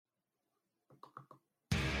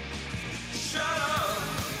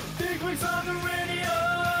Weeks on the radio.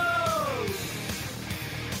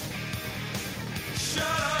 Shut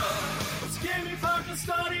up. It's Gaming Podcast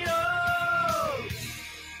Audio.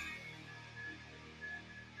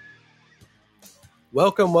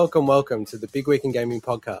 Welcome to the Big Week in Gaming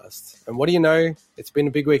podcast. And what do you know? It's been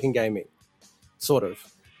a big week in gaming. Sort of.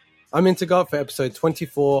 I'm Intergot for episode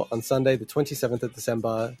 24 on Sunday, the 27th of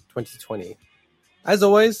December, 2020. As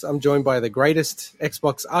always, I'm joined by the greatest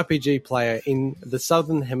Xbox RPG player in the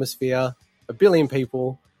Southern Hemisphere, 1 billion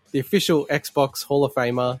people, the official Xbox Hall of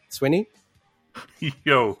Famer, Swinny.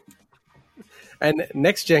 Yo. And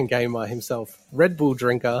next-gen gamer himself, Red Bull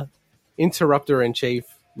drinker, interrupter-in-chief,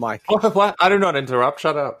 Mike. What? I do not interrupt.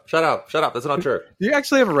 Shut up. That's not true. Do you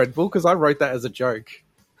actually have a Red Bull? Because I wrote that as a joke.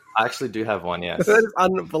 I actually do have one, yes. That is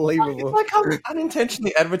unbelievable. It's like I'm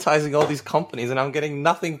unintentionally advertising all these companies and I'm getting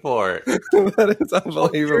nothing for it. That is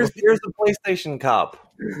unbelievable. Here's the PlayStation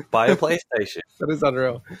Cup. Buy a PlayStation. That is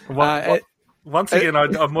unreal. Once again,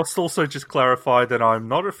 I must also just clarify that I'm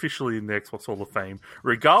not officially in the Xbox Hall of Fame,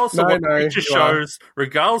 regardless of what the picture shows.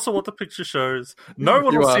 Regardless of what the picture shows, no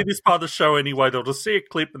one will see this part of the show anyway. They'll just see a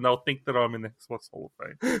clip and they'll think that I'm in the Xbox Hall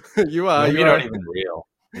of Fame. You are. You're not even real.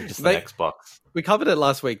 You're just an Xbox. We covered it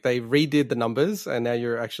last week. They redid the numbers, and now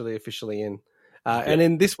you're actually officially in. And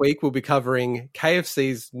in this week, we'll be covering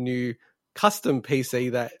KFC's new custom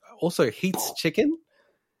PC that also heats chicken,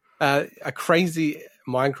 a crazy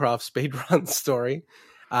Minecraft speedrun story.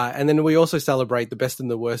 And then we also celebrate the best and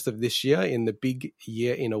the worst of this year in the Big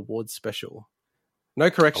Year in Awards special. No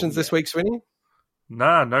corrections this week, Swinny?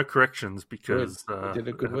 Nah, no corrections because you did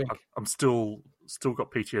a good week. I'm still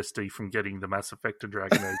got PTSD from getting the Mass Effect and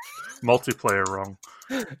Dragon Age multiplayer wrong.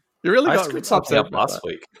 You really got screwed something up last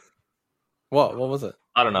week. What was it?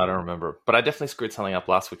 I don't know. I don't remember. But I definitely screwed something up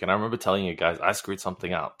last week. And I remember telling you guys, I screwed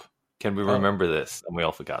something up. Can we remember this? And we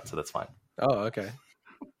all forgot, so that's fine. Oh, okay.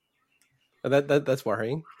 That's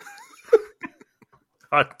worrying.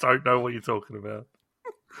 I don't know what you're talking about.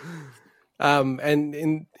 And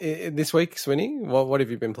in this week, Swinny, what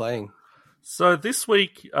have you been playing? So this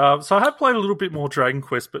week, so I have played a little bit more Dragon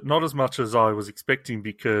Quest, but not as much as I was expecting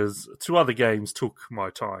because 2 other games took my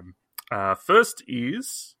time. First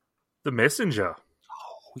is The Messenger.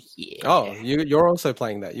 Oh, yeah. Oh, you're also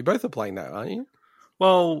playing that. You both are playing that, aren't you?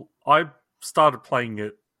 Well, I started playing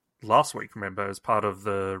it last week, remember, as part of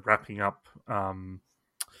the wrapping up.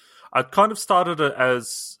 I kind of started it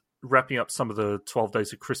as wrapping up some of the 12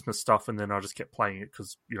 Days of Christmas stuff, and then I just kept playing it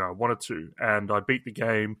because, I wanted to. And I beat the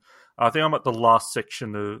game. I think I'm at the last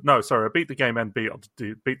section of... No, sorry, I beat the game and beat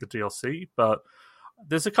the DLC, but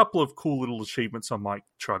there's a couple of cool little achievements I might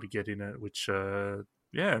try to get in it, which, and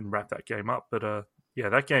wrap that game up. But,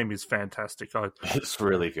 that game is fantastic. It's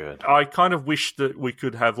really good. I kind of wish that we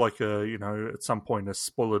could have at some point a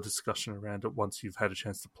spoiler discussion around it once you've had a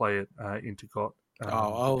chance to play it into GOT.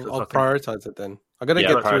 I'll prioritize it then. I got to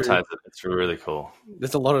get prioritize through. it. It's really cool.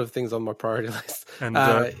 There's a lot of things on my priority list. And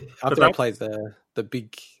after I played the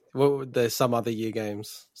big, there's some other year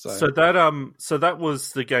games. So that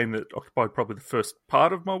was the game that occupied probably the first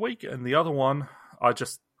part of my week, and the other one I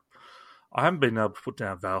haven't been able to put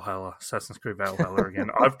down Valhalla, Assassin's Creed Valhalla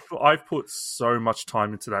again. I've put so much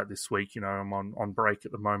time into that this week. I'm on break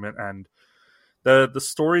at the moment, and the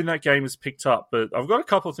story in that game is picked up. But I've got a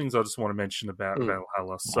couple of things I just want to mention about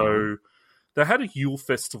Valhalla. So they had a Yule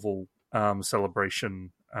Festival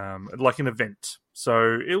celebration, like an event.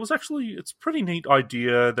 So it's a pretty neat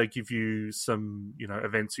idea. They give you some,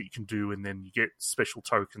 events that you can do, and then you get special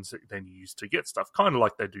tokens that then you use to get stuff, kind of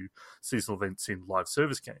like they do seasonal events in live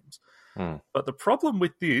service games. But the problem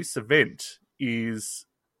with this event is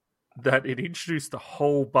that it introduced a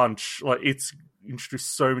whole bunch, it's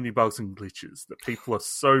introduced so many bugs and glitches that people are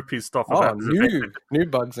so pissed off about this event. New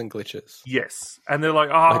bugs and glitches. Yes. And they're like,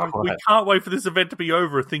 we can't wait for this event to be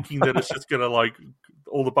over, thinking that it's just going to,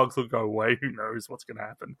 all the bugs will go away. Who knows what's going to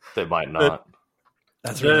happen? They might not.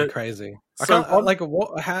 That's really crazy. So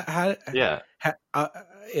yeah.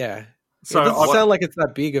 So it doesn't sound like it's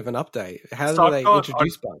that big of an update. How do they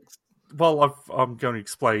introduce bugs? Well, I'm going to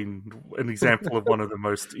explain an example of one of the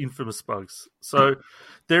most infamous bugs. So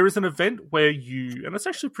there is an event where and it's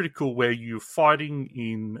actually pretty cool, where you're fighting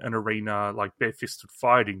in an arena, like bare-fisted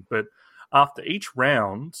fighting, but after each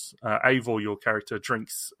round, Eivor, your character,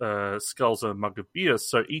 drinks skulls a mug of beer,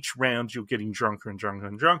 so each round you're getting drunker and drunker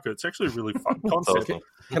and drunker. It's actually a really fun concept.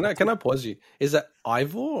 Can I pause you? Is it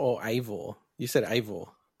Ivor or Eivor? You said Eivor.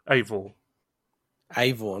 Eivor.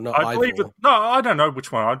 Eivor, not I believe Ivor. No, I don't know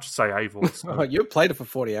which one. I'd just say Eivor. So. You played it for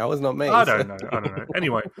 40 hours, not me. I don't know.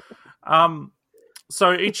 Anyway,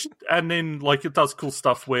 so and then it does cool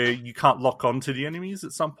stuff where you can't lock on to the enemies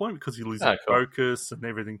at some point because you lose focus and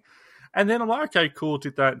everything. And then I'm like, okay, cool,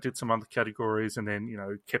 did that, did some other categories, and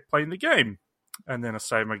then, kept playing the game. And then I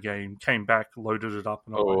saved my game, came back, loaded it up,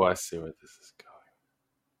 and I see where this is going.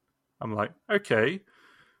 I'm like, okay,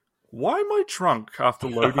 why am I drunk after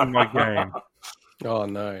loading my game? Oh,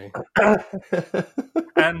 no.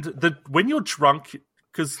 And when you're drunk,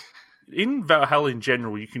 because in Valhalla in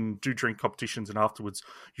general, you can do drink competitions, and afterwards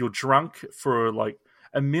you're drunk for like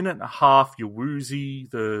a minute and a half. You're woozy.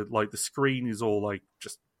 The screen is all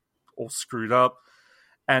just all screwed up.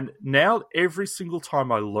 And now every single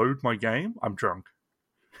time I load my game, I'm drunk.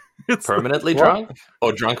 It's permanently drunk,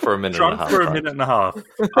 or drunk for a minute and a half? Drunk for a minute and a half.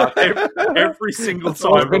 Every single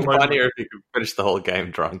time. It's been funnier if you could finish the whole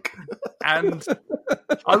game drunk. And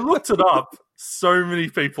I looked it up. So many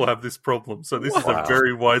people have this problem. So this is a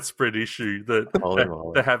very widespread issue that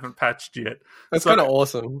they haven't patched yet. That's kind of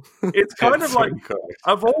awesome. It's kind of like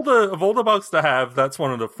of all the bugs to have, that's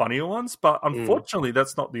one of the funnier ones. But unfortunately,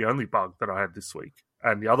 that's not the only bug that I had this week.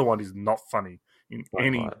 And the other one is not funny in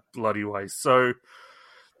any bloody way. So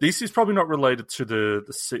this is probably not related to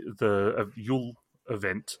the Yule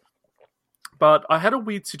event. But I had a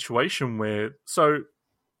weird situation where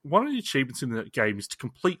one of the achievements in the game is to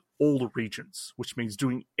complete all the regions, which means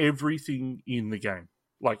doing everything in the game.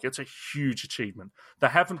 Like, it's a huge achievement. They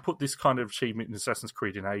haven't put this kind of achievement in Assassin's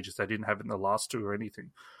Creed in ages. They didn't have it in the last two or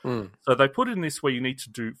anything. So they put in this where you need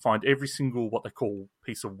to find every single, what they call,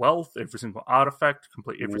 piece of wealth, every single artifact,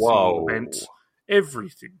 complete every single event,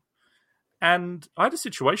 everything. And I had a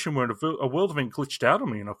situation where a world event glitched out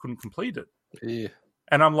on me and I couldn't complete it. Yeah.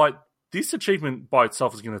 And I'm like, this achievement by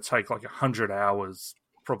itself is going to take like 100 hours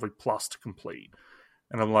probably plus to complete.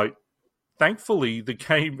 And I'm like, thankfully the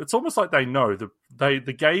game, it's almost like they know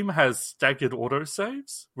the game has staggered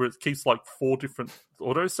autosaves where it keeps like 4 different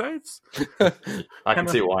autosaves. I can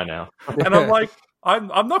see why now. And I'm like,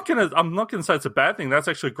 I'm not gonna say it's a bad thing. That's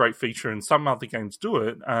actually a great feature, and some other games do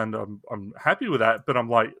it, and I'm happy with that. But I'm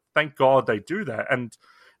like, thank God they do that. And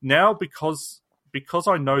now because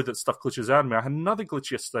I know that stuff glitches out of me, I had another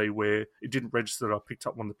glitch yesterday where it didn't register that I picked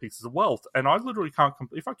up one of the pieces of wealth, and I literally can't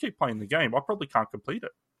complete. If I keep playing the game, I probably can't complete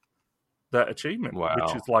it. That achievement,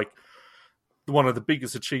 which is like one of the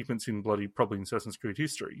biggest achievements in probably in Assassin's Creed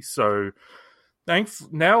history. So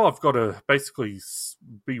now I've got to basically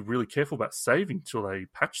be really careful about saving till they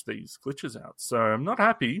patch these glitches out. So I'm not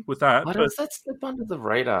happy with that. Why does that slip under the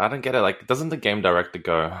radar? I don't get it. Like, doesn't the game director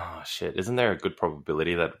go, oh shit, isn't there a good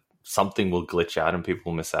probability that something will glitch out and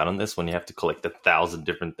people will miss out on this when you have to collect 1,000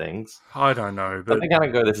 different things? I don't know. But they kind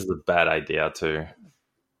of go, this is a bad idea too.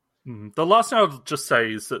 The last thing I'll just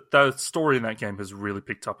say is that the story in that game has really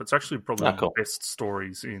picked up. It's actually probably one of the best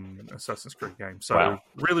stories in Assassin's Creed games. So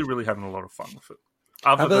really, really having a lot of fun with it.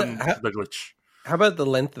 Other than the glitch. How about the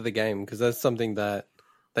length of the game? Because that's something that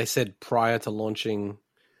they said prior to launching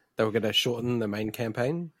they were going to shorten the main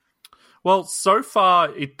campaign. Well, so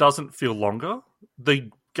far it doesn't feel longer.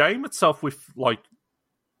 The game itself with like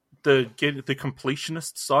the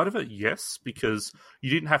completionist side of it, yes, because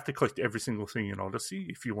you didn't have to collect every single thing in Odyssey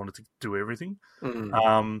if you wanted to do everything.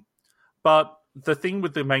 But the thing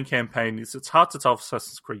with the main campaign is it's hard to tell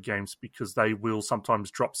Assassin's Creed games because they will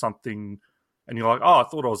sometimes drop something and you're like, oh, I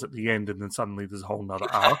thought I was at the end, and then suddenly there's a whole nother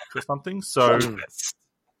arc or something. So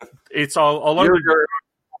it's I'll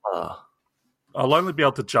only be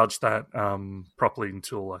able to judge that properly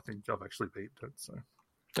until I think I've actually beat it. So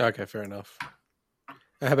okay, fair enough.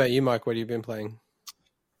 How about you, Mike? What have you been playing?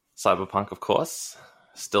 Cyberpunk, of course.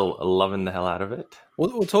 Still loving the hell out of it.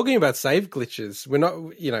 Well, we're talking about save glitches. We're not,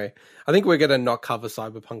 I think we're going to not cover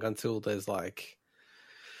Cyberpunk until there's like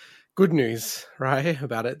good news, right,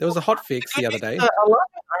 about it. There was a hot fix the other day. I love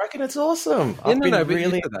it. I reckon it's awesome. Yeah, no,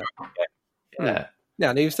 really. Yeah.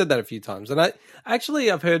 No, you've said that a few times, and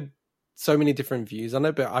I've heard so many different views on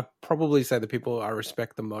it, but I probably say the people I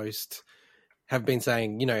respect the most have been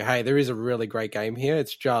saying, hey, there is a really great game here.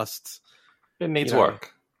 It's just it needs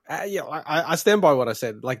work. I stand by what I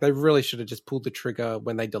said. Like, they really should have just pulled the trigger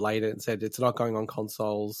when they delayed it and said it's not going on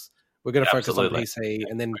consoles. We're going to focus on PC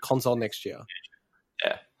and then console next year.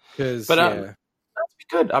 Yeah, that's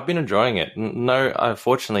good. I've been enjoying it. No,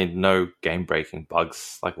 unfortunately, no game-breaking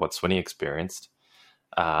bugs like what Swinny experienced.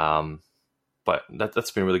 But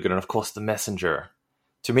that's been really good. And of course, The Messenger.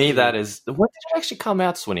 To me, that is... When did it actually come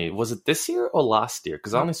out, Swinny? Was it this year or last year?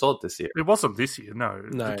 Because I only saw it this year. It wasn't this year, no.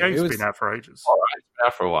 The game's been out for ages. All right, it's been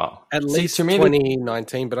out for a while. At least to me,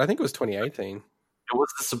 2019, but I think it was 2018. It was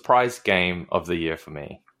the surprise game of the year for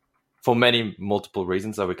me. For many multiple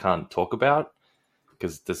reasons that we can't talk about,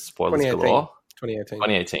 because there's spoilers galore.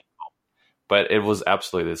 2018. But it was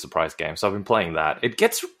absolutely the surprise game. So I've been playing that. It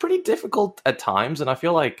gets pretty difficult at times, and I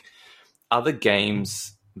feel like other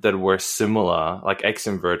games that were similar, like X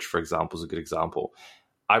and Verge, for example, is a good example.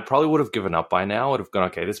 I probably would have given up by now. I would have gone,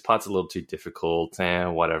 okay, this part's a little too difficult,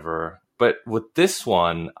 whatever. But with this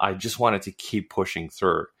one, I just wanted to keep pushing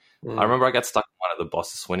through. I remember I got stuck in one of the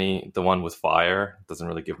bosses, Swinny, the one with fire. Doesn't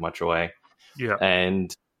really give much away. Yeah.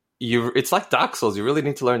 And it's like Dark Souls. You really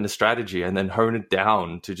need to learn the strategy and then hone it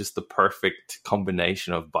down to just the perfect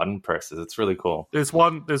combination of button presses. It's really cool. There's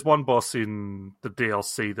one boss in the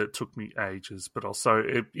DLC that took me ages, but also,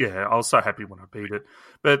 I was so happy when I beat it.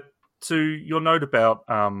 But to your note about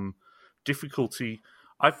difficulty,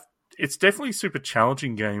 it's definitely a super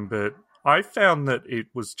challenging game, but I found that it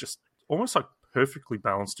was just almost like perfectly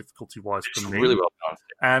balanced difficulty-wise for me. Really well balanced.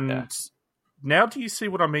 And now do you see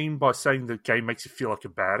what I mean by saying the game makes you feel like a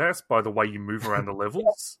badass by the way you move around the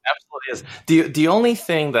levels? Absolutely is. The only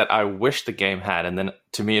thing that I wish the game had, and then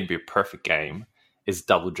to me it'd be a perfect game, is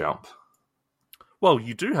double jump. Well,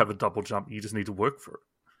 you do have a double jump. You just need to work for it.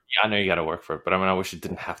 Yeah, I know you got to work for it, but I mean, I wish it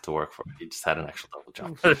didn't have to work for it. You just had an actual double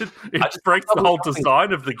jump. It breaks the whole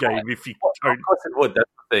design of the game if you don't. Of course it would. That's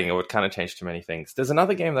the thing. It would kind of change too many things. There's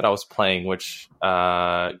another game that I was playing, which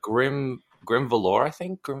Grim Valor, I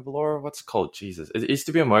think. Grim Valor, what's it called? Jesus. It used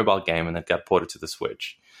to be a mobile game and it got ported to the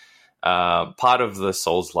Switch. Part of the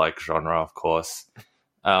Souls-like genre, of course.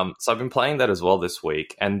 So I've been playing that as well this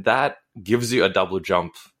week, and that gives you a double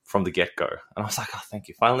jump from the get-go. And I was like, oh, thank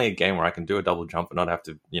you. Finally a game where I can do a double jump and not have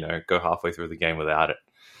to, go halfway through the game without it.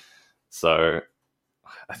 So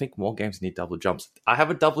I think more games need double jumps. I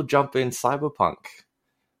have a double jump in Cyberpunk.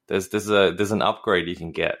 There's an upgrade you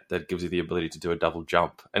can get that gives you the ability to do a double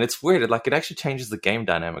jump. And it's weird. It actually changes the game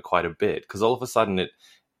dynamic quite a bit, because all of a sudden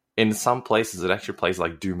in some places it actually plays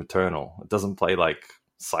like Doom Eternal. It doesn't play like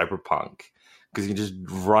Cyberpunk, because you can just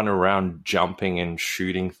run around jumping and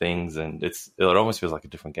shooting things, and it almost feels like a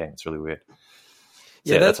different game. It's really weird.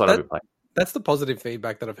 So that's what I've been playing. That's the positive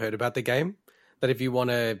feedback that I've heard about the game. That if you want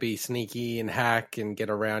to be sneaky and hack and get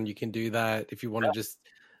around, you can do that. If you want to just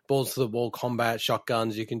balls to the wall combat,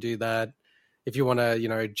 shotguns, you can do that. If you want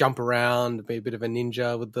to, jump around, be a bit of a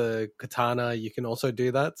ninja with the katana, you can also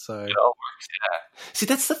do that. So it all works. Yeah. See,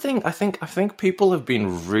 that's the thing. I think people have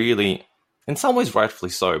been really, in some ways rightfully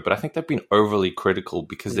so, but I think they've been overly critical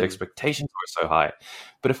because the expectations were so high.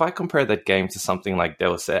 But if I compare that game to something like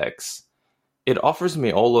Deus Ex, it offers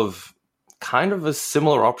me all of kind of a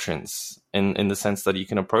similar options in the sense that you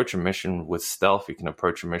can approach a mission with stealth, you can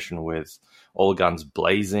approach a mission with all guns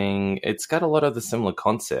blazing. It's got a lot of the similar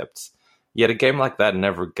concepts. Yet a game like that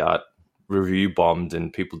never got review bombed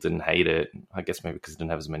and people didn't hate it. I guess maybe because it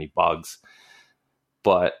didn't have as many bugs.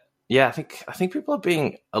 But yeah, I think people are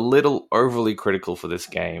being a little overly critical for this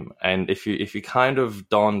game. And if you kind of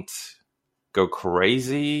don't go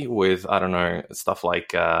crazy with, I don't know, stuff like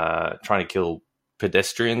trying to kill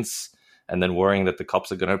pedestrians and then worrying that the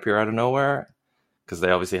cops are going to appear out of nowhere, because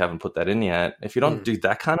they obviously haven't put that in yet. If you don't do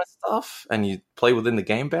that kind of stuff and you play within the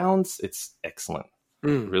game bounds, it's excellent.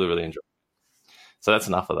 Really, really enjoy it. So that's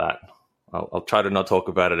enough of that. I'll try to not talk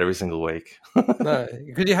about it every single week. No,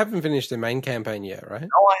 because you haven't finished the main campaign yet, right? No,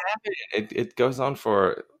 I haven't. It goes on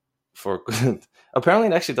for apparently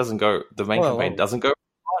it actually doesn't go. The main campaign doesn't go a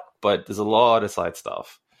lot, but there's a lot of side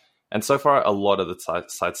stuff. And so far, a lot of the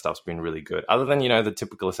side stuff's been really good. Other than, the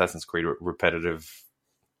typical Assassin's Creed repetitive,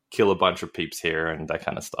 kill a bunch of peeps here and that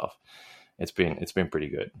kind of stuff. It's been pretty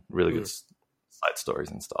good. Really good side stories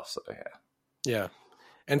and stuff. So yeah. Yeah.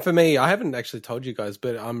 And for me, I haven't actually told you guys,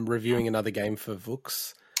 but I'm reviewing another game for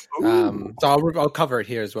Vux. So I'll cover it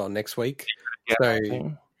here as well next week. Yeah,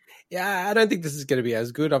 so yeah, I don't think this is going to be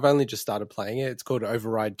as good. I've only just started playing it. It's called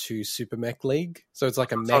Override 2 Super Mech League. So it's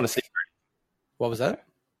like a mech. What was that?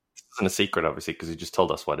 This isn't a secret, obviously, because you just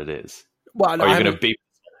told us what it is. Well, no, are you going to beep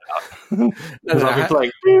this out?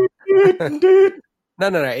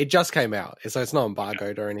 No. It just came out, so it's not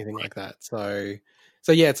embargoed or anything like that.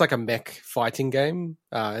 So yeah, it's like a mech fighting game,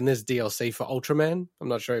 and there's DLC for Ultraman. I'm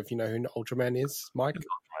not sure if you know who Ultraman is, Mike.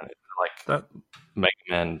 Like that, Mega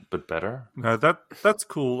Man, but better. No, that's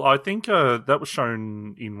cool. I think that was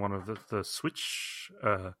shown in one of the Switch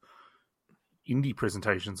indie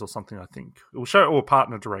presentations or something. I think it will show, or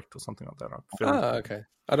partner direct or something like that. Okay.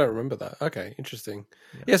 I don't remember that. Okay, interesting.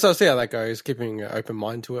 Yeah, so I'll see how that goes. Keeping an open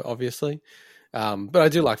mind to it, obviously. But I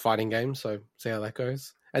do like fighting games, so see how that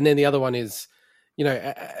goes. And then the other one is,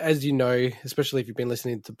 as you know, especially if you've been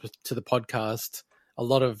listening to the podcast, a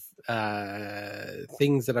lot of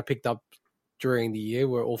things that I picked up during the year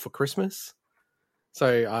were all for Christmas.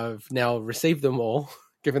 So I've now received them all,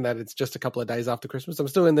 given that it's just a couple of days after Christmas. I'm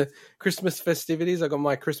still in the Christmas festivities. I got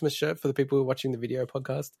my Christmas shirt for the people who are watching the video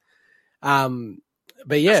podcast.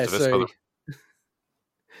 But yeah, so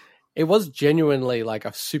it was genuinely like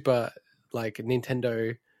a super like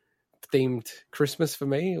Nintendo themed Christmas for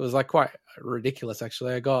me. It was like quite ridiculous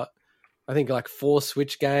actually. I got I think like 4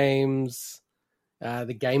 Switch games,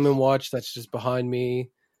 the Game & Watch that's just behind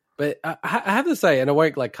me. But I have to say, and I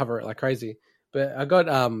won't like cover it like crazy, but I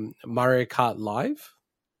got Mario Kart Live.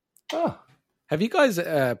 Oh, have you guys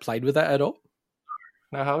played with that at all?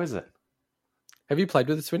 no, how is it? Have you played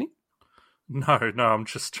with it, Swinny? No, I'm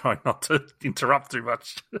just trying not to interrupt too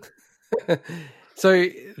much. So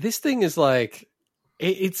this thing is like,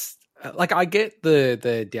 it's like I get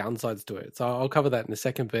the downsides to it, so I'll cover that in a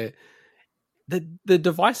second. But the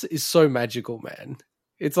device is so magical, man.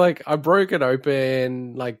 It's like I broke it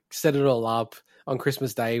open, like set it all up on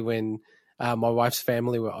Christmas Day when my wife's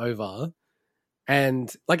family were over,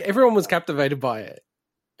 and like everyone was captivated by it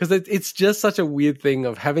because it's just such a weird thing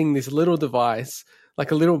of having this little device, like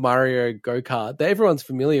a little Mario go-kart that everyone's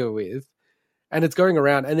familiar with, and it's going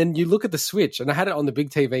around. And then you look at the Switch, and I had it on the big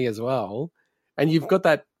TV as well, and you've got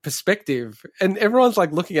that perspective, and everyone's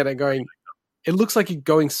like looking at it going, it looks like you're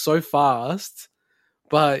going so fast,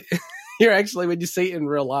 but you're actually, when you see it in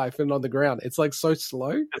real life and on the ground, it's like so slow.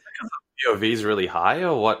 Is it because the POV is really high,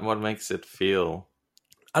 or what makes it feel?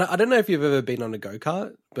 I don't know if you've ever been on a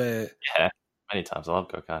go-kart, but Yeah, many times. I love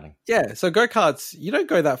go-karting. yeah, so go-karts, you don't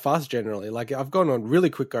go that fast generally. Like I've gone on really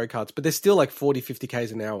quick go-karts, but they're still like 40, 50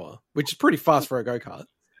 Ks an hour, which is pretty fast for a go-kart.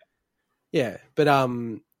 Yeah, but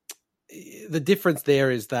the difference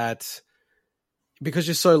there is that because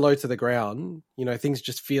you're so low to the ground, you know, things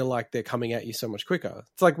just feel like they're coming at you so much quicker.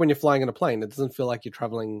 It's like when you're flying in a plane, it doesn't feel like you're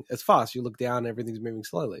traveling as fast. You look down, everything's moving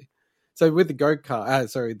slowly. So with the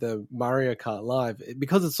the Mario Kart Live,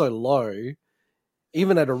 because it's so low,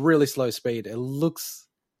 even at a really slow speed, it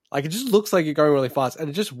just looks like you're going really fast, and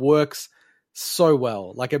it just works so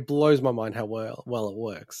well. Like it blows my mind how well it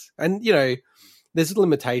works. And you know, there's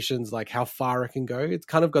limitations like how far it can go. It's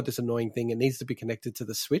kind of got this annoying thing. It needs to be connected to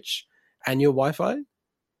the Switch and your Wi-Fi.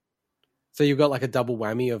 So you've got like a double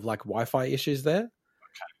whammy of like Wi-Fi issues there. Okay.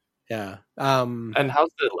 Yeah. And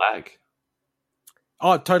how's the lag?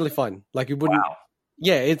 Oh, totally fine. Like you wouldn't. Wow.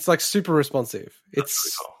 Yeah, it's like super responsive.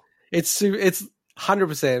 It's really cool. it's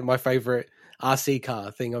 100% my favorite RC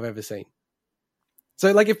car thing I've ever seen.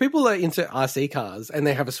 So like if people are into RC cars and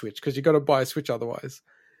they have a Switch, because you got to buy a Switch otherwise,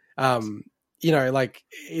 you know, like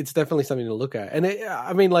it's definitely something to look at. And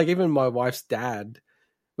I mean, like even my wife's dad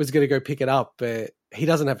was going to go pick it up, but he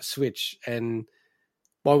doesn't have a Switch, and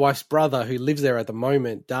my wife's brother, who lives there at the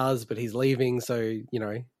moment, does, but he's leaving. So, you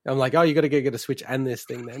know, I'm like, oh, you got to get a Switch and this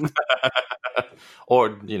thing then.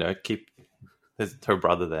 Or, you know, keep her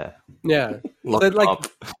brother there. Yeah. Lock So, him like, up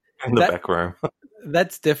in the back room.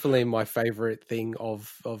 That's definitely my favorite thing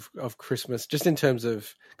of Christmas, just in terms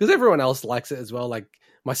of, because everyone else likes it as well. Like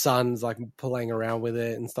my son's like playing around with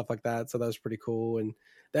it and stuff like that. So that was pretty cool. And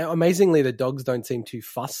amazingly, the dogs don't seem too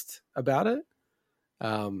fussed about it.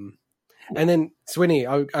 And then Swinny,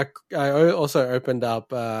 I also opened up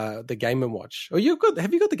the Game & Watch. Oh,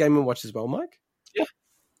 have you got the Game & Watch as well, Mike? Yeah.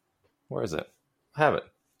 Where is it? I have it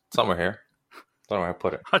somewhere here. Don't know where I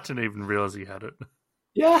put it. I didn't even realize you had it.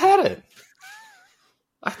 Yeah, I had it.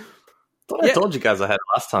 I thought I told you guys I had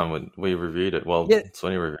it last time when we reviewed it. Well, yeah.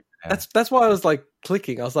 Swinny reviewed it. Yeah. That's why I was like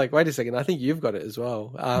clicking. I was like, wait a second, I think you've got it as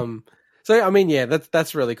well. So I mean, yeah,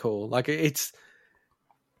 that's really cool. Like it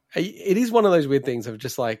is one of those weird things of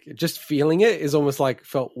just like, just feeling it is almost like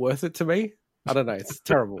felt worth it to me. I don't know. It's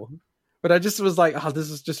terrible. But I just was like, oh,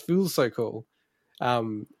 just feels so cool.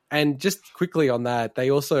 And just quickly on that,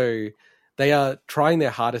 they are trying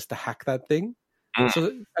their hardest to hack that thing. So,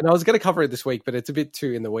 and I was going to cover it this week, but it's a bit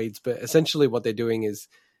too in the weeds. But essentially what they're doing is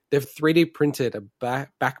they've 3D printed a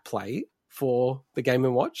back plate for the Game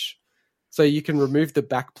 & Watch. So you can remove the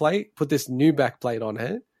back plate, put this new back plate on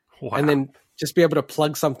it, Wow. and then just be able to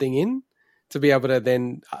plug something in to be able to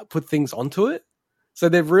then put things onto it. So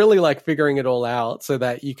they're really like figuring it all out so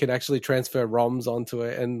that you can actually transfer ROMs onto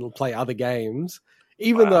it and play other games,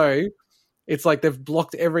 even though it's like they've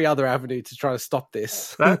blocked every other avenue to try to stop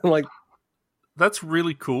this. That's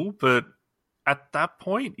really cool, but at that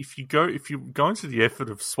point, if you're going to the effort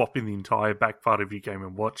of swapping the entire back part of your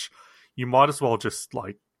Game & Watch, you might as well just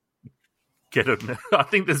like get it. I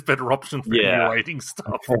think there's better options for emulating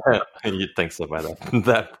stuff. You'd think so by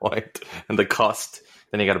that point. And the cost,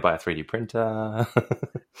 then you got to buy a 3D printer.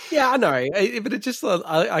 Yeah, I know. But it just,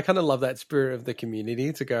 I kind of love that spirit of the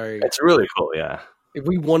community to go. It's really cool, yeah. If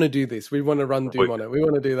we want to do this, we want to run Doom on it, we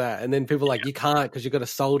want to do that. And then people are like, you can't because you've got to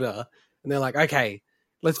solder. And they're like, okay,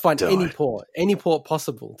 let's find any port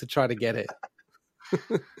possible to try to get it. I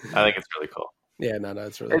think it's really cool. Yeah, no,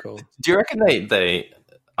 it's really cool. Do you reckon they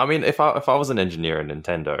I mean, if I was an engineer at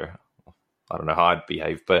Nintendo, I don't know how I'd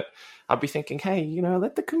behave, but I'd be thinking, hey,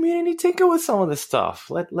 let the community tinker with some of this stuff.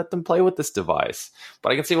 Let them play with this device.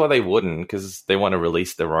 But I can see why they wouldn't, because they want to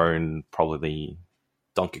release their own, probably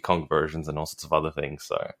Donkey Kong versions and all sorts of other things.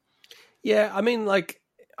 So yeah, I mean, like,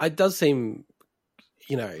 it does seem,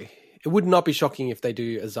 it would not be shocking if they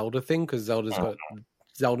do a Zelda thing, because Zelda's got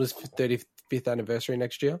Zelda's 35th anniversary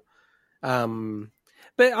next year.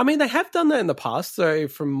 But I mean, they have done that in the past. So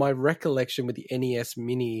from my recollection with the NES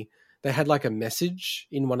Mini, they had like a message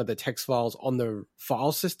in one of the text files on the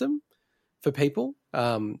file system for people.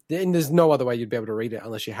 And there's no other way you'd be able to read it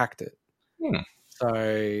unless you hacked it. So,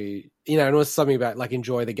 and it was something about like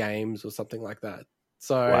enjoy the games or something like that.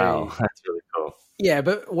 So wow, that's really cool. Yeah,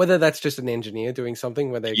 but whether that's just an engineer doing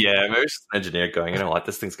something where they... Yeah, maybe it's just an engineer going,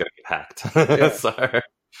 this thing's going to get hacked. Yeah. So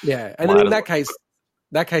yeah, and in that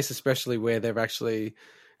case especially where they've actually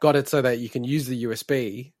got it so that you can use the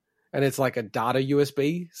USB and it's like a data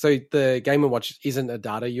USB. So the Game & Watch isn't a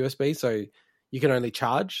data USB, so you can only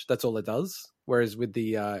charge. That's all it does. Whereas with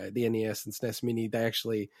the NES and SNES Mini,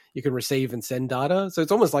 you can receive and send data. So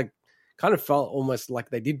it's almost like, kind of felt almost like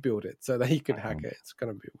they did build it so that you could hack it. It's kind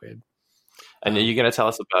of a bit weird. And are you going to tell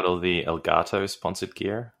us about all the Elgato sponsored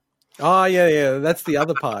gear? Oh, yeah. That's the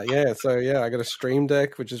other part. Yeah. So, I got a Stream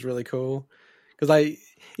Deck, which is really cool. Because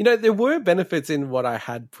there were benefits in what I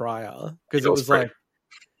had prior. Because it was like,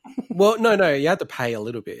 well, no, you had to pay a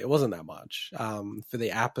little bit. It wasn't that much for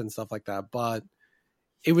the app and stuff like that. But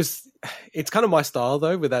it's kind of my style,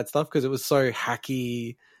 though, with that stuff, because it was so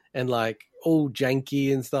hacky and like all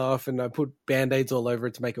janky and stuff. And I put Band-Aids all over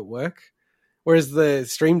it to make it work. Whereas the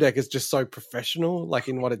Stream Deck is just so professional, like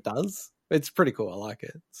in what it does. It's pretty cool. I like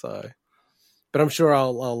it. So, but I'm sure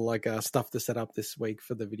I'll like stuff to set up this week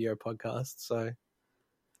for the video podcast. So,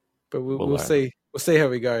 but we'll see. We'll see how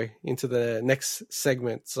we go into the next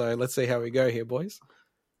segment. So let's see how we go here, boys.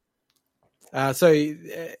 So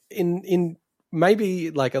in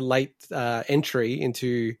maybe like a late entry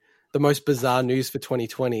into the most bizarre news for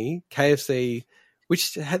 2020, KFC,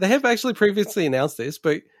 which they have actually previously announced this,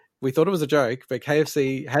 but we thought it was a joke, but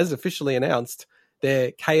KFC has officially announced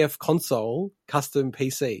their KF Console custom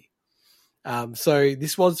PC. So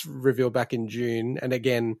this was revealed back in June. And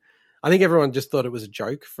again, I think everyone just thought it was a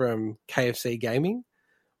joke from KFC Gaming.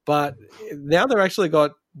 But now they've actually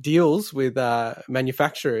got deals with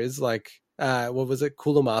manufacturers like, what was it,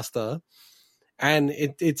 Cooler Master. And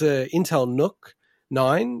it's a Intel NUC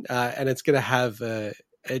 9, and it's going to have a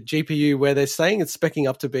GPU where they're saying it's speccing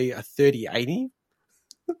up to be a 3080.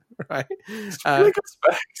 Right, it's really good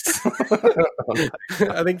specs.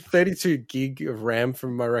 I think 32 gig of RAM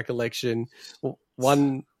from my recollection,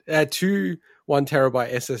 two 1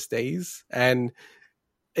 terabyte SSDs, and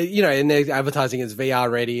and they're advertising as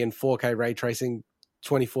VR ready and 4K ray tracing,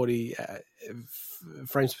 2040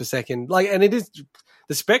 frames per second. Like, and it is,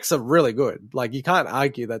 the specs are really good. Like, you can't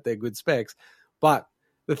argue that they're good specs, but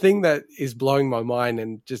the thing that is blowing my mind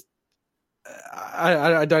and just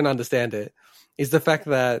I don't understand it is the fact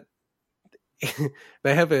that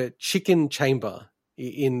they have a chicken chamber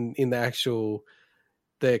in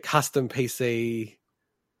the custom PC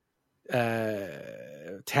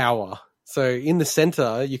tower. So in the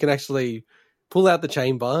center, you can actually pull out the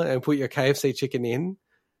chamber and put your KFC chicken in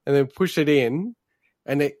and then push it in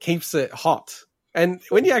and it keeps it hot. And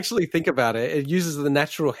when you actually think about it, it uses the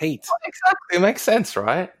natural heat. Well, exactly. It makes sense,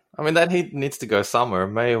 right? I mean, that heat needs to go somewhere.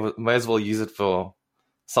 May as well use it for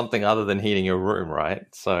something other than heating your room, right?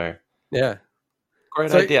 So yeah.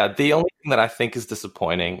 Great idea. The only thing that I think is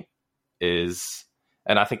disappointing is,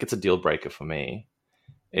 and I think it's a deal breaker for me,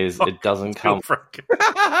 is it doesn't come.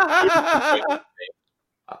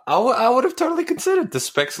 I would have totally considered. The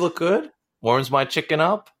specs look good, warms my chicken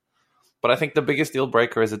up, but I think the biggest deal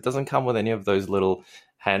breaker is it doesn't come with any of those little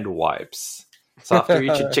hand wipes. So after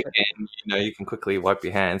you eat your chicken, you can quickly wipe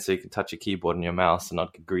your hands so you can touch your keyboard and your mouse and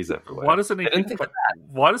not get grease everywhere. Why does it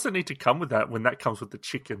need to come with that when that comes with the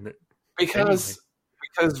chicken? Because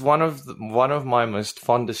one of my most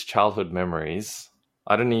fondest childhood memories,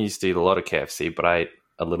 I didn't used to eat a lot of KFC, but I ate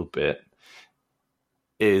a little bit,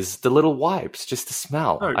 is the little wipes, just the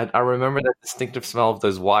smell. No. I remember that distinctive smell of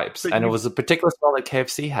those wipes, and it was a particular smell that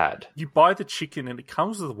KFC had. You buy the chicken and it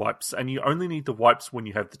comes with the wipes, and you only need the wipes when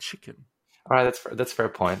you have the chicken. All right, that's fair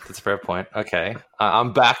point. That's a fair point. Okay,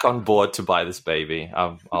 I'm back on board to buy this baby.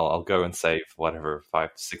 I'll go and save whatever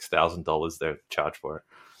 $5,000-$6,000 they charge for it,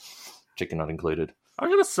 chicken not included. I'm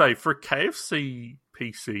gonna say for a KFC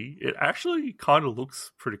PC, it actually kind of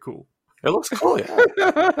looks pretty cool. It looks cool,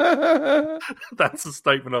 yeah. That's a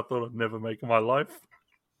statement I thought I'd never make in my life.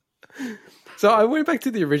 So I went back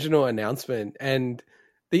to the original announcement, and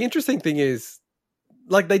the interesting thing is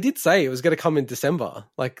like they did say it was going to come in December,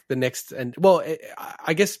 like the next, and well,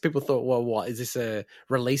 I guess people thought, well, what is this a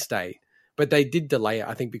release date? But they did delay it,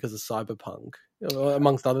 I think, because of Cyberpunk,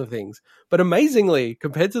 amongst other things. But amazingly,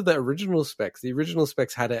 compared to the original specs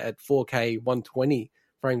had it at 4K 120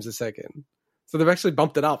 frames a second. So they've actually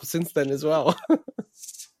bumped it up since then as well.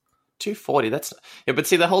 240, that's... Yeah, but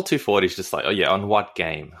see, the whole 240 is just like, oh yeah, on what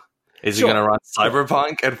game? Is it going to run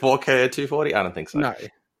Cyberpunk at 4K at 240? I don't think so. No.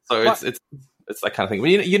 So it's that kind of thing.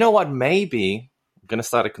 But you know what? Maybe, I'm going to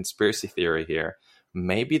start a conspiracy theory here.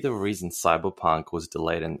 Maybe the reason Cyberpunk was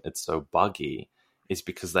delayed and it's so buggy is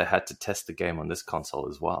because they had to test the game on this console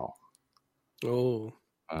as well. Oh,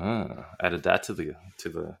 added that to the.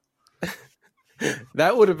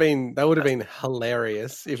 that would have been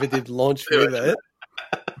hilarious if it did launch with it.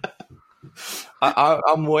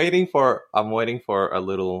 I'm waiting for a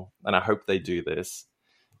little, and I hope they do this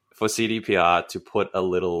for CDPR to put a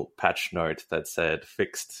little patch note that said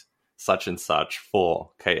fixed such and such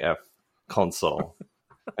for KF console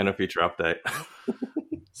in a future update.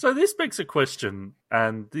 So this begs a question,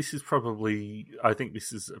 and this is probably, I think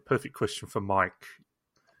this is a perfect question for Mike.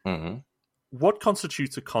 Mm-hmm. What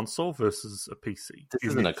constitutes a console versus a PC?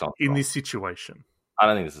 This isn't a console. In this situation. I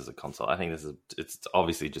don't think this is a console. I think it's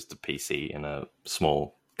obviously just a PC in a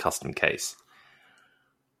small custom case.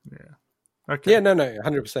 Yeah. Okay. Yeah, no,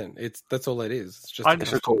 100%. That's all it is. It's just I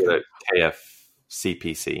just call it a KF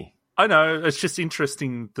CPC. I know. It's just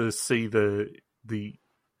interesting to see the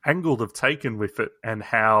angle they've taken with it, and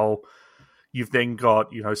how you've then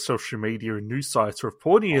got, social media and news sites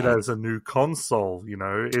reporting it as a new console.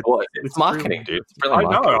 It's marketing, dude. It's really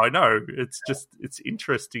I know. It's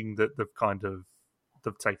interesting that they've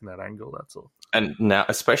taken that angle. That's all. And now,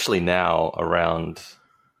 especially now around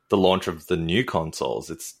the launch of the new consoles,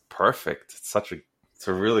 it's perfect. It's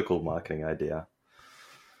a really cool marketing idea.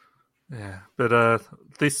 Yeah, but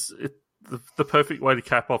the perfect way to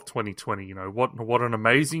cap off 2020. What an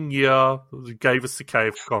amazing year! It gave us the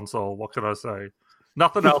KF console. What can I say?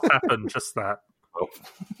 Nothing else happened. Just that. Oh.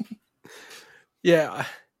 Yeah,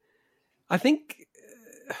 I think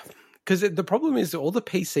because the problem is all the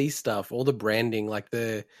PC stuff, all the branding, like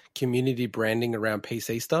the community branding around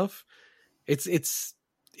PC stuff. It's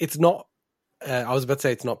not. I was about to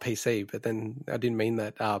say it's not PC, but then I didn't mean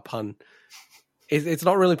that pun. It's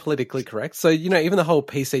not really politically correct. So, even the whole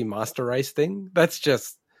PC master race thing, that's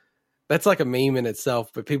like a meme in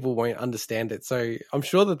itself, but people won't understand it. So I'm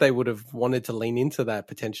sure that they would have wanted to lean into that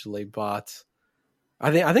potentially, but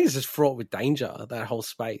I think it's just fraught with danger, that whole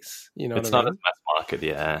space. It's not as mass market,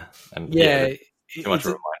 yeah. And too much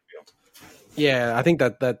of a minefield. Yeah, I think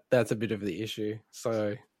that's a bit of the issue.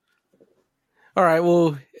 So, all right,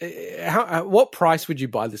 well, what price would you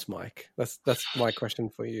buy this mic? That's my question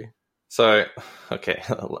for you. So, okay,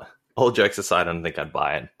 all jokes aside, I don't think I'd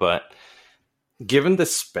buy it. But given the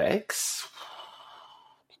specs,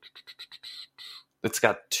 it's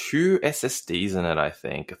got 2 SSDs in it, I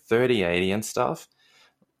think, a 3080 and stuff,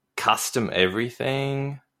 custom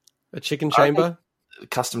everything. A chicken chamber?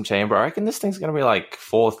 Custom chamber. I reckon this thing's going to be like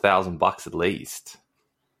 $4,000 at least.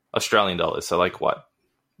 Australian dollars. So like what?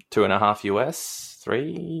 2.5 US?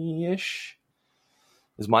 3-ish?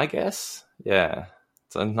 Is my guess? Yeah.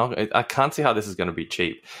 So I can't see how this is going to be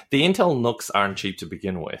cheap. The Intel NUCs aren't cheap to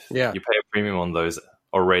begin with. Yeah. You pay a premium on those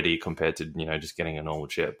already compared to, just getting a normal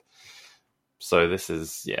chip. So this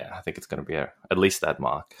is, I think it's going to be at least that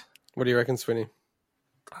mark. What do you reckon, Swinny?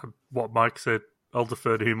 What Mike said, I'll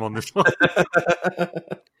defer to him on this one.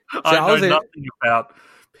 I know nothing about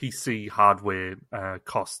PC hardware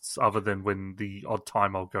costs other than when the odd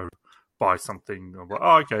time I'll go buy something. I'm like,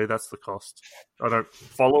 okay, that's the cost. I don't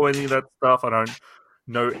follow any of that stuff. I don't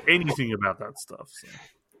know anything about that stuff. So.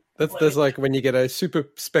 That's like when you get a super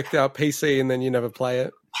spec'd out PC and then you never play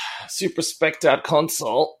it. Super spec'd out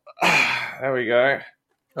console. There we go.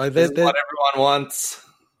 Oh, this is what everyone wants.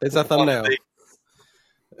 There's a thumbnail.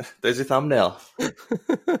 There's your thumbnail.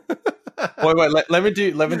 wait. Let me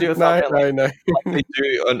do a thumbnail. No. Like they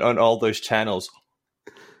do on all those channels.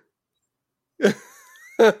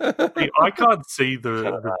 I can't see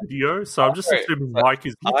the video, so I'm just assuming Mike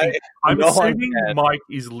is licking. Mike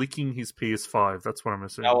is licking his PS5. That's what I'm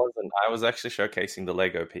assuming. I was actually showcasing the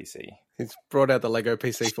Lego PC. He's brought out the Lego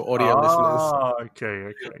PC for audio listeners.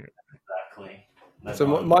 Okay. Exactly. So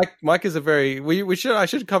Mike is a very. I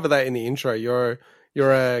should cover that in the intro. You're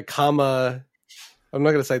a karma. I'm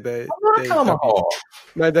not going to say the. I'm not a karma whore.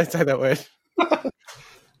 No, don't say that word.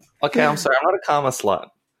 Okay, I'm sorry. I'm not a karma slut.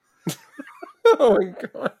 Oh my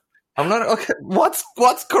god! I'm not okay. What's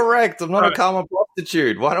correct? I'm not a karma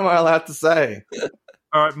prostitute. What am I allowed to say?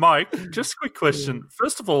 All right, Mike. Just a quick question.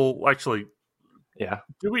 First of all, actually, Yeah.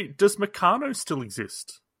 Does Meccano still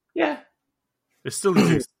exist? Yeah. It still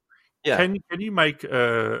exists. Yeah. Can you make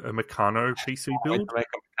a Meccano PC build? I'll make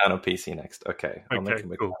a Meccano PC next. Okay. I'll make a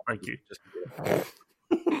Meccano cool. Thank you.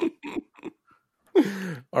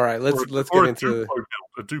 All right, let's get into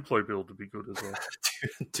a Duplo build would be good as well.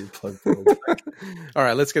 Duplo build. All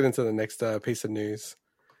right, let's get into the next piece of news.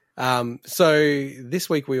 So this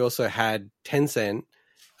week we also had Tencent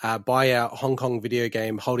buy out Hong Kong video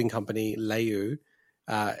game holding company Leyou,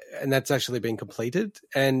 and that's actually been completed.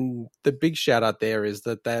 And the big shout out there is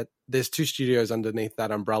that there's 2 studios underneath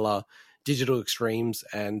that umbrella, Digital Extremes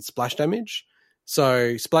and Splash Damage.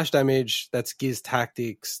 So Splash Damage, that's Gears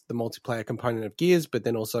Tactics, the multiplayer component of Gears, but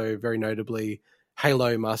then also very notably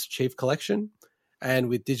Halo Master Chief Collection. And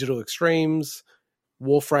with Digital Extremes,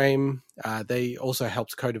 Warframe, they also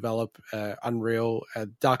helped co-develop Unreal,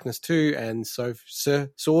 Darkness 2, and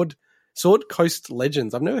Sword Coast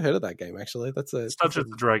Legends. I've never heard of that game, actually. It's Dungeons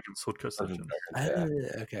and Dragons, Sword Coast Legends.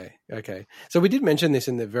 Okay. So we did mention this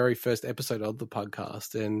in the very first episode of the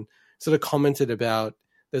podcast and sort of commented about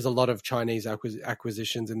there's a lot of Chinese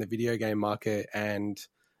acquisitions in the video game market. And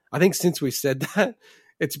I think since we said that,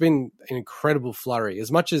 it's been an incredible flurry.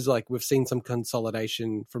 As much as like we've seen some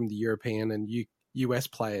consolidation from the European and US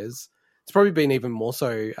players, it's probably been even more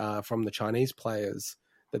so from the Chinese players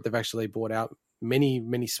that they've actually bought out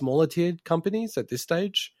many smaller tiered companies at this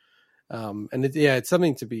stage. It's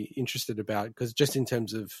something to be interested about because just in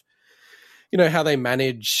terms of, how they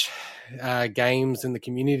manage games and the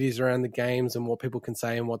communities around the games and what people can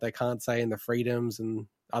say and what they can't say and the freedoms and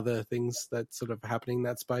other things that sort of happening in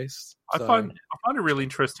that space. I find it really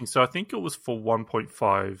interesting. So I think it was for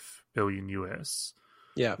 1.5 billion US.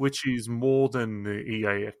 Yeah, which is more than the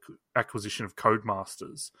EA acquisition of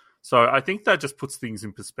Codemasters. So I think that just puts things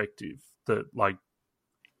in perspective. That, like,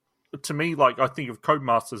 to me, like I think of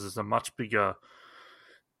Codemasters as a much bigger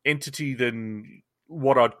entity than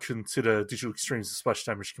what I'd consider Digital Extremes and Splash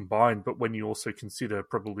Damage combined. But when you also consider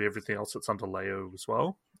probably everything else that's under Leyou as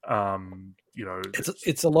well,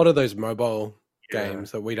 it's a lot of those mobile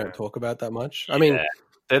games that we don't talk about that much. I mean,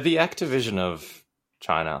 they're the Activision of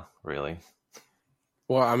China, really.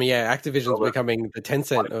 Well, I mean, Activision's becoming the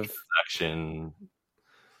Tencent of action,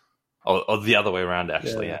 or the other way around,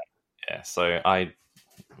 actually. Yeah. So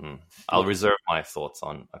I'll reserve my thoughts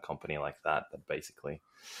on a company like that. But basically,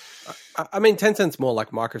 I mean, Tencent's more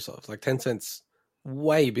like Microsoft. Like Tencent's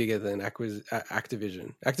way bigger than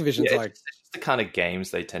Activision. Activision's like it's the kind of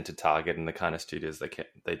games they tend to target and the kind of studios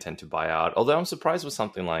they tend to buy out. Although I'm surprised with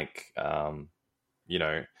something like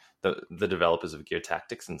the developers of Gear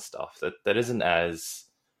Tactics and stuff that isn't as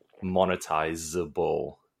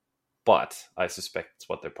monetizable, but I suspect it's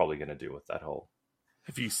what they're probably going to do with that whole.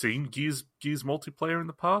 Have you seen Gears multiplayer in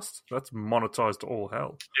the past? That's monetized to all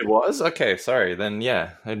hell. It was? Okay, sorry. Then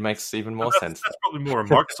it makes even more sense. That's probably more a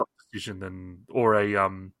Microsoft decision or a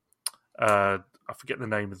I forget the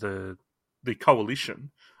name of the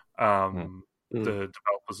coalition, the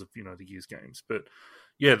developers of the Gears games, but.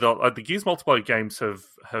 Yeah, the Gears multiplayer games have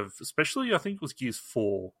especially, I think it was Gears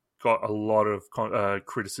 4, got a lot of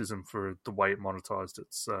criticism for the way it monetized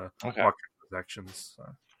its microtransactions. So.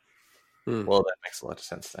 Well, that makes a lot of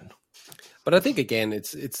sense then. But I think, again,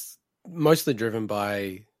 it's mostly driven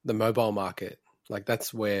by the mobile market. Like,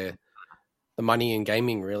 that's where the money in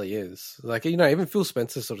gaming really is. Like, even Phil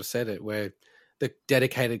Spencer sort of said it, where the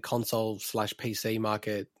dedicated console/PC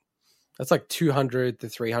market, that's like 200 to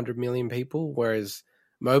 300 million people, whereas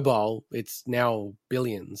mobile, it's now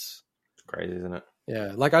billions. It's crazy, isn't it?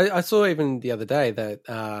 Yeah. Like I saw even the other day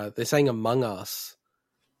that they're saying Among Us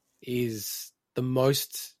is the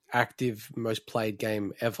most active, most played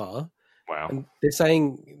game ever. Wow. And they're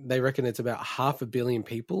saying they reckon it's about 500 million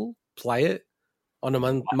people play it on a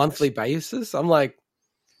monthly basis. I'm like,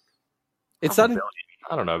 it's not.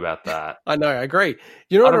 I don't know about that. I know, I agree.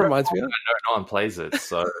 You know what it reminds me of? No one plays it.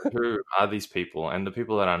 So who are these people? And the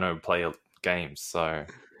people that I know play games. So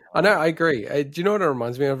I know, I agree. Do you know what it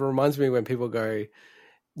reminds me of? It reminds me when people go,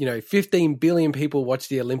 15 billion people watch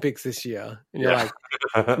the Olympics this year. And you're like,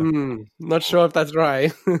 not sure if that's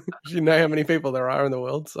right. You know how many people there are in the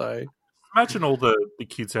world. So imagine all the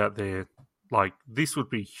kids out there. Like, this would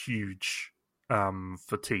be huge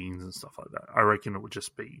for teens and stuff like that. I reckon it would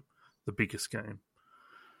just be the biggest game.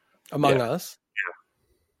 Among Us? Yeah.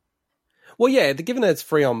 Well, yeah, given that it's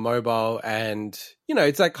free on mobile and,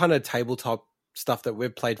 it's that kind of tabletop stuff that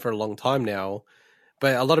we've played for a long time now,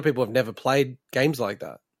 but a lot of people have never played games like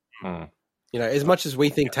that. As much as we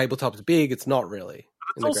think tabletop's big, it's not really.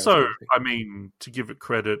 It's also, I mean, to give it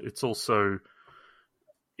credit, it's also,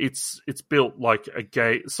 it's built like a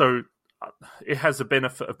game. So it has a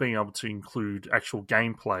benefit of being able to include actual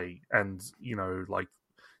gameplay and, like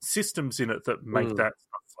systems in it that make that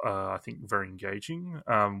stuff, I think, very engaging.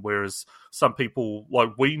 Whereas some people, like,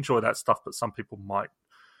 we enjoy that stuff, but some people might,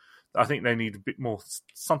 I think they need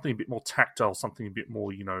something a bit more tactile, something a bit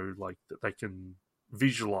more, like that they can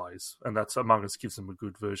visualize, and that's Among Us gives them a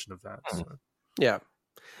good version of that. So. Yeah.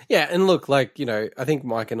 And look, like, I think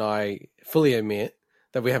Mike and I fully admit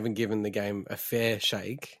that we haven't given the game a fair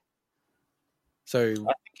shake. So I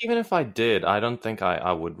think even if I did, I don't think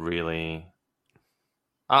I would really.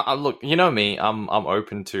 Look, you know me, I'm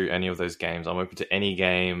open to any of those games. I'm open to any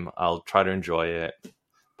game. I'll try to enjoy it.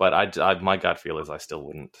 But my gut feel is I still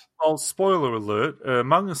wouldn't. Well, spoiler alert,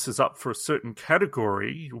 Among Us is up for a certain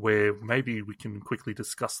category where maybe we can quickly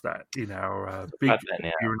discuss that in our big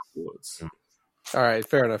year awards. All right,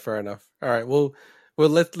 fair enough. All right, well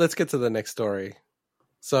let's get to the next story.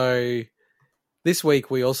 So this week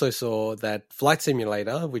we also saw that Flight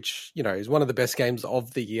Simulator, which, is one of the best games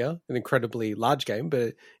of the year, an incredibly large game,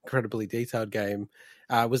 but incredibly detailed game,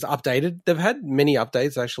 was updated. They've had many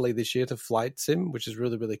updates actually this year to Flight Sim, which is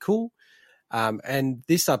really, really cool. And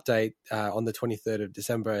this update on the 23rd of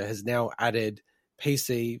December has now added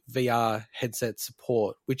PC VR headset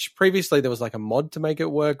support, which previously there was like a mod to make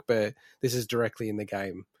it work, but this is directly in the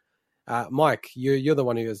game. Mike, you're the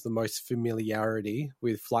one who has the most familiarity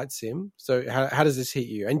with Flight Sim. So how does this hit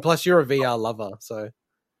you? And plus, you're a VR lover, so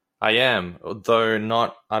I am, though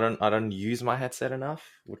not. I don't use my headset enough,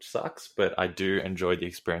 which sucks. But I do enjoy the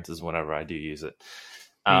experiences whenever I do use it.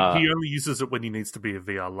 He only uses it when he needs to be a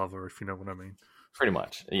VR lover, if you know what I mean. Pretty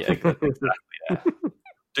much, yeah, exactly. Yeah.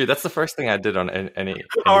 Dude, that's the first thing I did on any.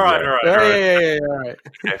 All right. Yeah.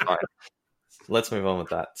 Okay, fine. Let's move on with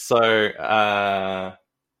that. So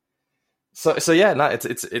yeah, no,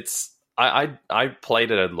 it's I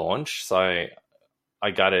played it at launch, so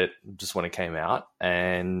I got it just when it came out,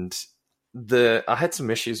 and I had some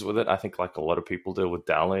issues with it. I think like a lot of people do with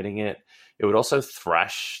downloading it. It would also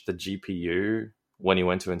thrash the GPU when you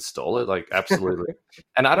went to install it, like absolutely.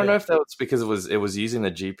 And I don't know if that was because it was using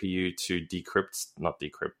the GPU to not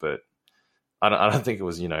decrypt, but I don't think it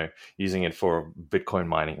was, using it for Bitcoin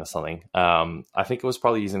mining or something. I think it was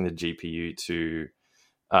probably using the GPU to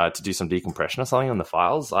do some decompression or something on the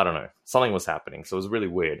files. I don't know. Something was happening. So it was really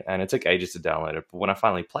weird. And it took ages to download it. But when I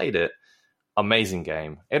finally played it, amazing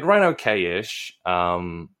game. It ran okay-ish.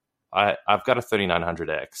 I've got a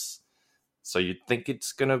 3900X. So you'd think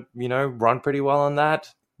it's going to, run pretty well on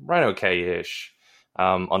that. Ran okay-ish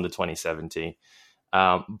on the 2070.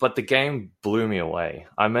 But the game blew me away.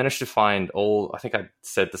 I managed to find I think I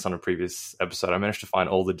said this on a previous episode, I managed to find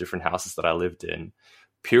all the different houses that I lived in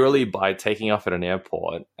purely by taking off at an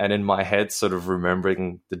airport and in my head sort of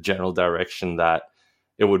remembering the general direction that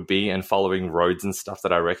it would be and following roads and stuff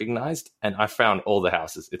that I recognized. And I found all the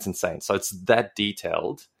houses. It's insane. So it's that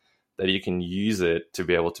detailed that you can use it to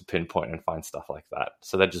be able to pinpoint and find stuff like that.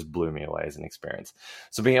 So that just blew me away as an experience.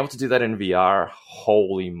 So being able to do that in VR,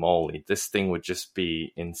 holy moly, this thing would just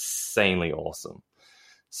be insanely awesome.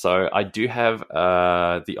 So I do have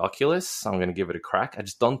the Oculus. I'm going to give it a crack. I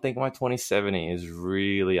just don't think my 2070 is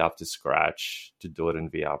really up to scratch to do it in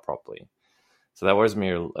VR properly. So that worries me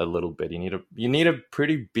a little bit. You need a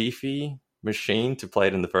pretty beefy machine to play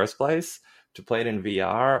it in the first place. To play it in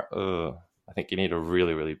VR, I think you need a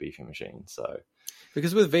really, really beefy machine. So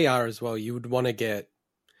because with VR as well, you would want to get,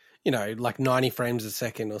 like 90 frames a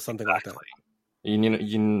second or something like that.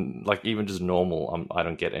 You like even just normal, I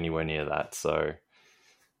don't get anywhere near that. So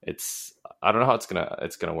I don't know how it's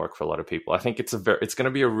gonna work for a lot of people. I think it's gonna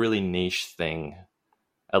be a really niche thing,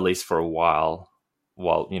 at least for a while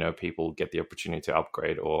people get the opportunity to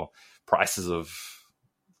upgrade or prices of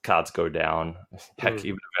cards go down. Heck,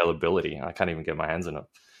 even availability. I can't even get my hands on a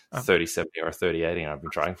 3070 or a 3080, and I've been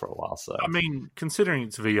trying for a while. So I mean, considering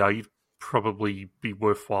it's VR, you'd probably be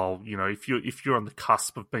worthwhile. If you're on the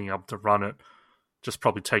cusp of being able to run it, just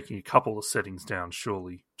probably taking a couple of settings down.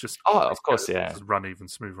 Surely, of course, yeah, run even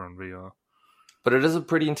smoother on VR. But it is a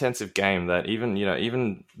pretty intensive game that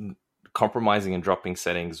even compromising and dropping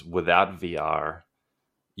settings without VR,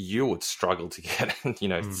 you would struggle to get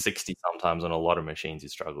 60 sometimes. On a lot of machines you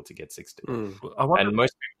struggle to get 60. And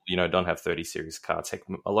most people don't have 30 series cards. Heck,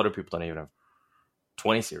 a lot of people don't even have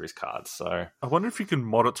 20 series cards. So I wonder if you can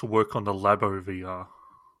mod it to work on the Labo VR.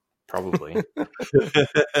 Probably.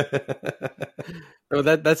 Well,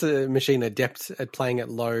 that's a machine adept at playing at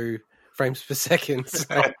low frames per second. So.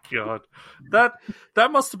 Oh god,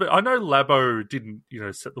 that must have been. I know Labo didn't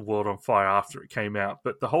set the world on fire after it came out,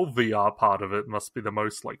 but the whole VR part of it must be the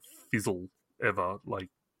most like fizzle ever. Like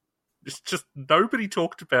it's just nobody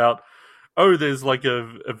talked about oh, there's like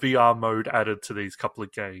a VR mode added to these couple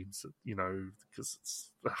of games, because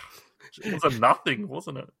it was a nothing,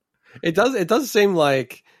 wasn't it? It does seem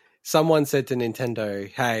like someone said to Nintendo,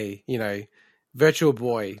 hey, Virtual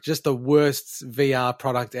Boy, just the worst VR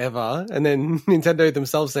product ever. And then Nintendo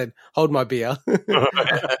themselves said, hold my beer.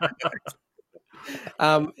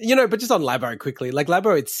 But just on Labo quickly, like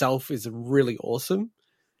Labo itself is really awesome.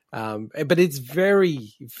 But it's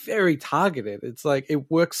very, very targeted. It's like, it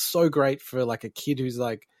works so great for like a kid who's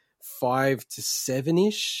like 5 to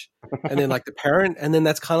 7-ish. And then like the parent, and then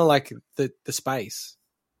that's kind of like the space.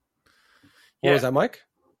 What was that, Mike?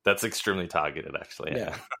 That's extremely targeted, actually.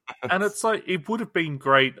 Yeah. And it's like, it would have been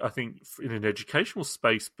great, I think, in an educational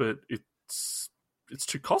space, but it's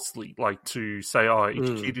too costly, like to say,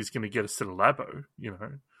 each kid is going to get a set of Labo,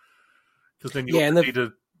 because then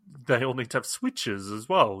they all need to have switches as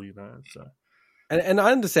well, So. And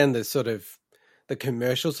I understand the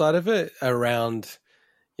commercial side of it around,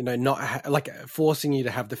 not like forcing you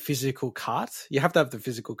to have the physical cart. You have to have the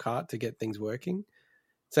physical cart to get things working.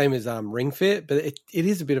 Same as Ring Fit, but it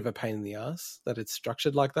is a bit of a pain in the ass that it's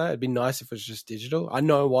structured like that. It'd be nice if it was just digital. I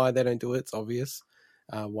know why they don't do it. It's obvious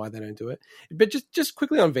why they don't do it. But just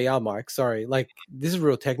quickly on VR, Mike, sorry, like this is a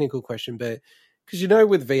real technical question, but because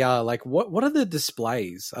with VR, like what are the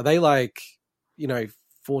displays? Are they like,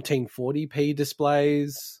 1440p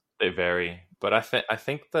displays? They vary, but I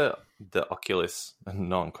think the Oculus,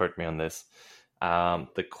 no one quote me on this,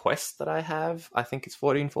 the Quest that I have, I think it's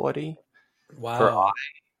 1440. Wow. Per eye.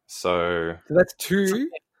 So that's 2.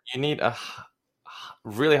 You need a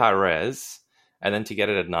really high res, and then to get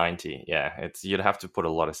it at 90, you'd have to put a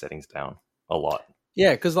lot of settings down, a lot.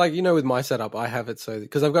 Yeah, because with my setup, I have it so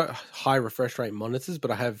because I've got high refresh rate monitors,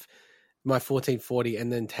 but I have my 1440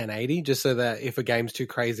 and then 1080 just so that if a game's too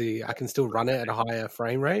crazy, I can still run it at a higher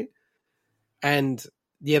frame rate. And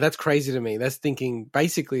yeah, that's crazy to me. That's thinking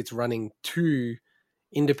basically it's running 2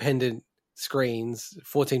 independent screens,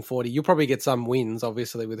 1440. You'll probably get some wins,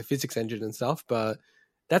 obviously, with the physics engine and stuff, but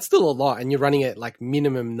that's still a lot, and you're running at like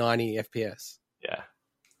minimum 90 FPS.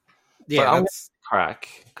 Yeah, I'm crack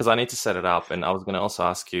because I need to set it up, and I was going to also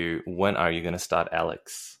ask you, when are you going to start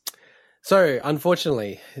Alex? So,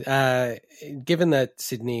 unfortunately, given that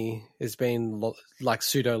Sydney has been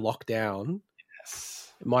pseudo lockdown,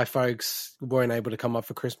 my folks weren't able to come up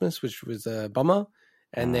for Christmas, which was a bummer.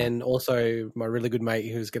 And then also my really good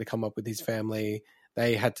mate who's going to come up with his family,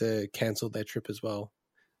 they had to cancel their trip as well.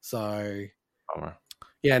 So,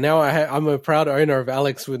 yeah, now I'm a proud owner of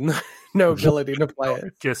Alex with no ability to play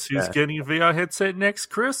it. Guess who's getting a VR headset next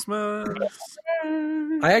Christmas?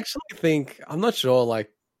 I actually think, I'm not sure,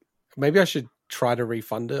 like, maybe I should try to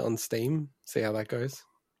refund it on Steam, see how that goes.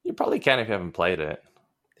 You probably can if you haven't played it.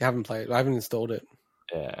 I haven't played it. I haven't installed it.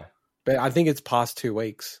 Yeah. But I think it's past 2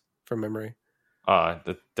 weeks from memory. Oh,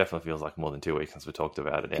 that definitely feels like more than 2 weeks since we talked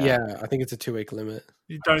about it. Yeah, I think it's a 2-week limit.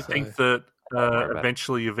 You don't think that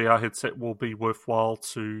eventually a VR headset will be worthwhile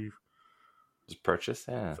to just purchase?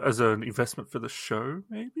 Yeah, as an investment for the show,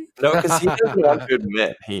 maybe? No, because he doesn't want to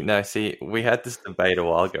admit. We had this debate a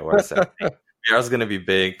while ago where I said VR is going to be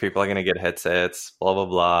big, people are going to get headsets, blah blah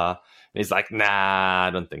blah. And he's like, nah, I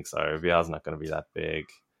don't think so. VR's not going to be that big.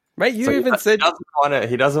 Mate, you said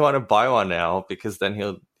he doesn't want to buy one now because then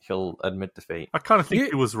he'll admit defeat. I kind of think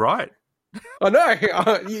he was right. Oh no,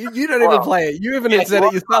 you don't even play it. You even said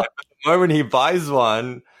it yourself. The moment he buys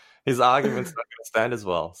one, his argument's not going to stand as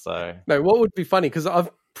well. So no, what would be funny, because I've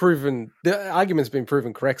proven the argument's been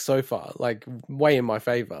proven correct so far, like way in my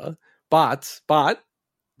favor. But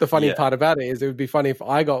the funny part about it is it would be funny if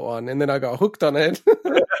I got one and then I got hooked on it.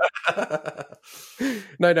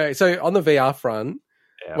 No. So on the VR front,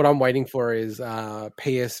 what I'm waiting for is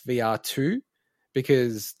PSVR 2.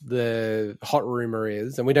 Because the hot rumor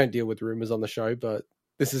is, and we don't deal with rumors on the show, but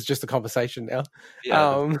this is just a conversation now,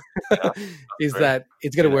 is that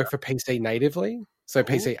it's going to work for PC natively, so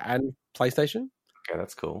PC and PlayStation. Okay,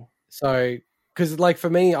 that's cool. So, because like for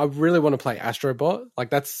me, I really want to play Astrobot. Like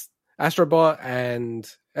that's Astrobot, and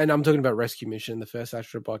I'm talking about Rescue Mission, the first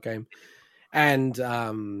Astrobot game, and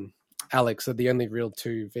Alex are the only real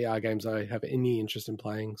 2 VR games I have any interest in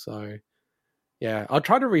playing. So. Yeah, I'll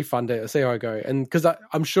try to refund it. See how I go. And because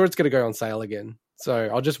I'm sure it's going to go on sale again. So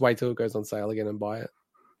I'll just wait till it goes on sale again and buy it.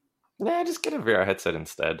 Nah, just get a VR headset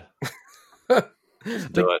instead. I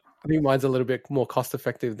think mine's a little bit more cost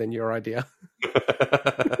effective than your idea.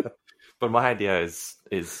 But my idea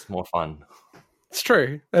is more fun. It's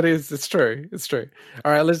true. It's true.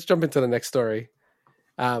 All right, let's jump into the next story.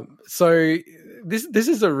 So this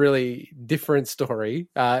is a really different story.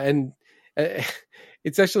 And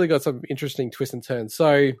it's actually got some interesting twists and turns.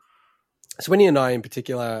 So Swinny and I in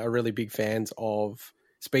particular are really big fans of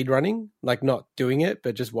speedrunning, like not doing it,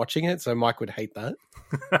 but just watching it. So Mike would hate that.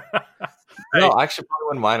 No, I actually probably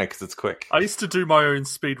wouldn't mind it because it's quick. I used to do my own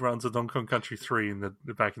speedruns of Donkey Kong Country 3 in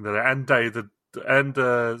the back in the day, and Day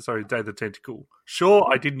of the Tentacle. Sure,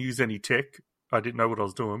 I didn't use any tech. I didn't know what I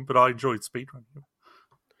was doing, but I enjoyed speedrunning.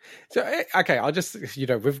 So, okay, I'll just,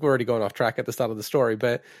 we've already gone off track at the start of the story,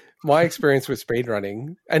 but my experience with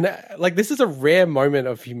speedrunning, and like this is a rare moment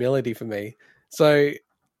of humility for me. So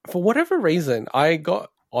for whatever reason, I got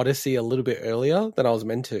Odyssey a little bit earlier than I was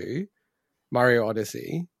meant to, Mario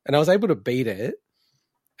Odyssey, and I was able to beat it.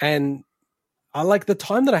 And I like the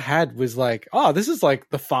time that I had was like, oh, this is like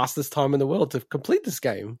the fastest time in the world to complete this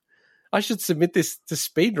game. I should submit this to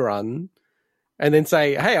speedrun and then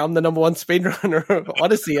say, hey, I'm the number one speedrunner of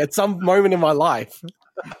Odyssey at some moment in my life.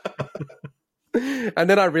 And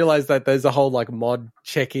then I realized that there's a whole like mod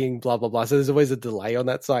checking, blah, blah, blah. So there's always a delay on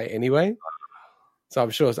that site anyway. So I'm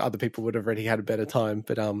sure other people would have already had a better time.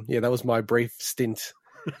 But yeah, that was my brief stint.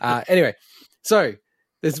 Anyway, so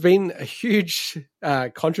there's been a huge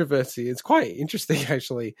controversy. It's quite interesting,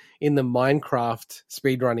 actually, in the Minecraft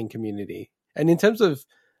speedrunning community. And in terms of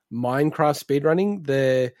Minecraft speedrunning,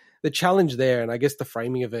 the challenge there, and I guess the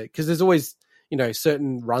framing of it, because there's always,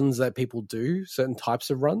 certain runs that people do, certain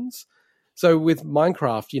types of runs. So with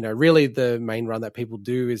Minecraft, really the main run that people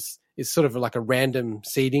do is sort of like a random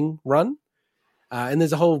seeding run. And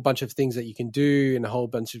there's a whole bunch of things that you can do and a whole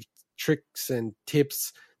bunch of tricks and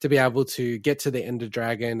tips to be able to get to the Ender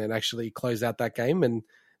Dragon and actually close out that game. And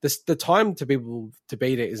the time to people to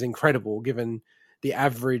beat it is incredible, given the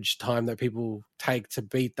average time that people take to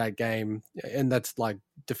beat that game. And that's like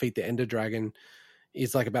defeat the Ender Dragon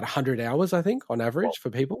is like about 100 hours, I think, on average for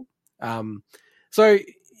people. So,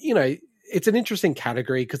 it's an interesting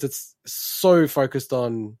category because it's so focused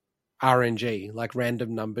on RNG, like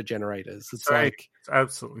random number generators. It's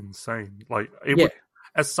absolutely insane. Like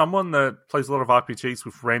as someone that plays a lot of RPGs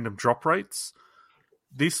with random drop rates,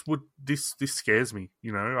 this scares me.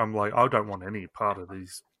 I'm like, I don't want any part of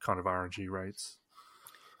these kind of RNG rates.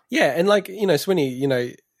 Yeah, and like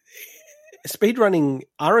Swinny, speedrunning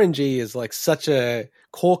RNG is like such a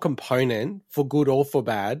core component for good or for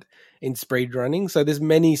bad in speedrunning. So there's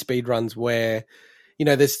many speedruns where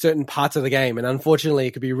there's certain parts of the game, and unfortunately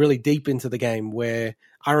it could be really deep into the game where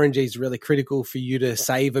RNG is really critical for you to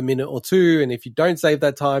save a minute or two, and if you don't save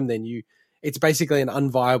that time, then it's basically an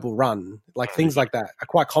unviable run. Like things like that are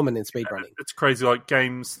quite common in speedrunning. It's crazy, like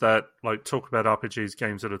games that like talk about RPGs,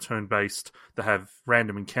 games that are turn-based, that have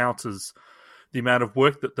random encounters, the amount of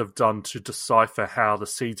work that they've done to decipher how the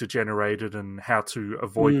seeds are generated and how to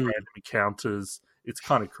avoid random encounters. It's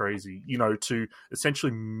kind of crazy, to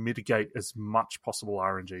essentially mitigate as much possible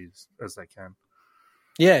RNG as they can.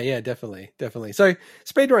 Yeah, definitely. So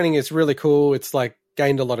speedrunning is really cool. It's like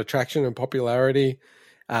gained a lot of traction and popularity.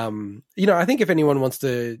 I think if anyone wants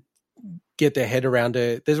to get their head around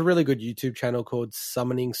it, there's a really good YouTube channel called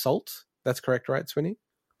Summoning Salt. That's correct, right, Swinny?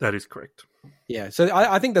 That is correct. Yeah, so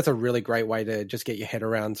I think that's a really great way to just get your head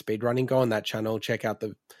around speedrunning. Go on that channel, check out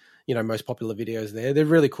the most popular videos there. They're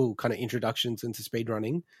really cool kind of introductions into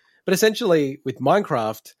speedrunning. But essentially with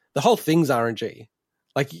Minecraft, the whole thing's RNG.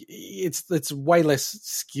 Like it's way less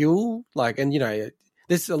skill, and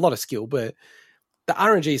there's a lot of skill, but the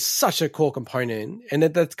RNG is such a core component, and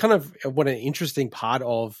that's kind of what an interesting part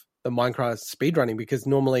of the Minecraft speedrunning, because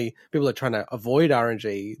normally people are trying to avoid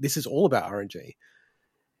RNG. This is all about RNG.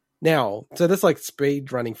 Now, so that's like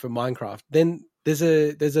speedrunning for Minecraft. Then there's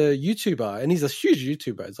a YouTuber, and he's a huge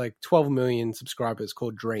YouTuber. It's like 12 million subscribers,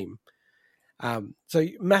 called Dream. So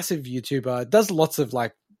massive YouTuber, does lots of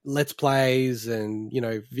like Let's Plays and,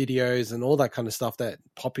 videos and all that kind of stuff that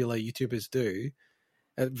popular YouTubers do.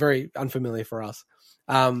 Very unfamiliar for us.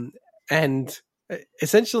 And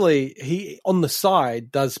essentially he, on the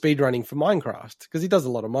side, does speedrunning for Minecraft because he does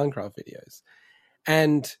a lot of Minecraft videos.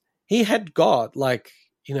 And he had got like,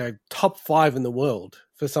 top 5 in the world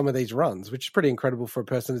for some of these runs, which is pretty incredible for a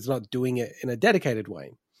person that's not doing it in a dedicated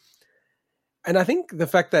way. And I think the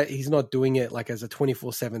fact that he's not doing it like as a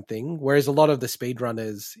 24/7 thing, whereas a lot of the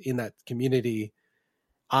speedrunners in that community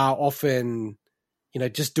are often,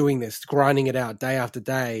 just doing this, grinding it out day after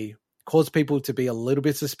day, cause people to be a little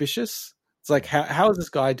bit suspicious. It's like, how is this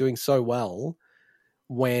guy doing so well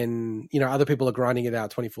when, other people are grinding it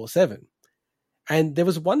out 24/7? And there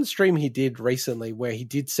was one stream he did recently where he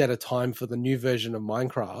did set a time for the new version of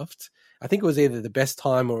Minecraft. I think it was either the best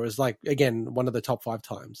time or it was like, again, one of the top 5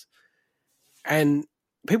 times. And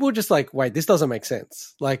people were just like, wait, this doesn't make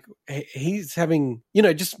sense. Like he's having,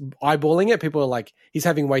 just eyeballing it. People are like, he's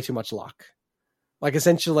having way too much luck. Like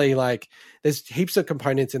essentially, like there's heaps of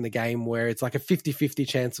components in the game where it's like a 50-50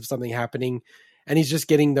 chance of something happening, and he's just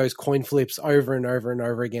getting those coin flips over and over and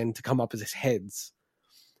over again to come up as heads.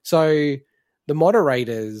 So the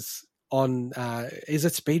moderators on is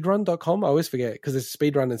it speedrun.com? I always forget because there's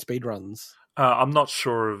speedrun and speedruns. I'm not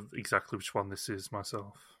sure of exactly which one this is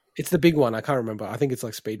myself. It's the big one. I can't remember. I think it's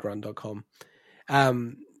like speedrun.com.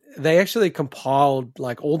 They actually compiled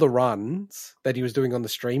like all the runs that he was doing on the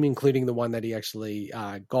stream, including the one that he actually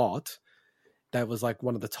got. That was like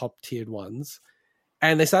one of the top tiered ones.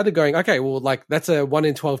 And they started going, okay, well, like that's a 1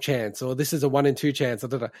 in 12 chance, or this is a 1 in 2 chance.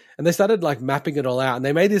 And they started like mapping it all out. And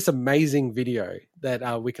they made this amazing video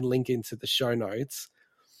that we can link into the show notes.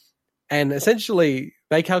 And essentially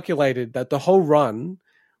they calculated that the whole run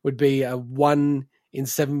would be a 1 in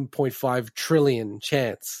 7.5 trillion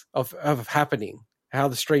chance of happening. How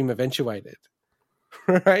the stream eventuated,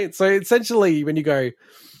 right? So essentially, when you go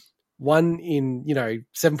 1 in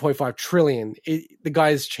 7.5 trillion, the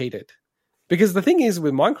guy's cheated. Because the thing is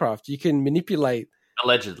with Minecraft, you can manipulate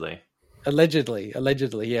allegedly.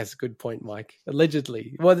 Yes, good point, Mike.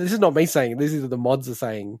 Allegedly. Well, this is not me saying. This is the mods are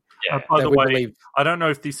saying. Yeah. By the way, I don't know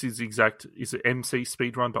if this is exact. Is it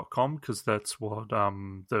mcspeedrun.com? Because that's what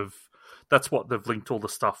they've linked all the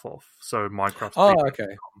stuff off. So Minecraft. Oh,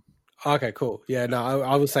 okay. Okay, cool. Yeah, no,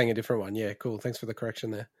 I was saying a different one. Yeah, cool. Thanks for the correction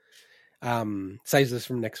there. Saves us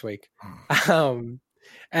from next week.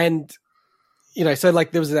 And, so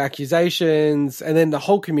like there was accusations, and then the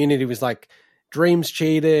whole community was like, Dreams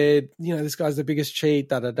cheated. This guy's the biggest cheat,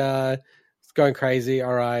 da-da-da. It's going crazy.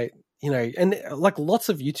 All right. And like lots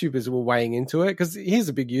of YouTubers were weighing into it because he's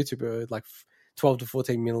a big YouTuber with like 12 to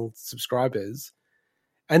 14 million subscribers.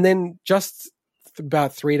 And then just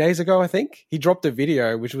about 3 days ago, I think, he dropped a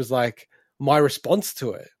video which was like my response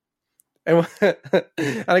to it. And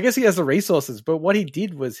I guess he has the resources, but what he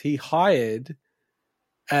did was he hired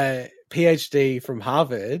a PhD from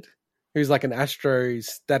Harvard, who's like an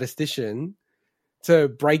astrostatistician, to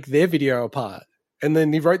break their video apart. And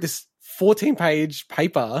then he wrote this 14-page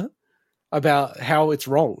paper about how it's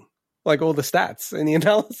wrong, like all the stats and the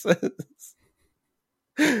analysis.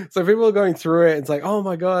 So people are going through it and it's like, oh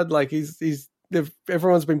my God, like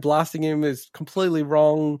everyone's been blasting him, is completely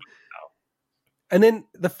wrong. And then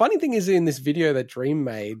the funny thing is in this video that Dream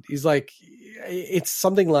made is like, it's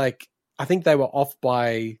something like, I think they were off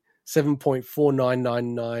by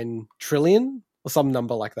 7.4999 trillion or some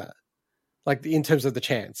number like that. Like in terms of the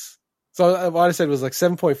chance. So what I said was like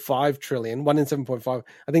 7.5 trillion, 1 in 7.5.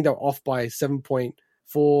 I think they were off by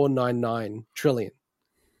 7.499 trillion.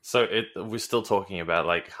 So we're still talking about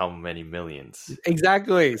like how many millions?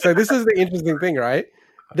 Exactly. So this is the interesting thing, right?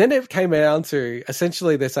 Then it came down to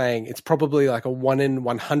essentially they're saying it's probably like a 1 in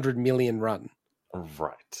 100 million run.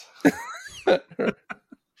 Right.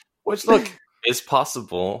 Which look is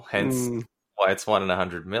possible, hence why it's 1 in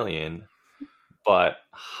 100 million, but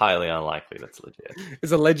highly unlikely that's legit.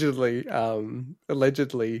 It's allegedly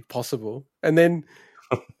possible. And then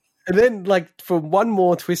like for one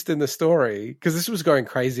more twist in the story, because this was going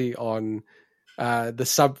crazy on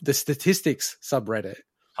the statistics subreddit.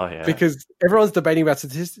 Oh yeah. Because everyone's debating about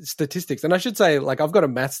statistics. And I should say, like, I've got a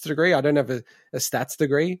maths degree. I don't have a stats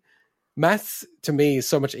degree. Maths to me is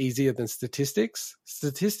so much easier than statistics.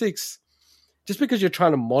 Statistics, just because you're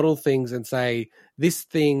trying to model things and say this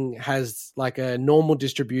thing has like a normal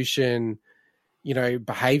distribution,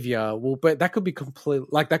 behavior. Well, but that could be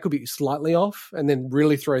that could be slightly off and then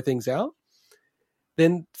really throw things out.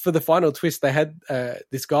 Then for the final twist, they had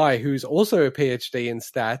this guy who's also a PhD in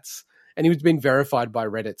stats, and he was being verified by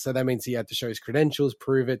Reddit. So that means he had to show his credentials,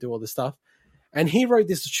 prove it, do all this stuff. And he wrote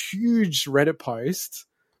this huge Reddit post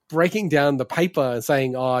breaking down the paper and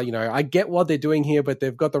saying, I get what they're doing here, but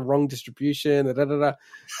they've got the wrong distribution. And they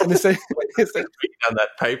say on that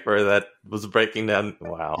paper that was breaking down.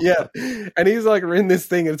 Wow. Yeah. And he's like written this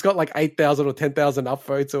thing and it's got like 8,000 or 10,000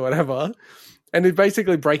 upvotes or whatever. And he's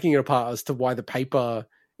basically breaking it apart as to why the paper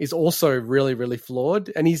is also really, really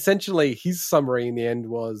flawed. And essentially his summary in the end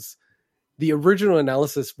was the original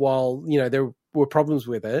analysis, while, there were problems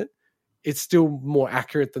with it, it's still more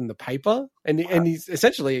accurate than the paper. And he's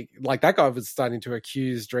essentially, like, that guy was starting to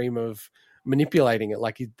accuse Dream of manipulating it.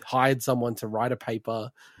 Like he hired someone to write a paper,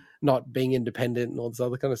 not being independent and all this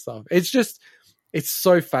other kind of stuff. It's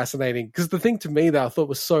so fascinating. Because the thing to me that I thought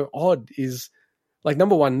was so odd is, like,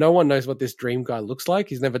 number one, no one knows what this Dream guy looks like.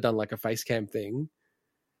 He's never done like a face cam thing.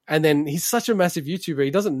 And then he's such a massive YouTuber.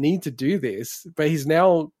 He doesn't need to do this, but his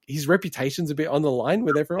reputation's a bit on the line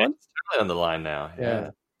with everyone. It's totally on the line now. Yeah.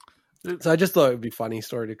 So I just thought it would be a funny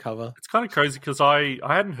story to cover. It's kind of crazy because I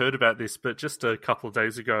hadn't heard about this, but just a couple of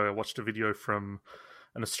days ago, I watched a video from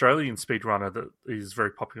an Australian speedrunner that is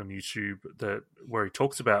very popular on YouTube where he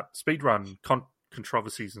talks about speedrun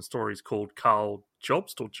controversies and stories called Carl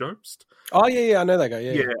Jobst or Jobst. Oh, yeah, I know that guy.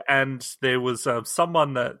 Yeah. And there was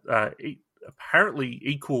someone that apparently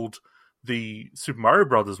equaled the Super Mario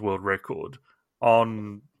Brothers world record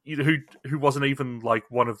on who wasn't even like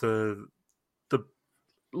one of the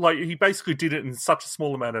like he basically did it in such a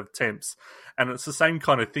small amount of attempts, and it's the same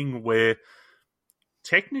kind of thing where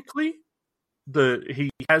technically he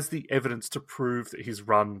has the evidence to prove that his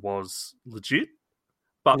run was legit,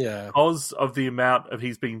 but because of the amount of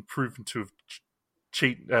he's been proven to have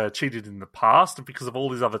cheated in the past, and because of all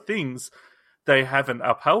these other things, they haven't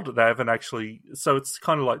upheld it. They haven't actually. So it's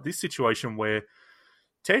kind of like this situation where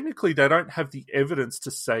technically they don't have the evidence to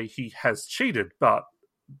say he has cheated, but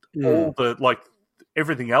all the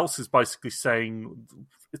everything else is basically saying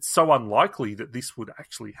it's so unlikely that this would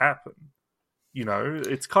actually happen. You know,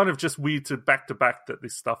 it's kind of just weird to back that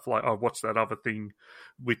this stuff, like, I watched that other thing,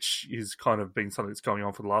 which is kind of been something that's going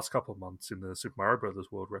on for the last couple of months in the Super Mario Brothers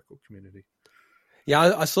world record community.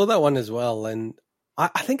 Yeah, I saw that one as well, and I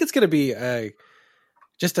think it's going to be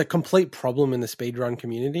just a complete problem in the speedrun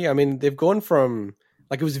community. I mean, they've gone from,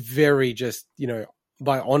 like, it was very just,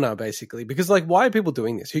 by honor, basically, because, like, why are people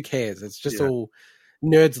doing this? Who cares? It's just all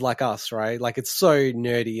nerds like us, right? Like, it's so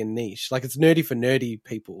nerdy and niche. Like, it's nerdy for nerdy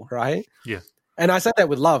people, right? Yeah. And I say that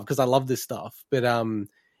with love because I love this stuff. But,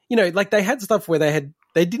 like, they had stuff where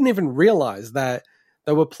they didn't even realize that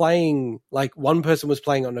they were playing, like, one person was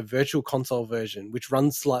playing on a virtual console version, which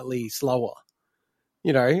runs slightly slower,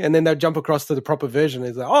 and then they'll jump across to the proper version. And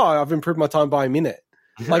it's like, oh, I've improved my time by a minute.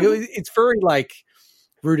 Like, it's very, like,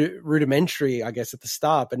 rudimentary, I guess, at the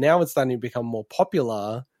start, but now it's starting to become more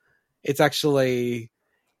popular. It's actually,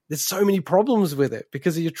 there's so many problems with it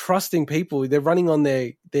because you're trusting people. They're running on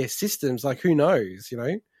their systems. Like, who knows,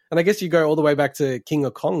 And I guess you go all the way back to King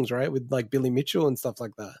of Kongs, right? With like Billy Mitchell and stuff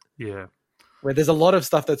like that. Yeah. Where there's a lot of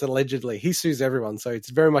stuff that's allegedly. He sues everyone, so it's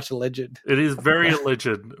very much alleged. It is very alleged.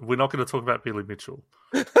 We're not going to talk about Billy Mitchell.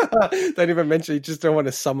 Don't even mention. You just don't want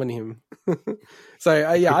to summon him. So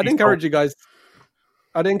I'd encourage you guys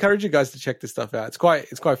to check this stuff out. It's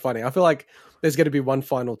quite funny. I feel like there's going to be one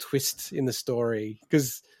final twist in the story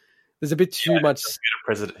because there's a bit too much.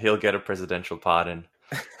 He'll get a presidential pardon.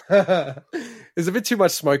 There's a bit too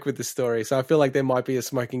much smoke with the story, so I feel like there might be a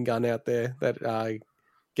smoking gun out there that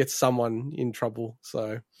gets someone in trouble.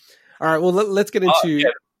 So, all right, well, let's get into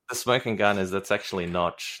the smoking gun. That's actually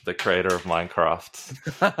Notch, the creator of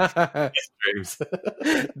Minecraft. His dreams.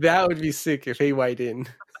 That would be sick if he weighed in.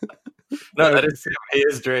 No, that is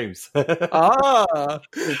his dreams.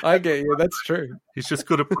 I get you. That's true. He's just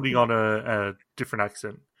good at putting on a different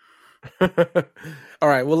accent. All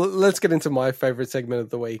right, well, let's get into my favorite segment of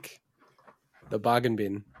the week, the bargain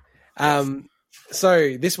bin.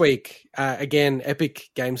 So this week, again, Epic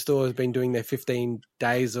Game Store has been doing their 15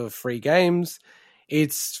 days of free games.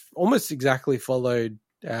 It's almost exactly followed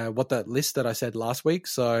what that list that I said last week.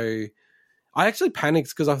 So I actually panicked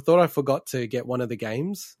because I thought I forgot to get one of the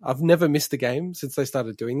games. I've never missed a game since they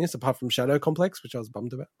started doing this, apart from Shadow Complex, which I was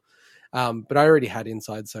bummed about. But I already had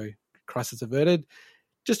Inside, so crisis averted.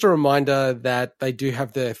 Just a reminder that they do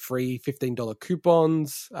have the free $15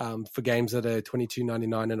 coupons for games that are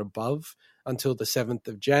 $22.99 and above until the 7th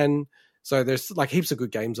of Jan. So there's like heaps of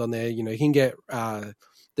good games on there. You can get the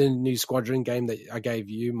new Squadron game that I gave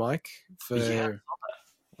you, Mike, for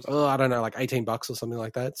I don't know, like $18 or something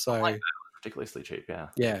like that. So ridiculously cheap,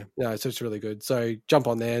 yeah, no, so it's really good. So jump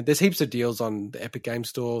on there. There's heaps of deals on the Epic Game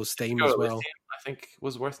Store, Steam as well. I think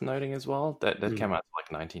was worth noting as well that came out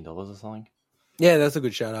to like $19 or something. Yeah, that's a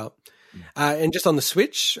good shout out. And just on the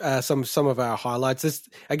Switch, some of our highlights.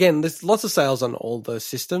 There's lots of sales on all the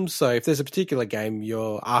systems. So if there's a particular game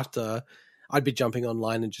you're after, I'd be jumping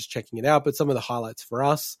online and just checking it out. But some of the highlights for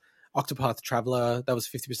us, Octopath Traveler, that was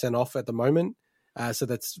 50% off at the moment. So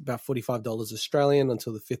that's about $45 Australian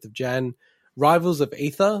until the 5th of Jan. Rivals of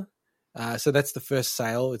Aether, so that's the first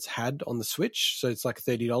sale it's had on the Switch. So it's like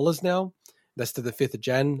 $30 now. That's to the 5th of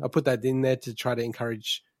Jan. I put that in there to try to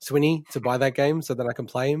encourage Swinny to buy that game so that I can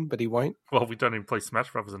play him, but he won't. Well, we don't even play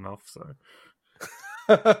Smash Brothers enough, so.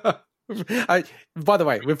 By the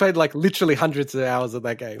way, we've played like literally hundreds of hours of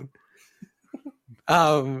that game.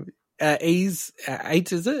 8, is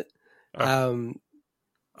it?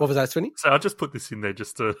 What was that, Swinny? So I just put this in there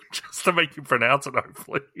just to make you pronounce it,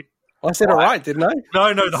 hopefully. I said it right, didn't I?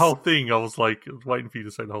 No, the whole thing. I was waiting for you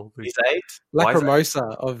to say the whole thing. He's 8?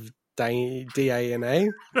 Lacrimosa of DANA.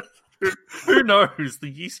 Who knows? The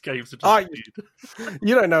yeast games are just weird.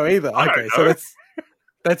 You don't know either. Okay, so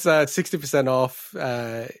That's 60% off.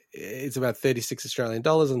 It's about 36 Australian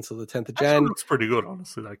dollars until the 10th of Jan. It looks pretty good,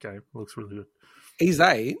 honestly, that game. It looks really good. Ys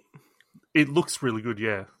 8? It looks really good,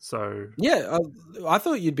 yeah. So yeah, I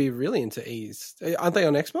thought you'd be really into Ys. Aren't they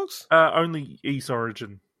on Xbox? Only Ys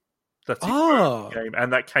Origin. That's the game,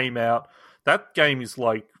 and that came out. That game is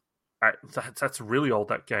like that's really old.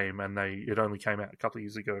 That game, and it only came out a couple of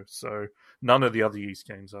years ago. So none of the other Ys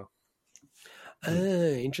games are.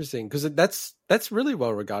 Interesting, because that's really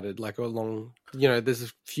well regarded. Like along, there's a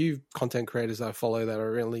few content creators I follow that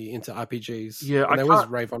are really into RPGs. Yeah, and they always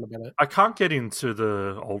rave on about it. I can't get into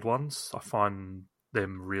the old ones. I find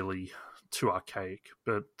them really too archaic,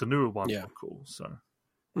 but the newer ones are cool. So,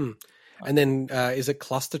 and then is it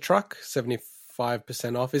Cluster Truck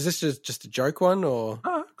 75% off? Is this just a joke one or?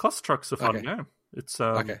 Cluster Truck's a fun game. It's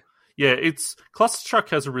okay. Yeah, Cluster Truck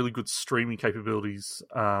has a really good streaming capabilities,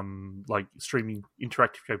 like streaming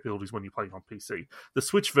interactive capabilities when you're playing on PC. The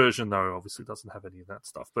Switch version, though, obviously doesn't have any of that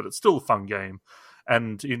stuff, but it's still a fun game.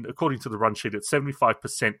 And according to the run sheet, it's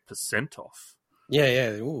 75% off.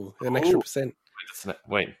 Yeah. Ooh, an extra percent.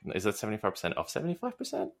 Wait, is that 75% off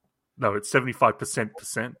 75%? No, it's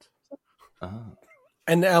 75%. Oh.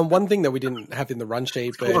 And one thing that we didn't have in the run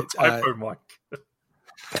sheet, but typo, Mike.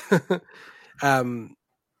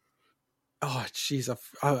 Oh, jeez. I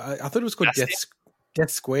thought it was called Death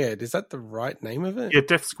Squared. Is that the right name of it? Yeah,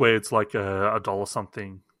 Death Squared's like a $1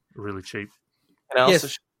 something, really cheap.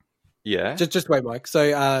 Yeah. Just wait, Mike. So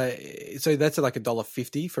that's like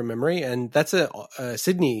 $1.50 from memory, and that's a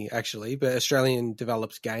Sydney actually, but Australian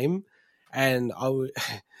developed game. And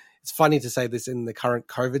it's funny to say this in the current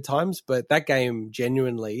COVID times, but that game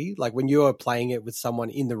genuinely, like when you are playing it with someone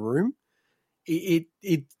in the room,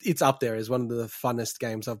 it's up there as one of the funnest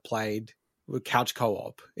games I've played with couch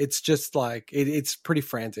co-op. It's just like it's pretty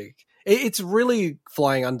frantic. It's really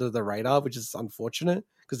flying under the radar, which is unfortunate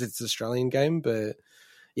because it's an Australian game. But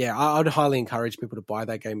yeah, I'd highly encourage people to buy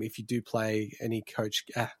that game if you do play any couch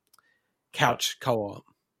co-op.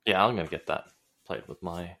 Yeah, I'm gonna get that. Play it with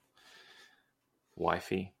my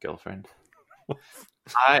wifey girlfriend.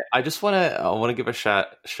 I just want to give a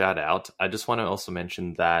shout out. I just want to also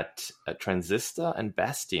mention that Transistor and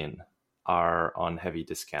Bastion are on heavy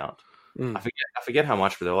discount. I forget how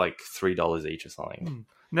much, but they're like $3 each or something.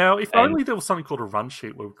 Now, if only there was something called a run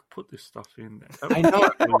sheet where we could put this stuff in there. I know.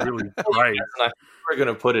 Really great. I thought we were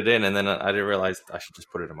going to put it in, and then I didn't realize I should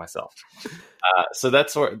just put it in myself. So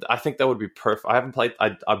that's where I think that would be perfect. I haven't played.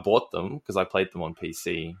 I bought them because I played them on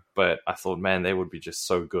PC, but I thought, man, they would be just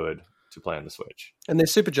so good to play on the Switch. And they're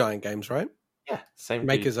Supergiant games, right? Yeah, same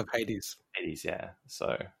makers of Hades. Yeah. So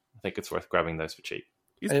I think it's worth grabbing those for cheap.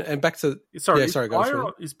 And back to is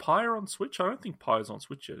Pyre on Switch? I don't think Pyre's on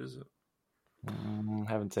Switch yet, is it?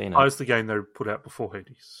 Haven't seen it. Pyre's the game they put out before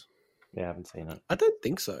Hades. Yeah, I haven't seen it. I don't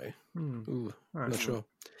think so. Ooh, not sure.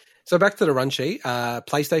 So back to the run sheet.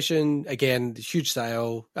 PlayStation, again, huge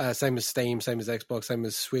sale. Same as Steam, same as Xbox, same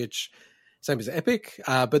as Switch, same as Epic.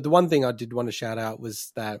 But the one thing I did want to shout out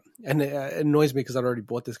was that, and it annoys me because I'd already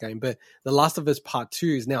bought this game, but The Last of Us Part 2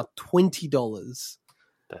 is now $20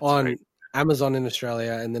 on great. Amazon in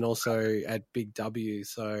Australia and then also at Big W.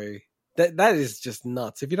 So that is just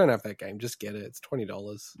nuts. If you don't have that game, just get it. It's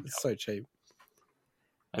 $20. It's so cheap.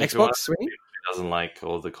 And Xbox Swing doesn't like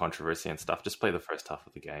all the controversy and stuff. Just play the first half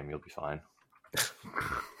of the game. You'll be fine.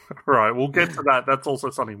 Right, we'll get to that. That's also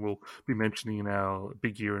something we'll be mentioning in our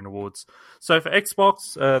Big Year in Awards. So for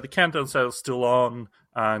Xbox, the countdown sale is still on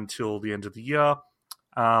until the end of the year.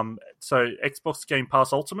 So Xbox Game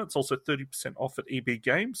Pass Ultimate is also 30% off at EB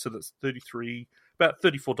Games, so that's about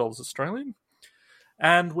 $34 Australian.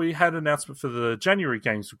 And we had an announcement for the January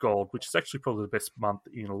Games of Gold, which is actually probably the best month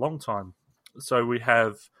in a long time. So we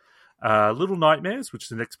have Little Nightmares, which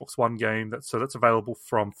is an Xbox One game. That's available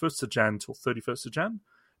from 1st of Jan till 31st of Jan.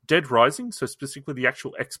 Dead Rising, so specifically the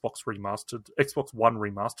actual Xbox One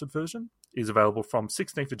remastered version, is available from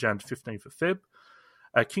 16th of Jan to 15th of Feb.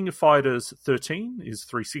 King of Fighters 13 is a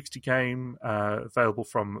 360 game, available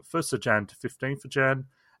from 1st of Jan to 15th of Jan.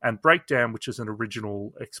 And Breakdown, which is an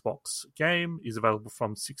original Xbox game, is available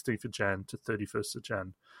from 16th of Jan to 31st of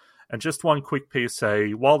Jan. And just one quick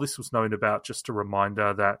PSA, while this was known about, just a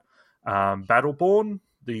reminder that Battleborn,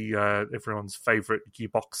 the everyone's favourite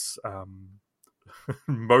Gearbox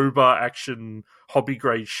MOBA action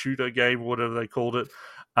hobby-grade shooter game, whatever they called it,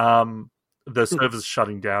 the server's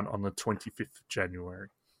shutting down on the 25th of January.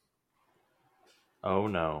 Oh,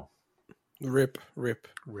 no. Rip.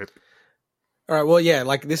 All right, well, yeah,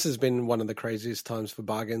 like this has been one of the craziest times for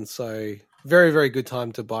bargains, so very, very good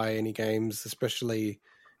time to buy any games, especially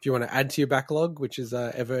if you want to add to your backlog, which is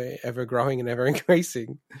ever growing and ever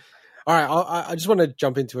increasing. All right, I just want to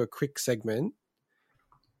jump into a quick segment.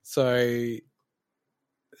 So,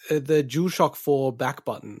 the DualShock 4 back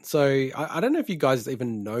button. So, I don't know if you guys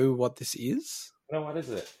even know what this is. No, what is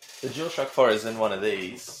it? The DualShock 4 is in one of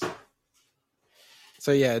these.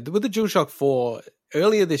 So, yeah, with the DualShock 4,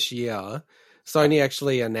 earlier this year, Sony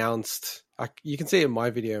actually announced, you can see it in my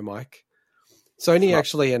video, Mike. Sony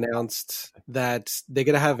actually announced that they're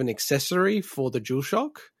going to have an accessory for the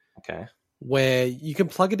DualShock. Okay. Where you can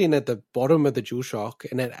plug it in at the bottom of the DualShock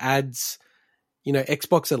and it adds,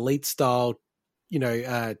 Xbox Elite style,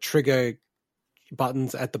 trigger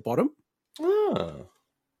buttons at the bottom. Oh.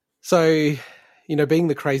 So, being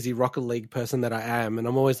the crazy Rocket League person that I am, and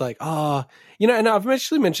I'm always like, and I've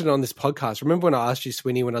actually mentioned it on this podcast. Remember when I asked you,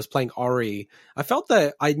 Swinny, when I was playing Ori, I felt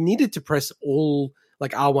that I needed to press all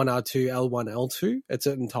like R1, R2, L1, L2 at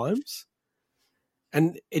certain times.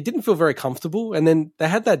 And it didn't feel very comfortable. And then they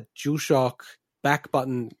had that DualShock back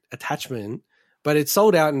button attachment, but it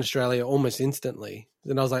sold out in Australia almost instantly.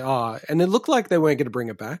 And I was like, and it looked like they weren't going to bring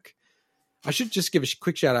it back. I should just give a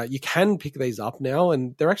quick shout out. You can pick these up now,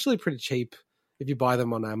 and they're actually pretty cheap if you buy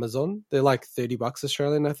them on Amazon. They're like $30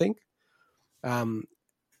 Australian, I think.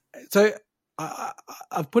 So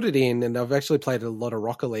I've put it in, and I've actually played a lot of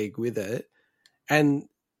Rocket League with it. And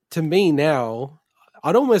to me now,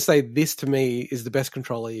 I'd almost say this to me is the best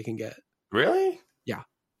controller you can get. Really? Yeah.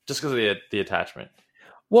 Just because of the attachment.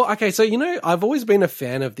 Well, okay, so I've always been a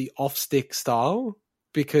fan of the off-stick style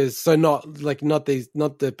because not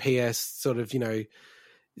the PS sort of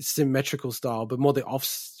symmetrical style, but more the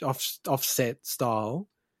offset style.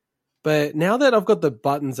 But now that I've got the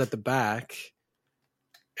buttons at the back,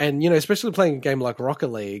 and especially playing a game like Rocket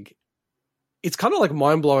League, it's kind of like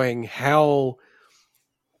mind blowing how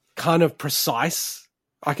kind of precise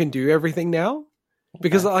I can do everything now,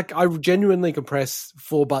 because I genuinely can press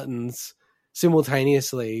 4 buttons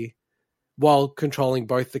simultaneously while controlling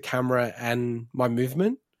both the camera and my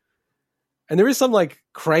movement. And there is some like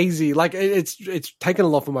crazy, like it's taken a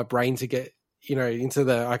lot for my brain to get,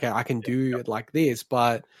 into I can do it like this,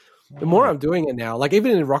 but the more I'm doing it now, like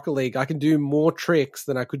even in Rocket League, I can do more tricks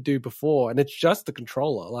than I could do before. And it's just the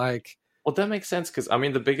controller. Well, that makes sense. Cause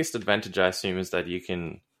the biggest advantage I assume is that you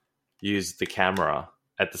can use the camera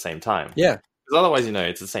at the same time. Yeah. Because otherwise,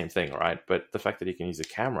 it's the same thing, right? But the fact that you can use a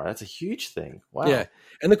camera, that's a huge thing. Wow. Yeah.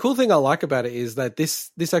 And the cool thing I like about it is that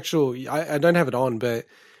this actual, I don't have it on, but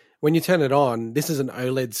when you turn it on, this is an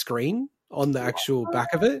OLED screen on the actual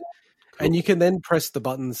back of it. Cool. And you can then press the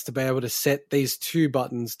buttons to be able to set these 2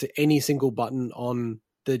 buttons to any single button on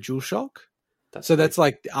the DualShock. That's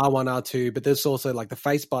like R1, R2, but there's also like the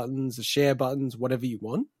face buttons, the share buttons, whatever you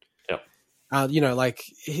want. Yep.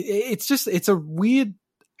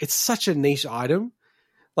 It's such a niche item.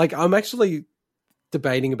 Like I'm actually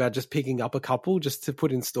debating about just picking up a couple just to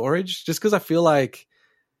put in storage, just because I feel like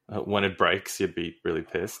when it breaks, you'd be really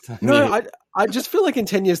pissed. No, I just feel like in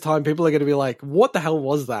 10 years' time, people are going to be like, what the hell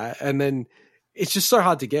was that? And then it's just so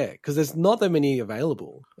hard to get because there's not that many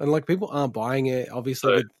available. And like people aren't buying it,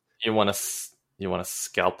 obviously. So you want to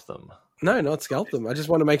scalp them. No, not scalp them. I just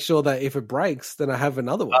want to make sure that if it breaks, then I have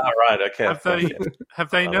another one. Oh, right. Okay. Have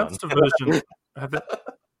they announced a version?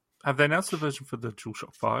 Have they announced the version for the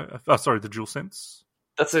DualShock 5? The DualSense?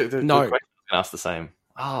 That's it. No. The question asked the same.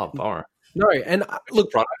 Oh, bummer. No, and look,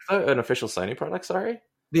 product though, an official Sony product. Sorry,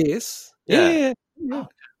 this. Yeah.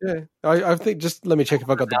 I think just let me check if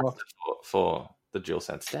I got the box for the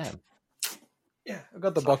DualSense. Damn. Yeah, I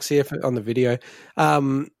got the box here on the video.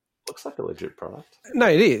 Looks like a legit product. No,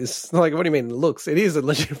 it is. Like, what do you mean? It looks? It is a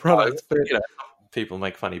legit product. But people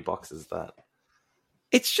make funny boxes that.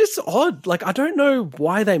 It's just odd. Like, I don't know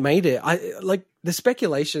why they made it. The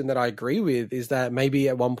speculation that I agree with is that maybe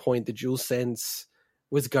at one point the DualSense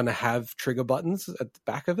was going to have trigger buttons at the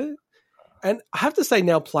back of it. And I have to say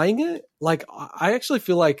now playing it, like, I actually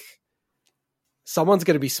feel like someone's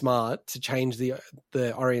going to be smart to change the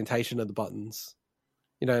orientation of the buttons.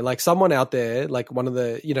 Like someone out there, like one of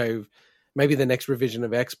the, maybe the next revision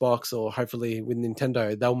of Xbox or hopefully with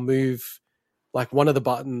Nintendo, they'll move like one of the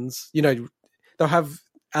buttons, they'll have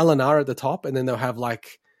LNR at the top and then they'll have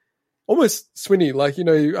like almost Swinny, like,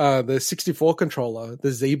 the 64 controller,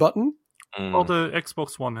 the Z button. Well, the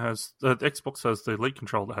Xbox One has the Elite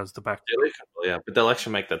controller that has the back. The Elite controller, yeah, but they'll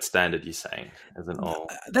actually make that standard. You're saying, as an all.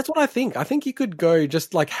 That's what I think. I think you could go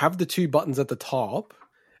just like have the 2 buttons at the top,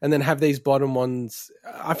 and then have these bottom ones.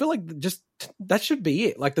 I feel like just that should be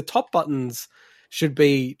it. Like the top buttons should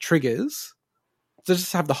be triggers. So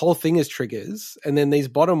just have the whole thing as triggers, and then these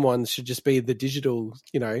bottom ones should just be the digital.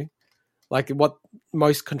 Like what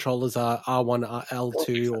most controllers are: R1,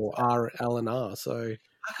 L2, or R, L, and R. So.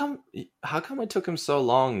 How come it took him so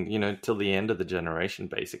long, till the end of the generation,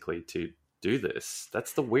 basically, to do this?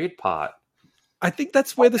 That's the weird part. I think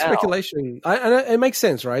that's where the speculation, and it makes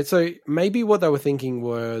sense, right? So maybe what they were thinking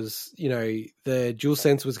was, the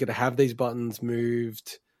DualSense was going to have these buttons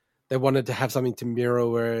moved. They wanted to have something to mirror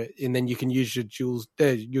where, and then you can use your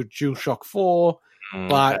DualShock 4.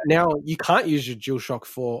 But now you can't use your DualShock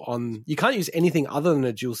 4 you can't use anything other than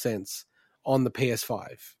a DualSense on the PS5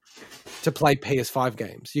 to play PS5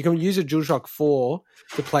 games. You can use a DualShock 4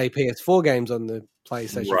 to play PS4 games on the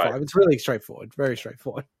PlayStation 5. It's really straightforward, very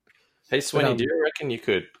straightforward. Hey, Swinny, do you reckon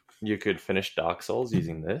you could finish Dark Souls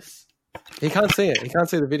using this? He can't see it. He can't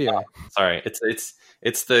see the video. Sorry,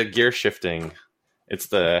 it's the gear shifting. It's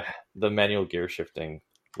the manual gear shifting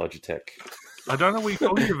Logitech. I don't know what you're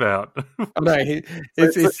talking about. No,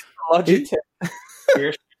 it's Logitech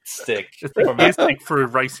gear stick. It's a gear stick for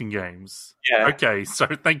racing games. Yeah. Okay, so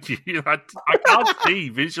thank you. I can't see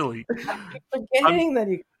visually. Forgetting that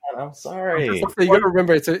you can. I'm sorry. You got to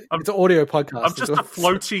remember, it's an audio podcast. I'm just a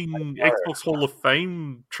floating Xbox Hall of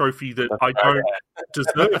Fame trophy that I don't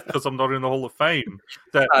deserve because I'm not in the Hall of Fame.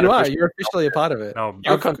 You're officially a part of it.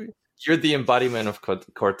 You're the embodiment of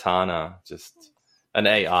Cortana, just an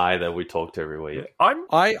AI that we talk to every week.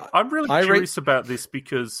 I'm really curious about this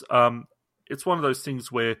because it's one of those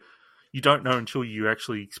things where you don't know until you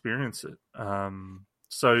actually experience it.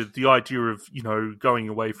 So the idea of, going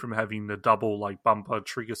away from having the double like bumper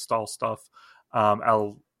trigger style stuff,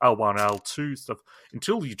 L1, L2 stuff,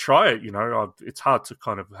 until you try it, it's hard to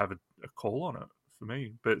kind of have a call on it for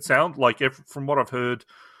me. But it sounds like from what I've heard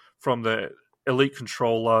from the Elite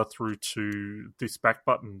controller through to this back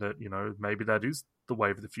button that, maybe that is the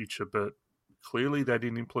wave of the future, but clearly they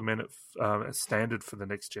didn't implement it as standard for the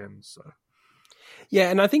next gen. So. Yeah,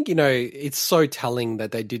 and I think, it's so telling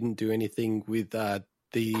that they didn't do anything with the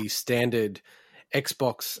standard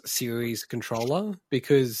Xbox Series controller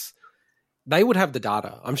because they would have the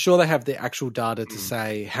data. I'm sure they have the actual data to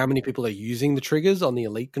say how many people are using the triggers on the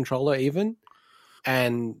Elite controller even.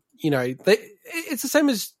 And, it's the same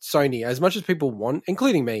as Sony. As much as people want,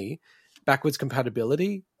 including me, backwards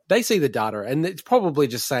compatibility, they see the data. And it's probably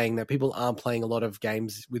just saying that people aren't playing a lot of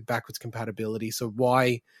games with backwards compatibility. So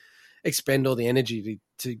why expend all the energy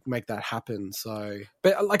to make that happen? So,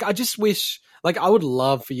 but I just wish, I would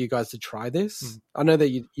love for you guys to try this. I know that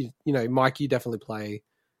you Mike, you definitely play.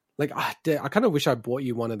 I kind of wish I bought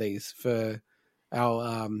you one of these for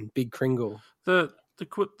our big Kringle. The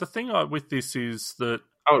thing with this is that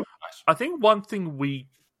nice. I think one thing we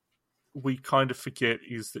kind of forget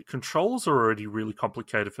is that controls are already really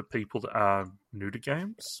complicated for people that are new to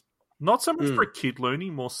games. Not so much for a kid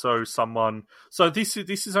learning, more so someone. So this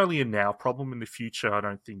is only a now problem. In the future, I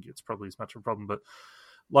don't think it's probably as much of a problem. But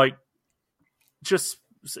just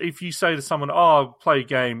if you say to someone, "Oh, play a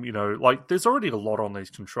game," there's already a lot on these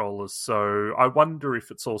controllers. So I wonder if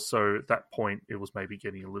it's also at that point it was maybe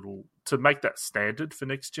getting a little to make that standard for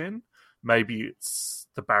next gen. Maybe it's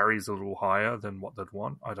the barrier's a little higher than what they'd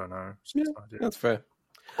want. I don't know. Yeah, that's fair.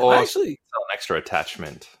 Or actually sell an extra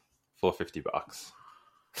attachment for $50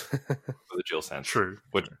 for the DualSense. True.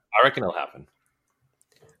 Which I reckon it'll happen.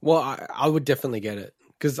 Well, I would definitely get it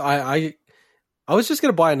because I was just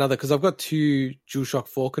going to buy another because I've got two DualShock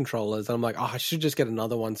 4 controllers and I'm like, I should just get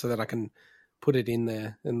another one so that I can put it in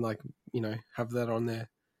there and have that on there.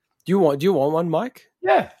 Do you want one, Mike?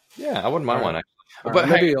 Yeah, I wouldn't mind one actually. But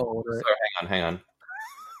maybe I'll order it. Hang on.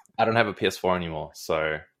 I don't have a PS4 anymore,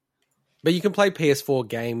 so. But you can play PS4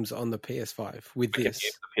 games on the PS5 with this.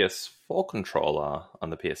 Use the PS4 controller on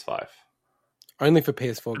the PS5. Only for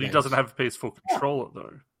PS4 But games. he doesn't have a PS4 controller,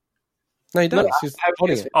 though. No, he does. He's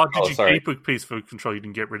holding it. Oh, did you keep a PS4 controller? You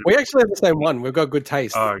didn't get rid of it? We actually have the same one. We've got good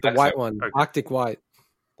taste. Oh, the white one. Okay. Arctic white.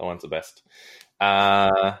 That one's the best.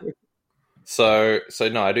 So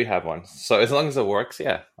no, I do have one. So as long as it works,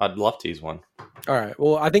 yeah, I'd love to use one. All right.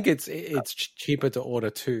 Well, I think it's cheaper to order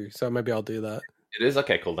too, so maybe I'll do that. It is?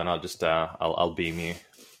 Okay, cool. Then I'll just I'll beam you.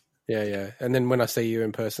 Yeah. And then when I see you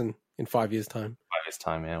in person in 5 years' time. 5 years'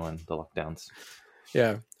 time, yeah, when the lockdowns.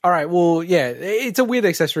 Yeah. All right. Well, yeah, it's a weird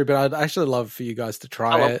accessory, but I'd actually love for you guys to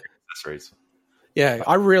try it. Accessories. Yeah,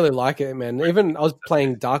 I really like it, man. Even I was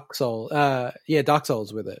playing Dark Souls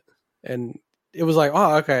with it, and it was like,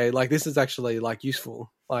 oh, okay, this is actually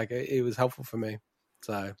useful. It was helpful for me.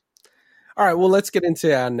 So, all right, well, let's get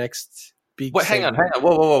into our next big. Wait, hang on.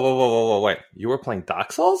 Whoa, wait. You were playing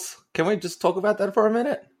Dark Souls? Can we just talk about that for a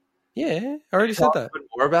minute? Yeah, I already said that.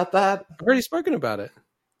 More about that? I've already spoken about it.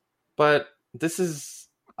 But this is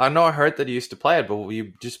I know I heard that you used to play it, but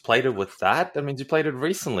you just played it with that? That means you played it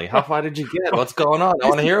recently. How far did you get? What's going on? I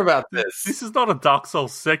want to hear about this. This is not a Dark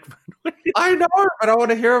Souls segment. I know, but I want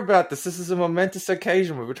to hear about this. This is a momentous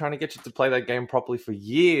occasion. We've been trying to get you to play that game properly for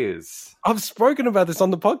years. I've spoken about this on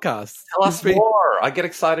the podcast. Tell us more. I get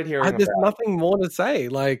excited hearing about it. There's nothing more to say.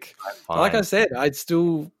 Like I said, I'd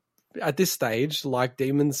still, at this stage, like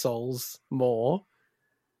Demon's Souls more,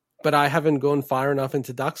 but I haven't gone far enough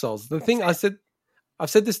into Dark Souls. The thing I've said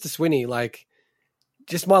this to Swinny, like,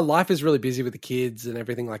 just my life is really busy with the kids and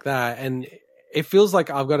everything like that, and it feels like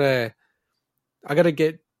I got to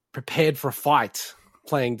get prepared for a fight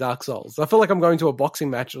playing Dark Souls. I feel like I'm going to a boxing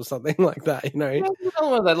match or something like that, you know?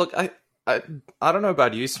 Yeah, look, I don't know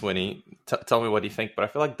about you, Swinny. Tell me what you think, but I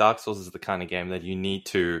feel like Dark Souls is the kind of game that you need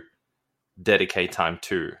to dedicate time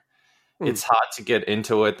to. It's hard to get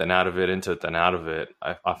into it, then out of it, into it, then out of it,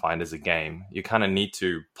 I find, as a game. You kind of need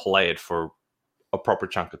to play it for a proper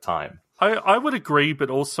chunk of time. I would agree, but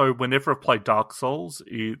also whenever I play Dark Souls,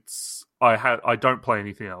 I don't play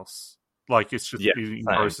anything else. Like, it's just, it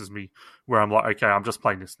engrosses me, where I'm like, okay, I'm just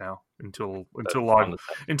playing this now until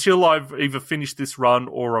I've either finished this run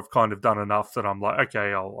or I've kind of done enough that I'm like,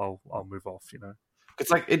 okay, I'll move off. You know,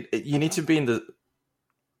 it's like you need to be in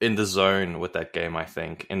the zone with that game. I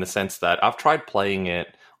think, in the sense that I've tried playing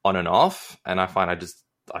it on and off, and I find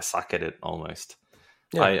I suck at it almost.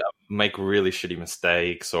 Yeah. I make really shitty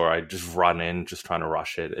mistakes, or I just run in just trying to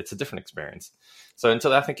rush it. It's a different experience. So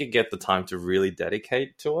until I think you get the time to really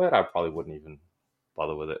dedicate to it, I probably wouldn't even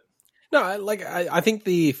bother with it. No, I think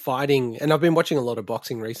the fighting, and I've been watching a lot of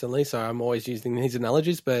boxing recently, so I'm always using these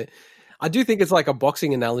analogies, but I do think it's like a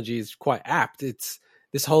boxing analogy is quite apt. It's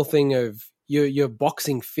this whole thing of you're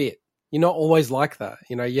boxing fit. You're not always like that.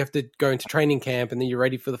 You know, you have to go into training camp and then you're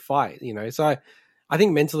ready for the fight, you know. So I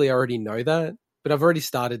think mentally I already know that. But I've already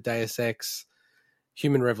started Deus Ex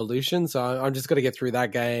Human Revolution, so I'm just got to get through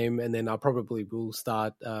that game, and then I probably will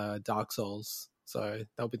start Dark Souls. So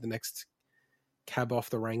that'll be the next cab off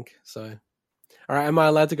the rank. So, all right, am I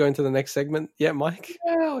allowed to go into the next segment yet, Mike?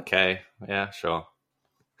 Yeah, okay. Yeah, sure.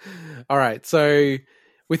 All right, so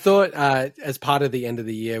we thought as part of the end of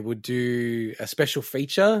the year, we'd do a special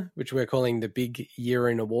feature, which we're calling the Big Year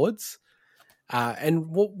in Awards. And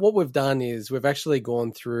what we've done is we've actually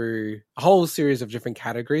gone through a whole series of different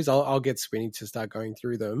categories. I'll get Swinny to start going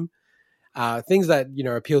through them. Things that, you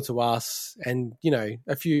know, appeal to us, and, you know,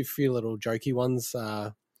 a few little jokey ones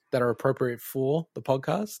that are appropriate for the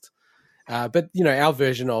podcast. But, you know, our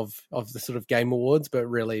version of the sort of game awards, but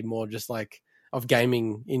really more just like of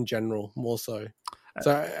gaming in general, more so.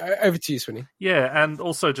 So over to you, Swinny. Yeah, and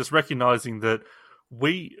also just recognizing that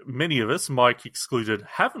many of us, Mike excluded,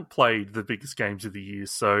 haven't played the biggest games of the year.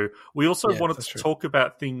 So we also wanted to talk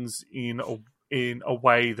about things in a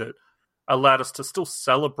way that allowed us to still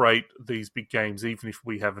celebrate these big games, even if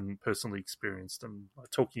we haven't personally experienced them.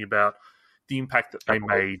 Talking about the impact that they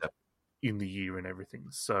made in the year and everything.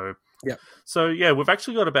 So we've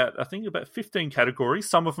actually got about 15 categories.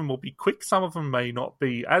 Some of them will be quick, some of them may not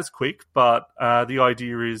be as quick, but the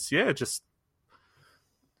idea is,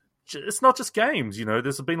 it's not just games, you know.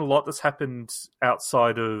 There's been a lot that's happened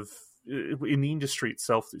outside of in the industry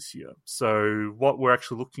itself this year. So what we're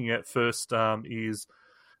actually looking at first is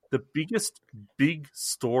the biggest big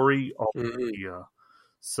story of the year.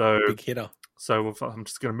 So big hitter. So I'm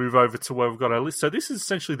just going to move over to where we've got our list. So this is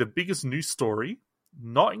essentially the biggest news story,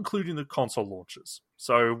 not including the console launches.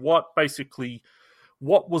 So what was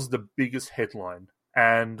the biggest headline?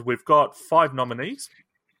 And we've got 5 nominees.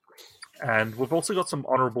 And we've also got some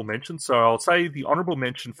honorable mentions. So I'll say the honorable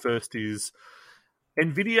mention first is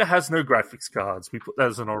NVIDIA has no graphics cards. We put that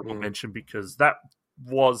as an honorable mention because that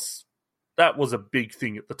was a big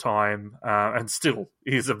thing at the time, and still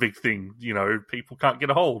is a big thing. You know, people can't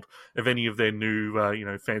get a hold of any of their new,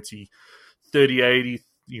 fancy 3080.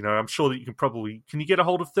 You know, I'm sure that can you get a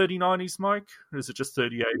hold of 3090s, Mike? Or is it just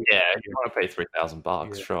 3080? Yeah, you want to pay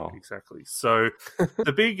 $3,000, sure. Exactly. So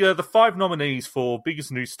the 5 nominees for biggest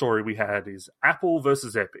news story we had is Apple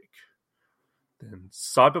versus Epic, then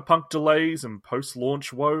Cyberpunk delays and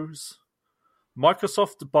post-launch woes,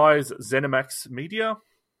 Microsoft buys ZeniMax Media,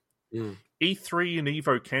 E3 and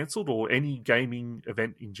EVO cancelled, or any gaming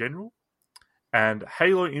event in general, and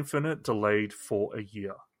Halo Infinite delayed for a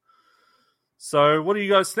year. So what do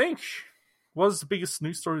you guys think? What is the biggest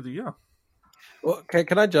news story of the year? Well,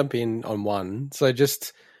 can I jump in on one? So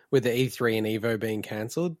just with the E3 and EVO being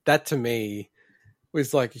cancelled, that to me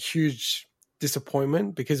was like a huge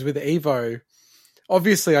disappointment, because with EVO,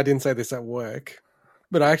 obviously I didn't say this at work,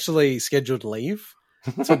 but I actually scheduled leave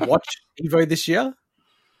to watch EVO this year,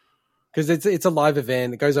 because it's a live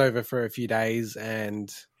event. It goes over for a few days,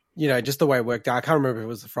 and just the way it worked out. I can't remember if it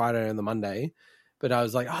was the Friday and the Monday, but I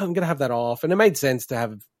was like, I'm going to have that off. And it made sense to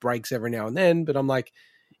have breaks every now and then. But I'm like,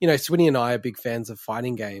 Swinny and I are big fans of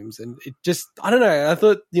fighting games. And it just, I don't know. I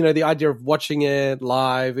thought, the idea of watching it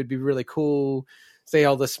live, it'd be really cool. See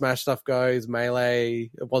how the Smash stuff goes,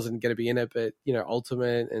 Melee. It wasn't going to be in it, but,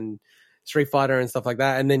 Ultimate and Street Fighter and stuff like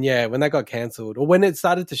that. And then, when that got cancelled, or when it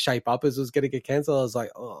started to shape up as it was going to get cancelled, I was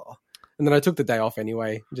like, oh. And then I took the day off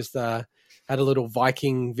anyway. Just had a little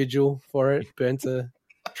Viking vigil for it, burnt a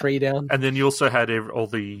tree down. And then you also had all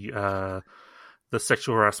the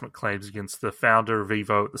sexual harassment claims against the founder of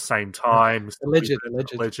Evo at the same time. Alleged.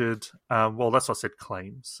 Well, that's what I said,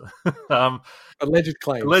 claims. Alleged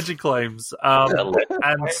claims. Alleged claims.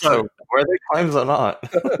 And so, were they claims or not?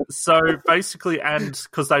 So basically, and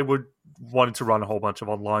because they would wanted to run a whole bunch of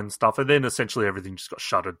online stuff, and then essentially everything just got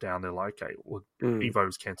shuttered down. They're like, okay, well,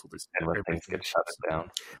 Evo's cancelled this. Everything's get shut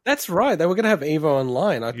down. That's right. They were going to have Evo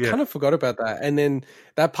online. I kind of forgot about that. And then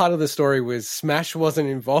that part of the story was Smash wasn't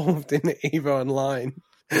involved in Evo online,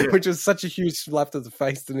 which was such a huge slap to the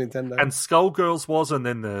face to Nintendo. And Skullgirls was, and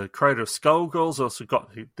then the creator of Skullgirls also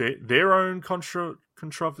got their own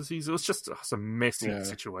controversies. It was just a messy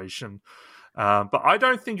situation. But I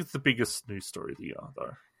don't think it's the biggest news story of the year,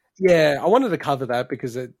 though. Yeah, I wanted to cover that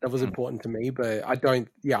because that was important to me, but I don't.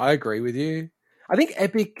 Yeah, I agree with you. I think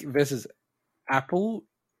Epic versus Apple,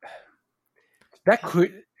 that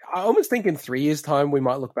could. I almost think in 3 years' time we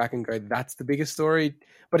might look back and go, "That's the biggest story."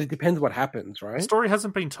 But it depends what happens, right? The story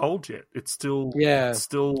hasn't been told yet. It's still,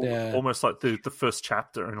 almost like the first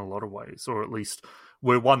chapter in a lot of ways, or at least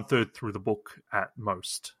we're 1/3 through the book at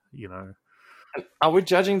most. Are we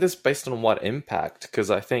judging this based on what impact?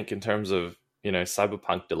 Because I think in terms of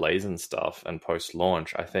Cyberpunk delays and stuff and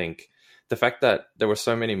post-launch, I think the fact that there were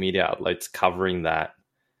so many media outlets covering that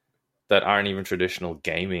aren't even traditional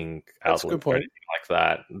gaming outlets or anything like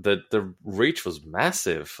that, the reach was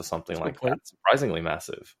massive for something like that, surprisingly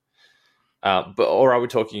massive. Or are we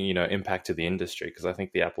talking, impact to the industry? Because I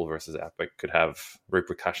think the Apple versus Epic could have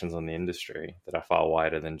repercussions on the industry that are far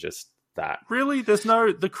wider than just that. Really,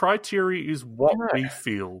 the criteria is what we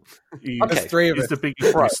feel is the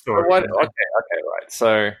biggest right. story. Okay, right.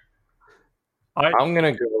 So I'm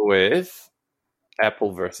going to go with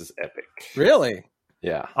Apple versus Epic. Really?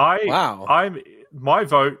 Yeah. My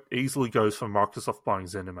vote easily goes for Microsoft buying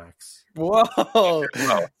ZeniMax. Whoa.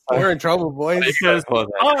 We're in trouble, boys. Because,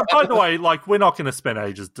 by the way, we're not going to spend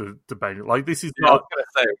ages debating. This is not. I was going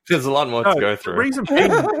to say, there's a lot more to go through. The reason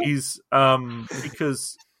being is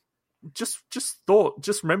because just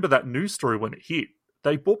remember that news story when it hit.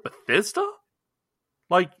 They bought Bethesda?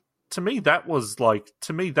 To me that was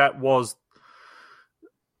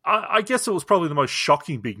I guess it was probably the most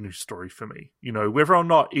shocking big news story for me. Whether or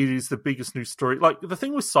not it is the biggest news story. The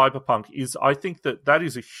thing with Cyberpunk is I think that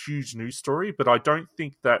is a huge news story, but I don't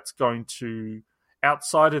think that's going to,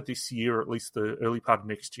 outside of this year, or at least the early part of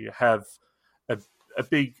next year, have a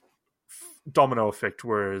big domino effect,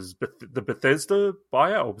 whereas the Bethesda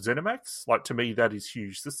buyout of ZeniMax, to me, that is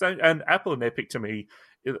huge. The same, and Apple and Epic, to me,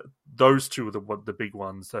 those two are the big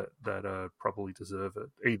ones that probably deserve it.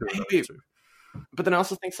 Either of those two. But then I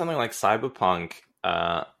also think something like Cyberpunk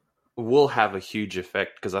will have a huge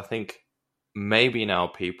effect, because I think maybe now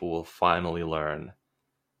people will finally learn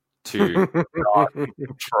to not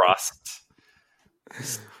trust,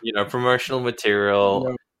 promotional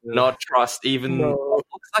material. Not trust even what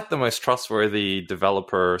looks like the most trustworthy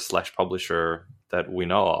developer / publisher that we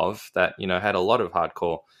know of, that had a lot of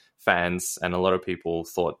hardcore fans and a lot of people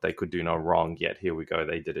thought they could do no wrong, yet here we go,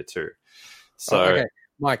 they did it too. So okay.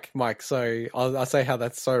 Mike, so I'll say how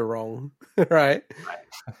that's so wrong, right?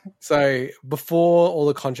 So before all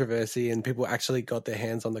the controversy and people actually got their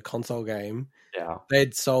hands on the console game,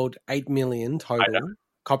 they'd sold 8 million total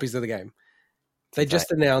copies of the game. They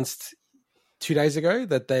just announced 2 days ago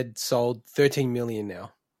that they'd sold 13 million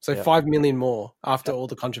now. So 5 million more after all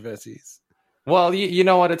the controversies. Well, you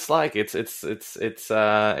know what it's like. It's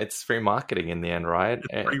free marketing in the end, right?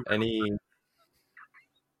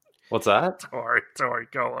 What's that? Sorry,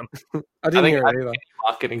 go on. I didn't hear it either.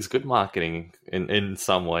 Marketing's good marketing in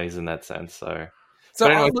some ways, in that sense. So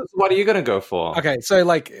anyway, what are you going to go for? Okay, so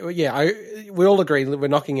we all agree that we're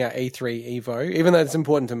knocking out E3 Evo, even though it's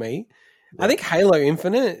important to me. I think Halo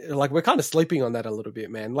Infinite, we're kind of sleeping on that a little bit,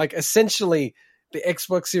 man. Essentially, the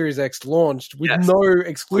Xbox Series X launched with no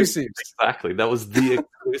exclusives. Exactly. That was the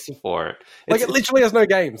exclusive for it. It literally has no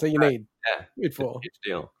games that you need. Yeah. Good for. Huge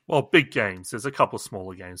deal. Well, big games. There's a couple of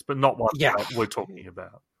smaller games, but not one that we're talking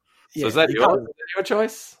about. So is that your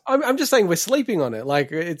choice? I'm just saying we're sleeping on it. I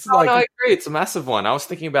agree. It's a massive one. I was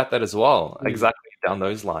thinking about that as well. Exactly. down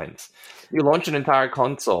those lines. You launch an entire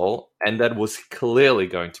console, and that was clearly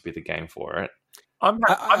going to be the game for it. I'm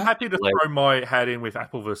happy to throw my hat in with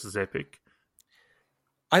Apple versus Epic.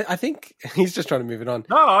 I think he's just trying to move it on.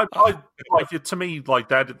 No, I like it. To me, like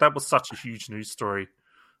that was such a huge news story.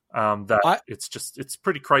 It's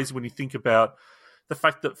pretty crazy when you think about the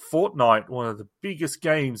fact that Fortnite, one of the biggest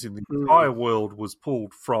games in the entire world, was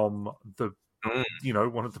pulled from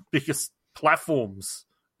one of the biggest platforms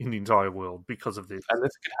in the entire world because of this. And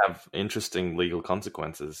this could have interesting legal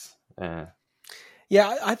consequences.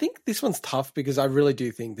 Yeah, I think this one's tough because I really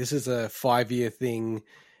do think this is a 5-year thing.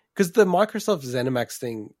 Because the Microsoft ZeniMax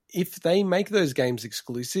thing, if they make those games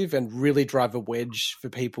exclusive and really drive a wedge for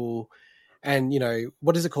people, and,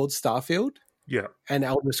 what is it called? Starfield? Yeah. And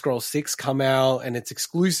Elder Scrolls 6 come out and it's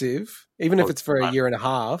exclusive, even if it's for a year and a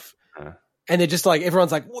half. And they're just like,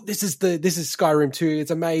 everyone's like, well, this is Skyrim 2.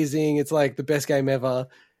 It's amazing. It's like the best game ever.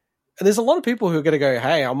 And there's a lot of people who are going to go,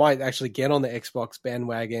 hey, I might actually get on the Xbox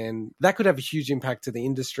bandwagon. That could have a huge impact to the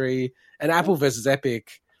industry. And Apple versus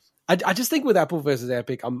Epic, I just think with Apple versus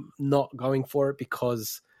Epic, I'm not going for it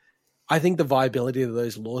because I think the viability of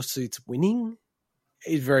those lawsuits winning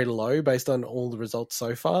is very low based on all the results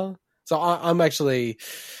so far. So I'm actually...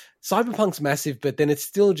 Cyberpunk's massive, but then it's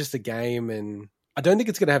still just a game, and I don't think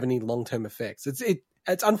it's going to have any long-term effects.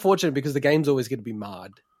 It's unfortunate because the game's always going to be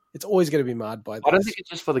marred. It's always going to be marred by this. I don't think it's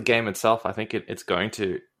just for the game itself. I think it's going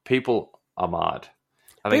to... People are marred.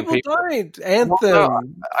 People don't.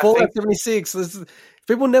 Anthem, Fallout 76.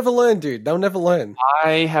 People never learn, dude. They'll never learn.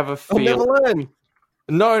 I have a feeling... They'll never learn.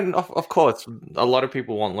 No, of course. A lot of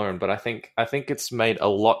people won't learn, but I think it's made a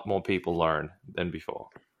lot more people learn than before.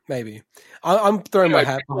 Maybe. I'm throwing my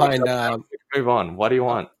hat behind... Move on. What do you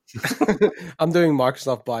want? I'm doing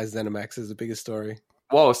Microsoft buys ZeniMax as the biggest story.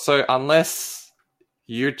 Whoa, so unless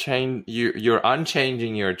you're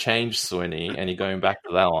unchanging your change, Swinny, and you're going back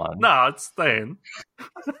to that one. No, it's staying.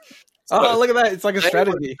 Oh, look at that. It's like a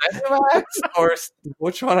strategy. Or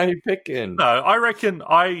which one are you picking? No, I reckon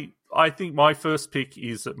I think my first pick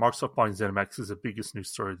is that Microsoft buying ZeniMax is the biggest news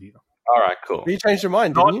story of the year. All right, cool. You changed your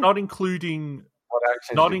mind, didn't you? Not including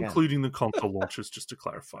the console launches, just to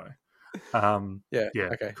clarify. Yeah.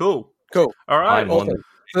 Okay. Cool. All right. Awesome.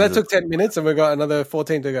 So that took 10 minutes and we've got another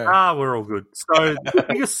 14 to go. We're all good. So the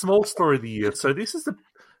biggest small story of the year. So this is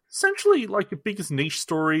essentially like the biggest niche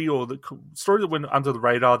story, or the story that went under the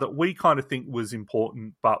radar that we kind of think was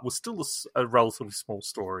important, but was still a relatively small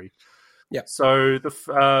story. Yeah. So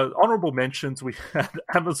the honorable mentions, we had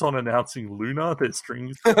Amazon announcing Luna, their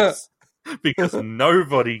streaming service, because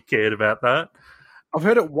nobody cared about that. I've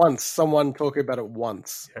heard it once. Someone talking about it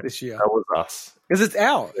once this year. That was us. Because it's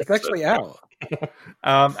out. It's actually out.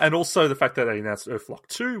 And also the fact that they announced Earthlock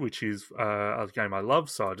 2, which is a game I love,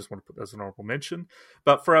 so I just want to put that as an honorable mention.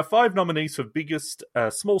 But for our 5 nominees for biggest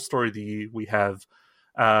small story of the year, we have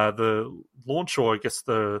the launch, or I guess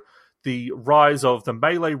the rise of the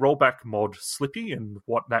Melee rollback mod Slippy and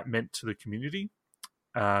what that meant to the community,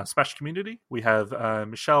 Smash community. We have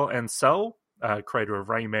Michelle Ancel, creator of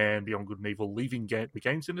Rayman, Beyond Good and Evil, leaving the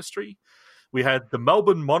games industry. We had the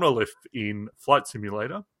Melbourne Monolith in Flight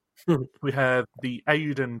Simulator. We have the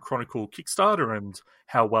Eiyuden Chronicle Kickstarter and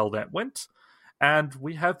how well that went. And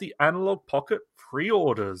we have the Analog Pocket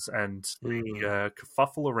pre-orders and the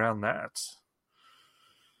kerfuffle around that.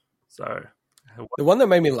 So, the one that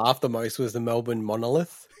made me laugh the most was the Melbourne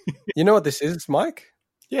Monolith. You know what this is, Mike?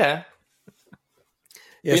 Yeah.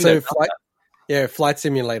 Yeah, so Flight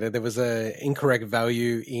Simulator, there was a incorrect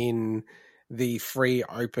value in the free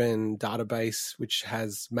open database, which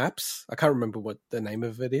has maps. I can't remember what the name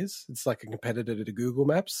of it is. It's like a competitor to Google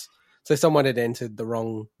Maps. So someone had entered the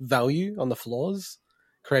wrong value on the floors,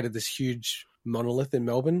 created this huge monolith in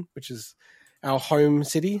Melbourne, which is our home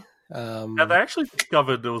city. Now, they actually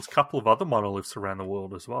discovered there was a couple of other monoliths around the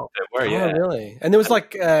world as well. There were, yeah. Oh, really? And there was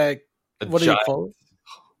like, what do you call it?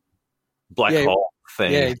 Black hole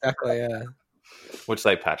thing. Yeah, exactly, yeah. Which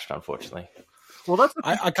they patched, unfortunately. Well, that's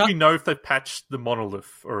I can't know if they patched the monolith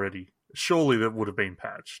already. Surely that would have been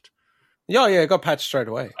patched. Yeah, it got patched straight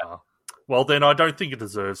away. Well, then I don't think it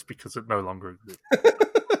deserves because it no longer exists.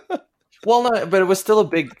 Well, no, but it was still a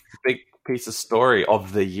big piece of story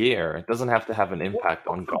of the year. It doesn't have to have an impact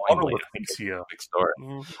ongoingly. Big story.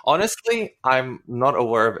 Honestly, I'm not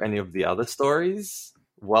aware of any of the other stories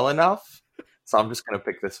well enough, so I'm just going to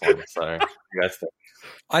pick this one. So you guys think?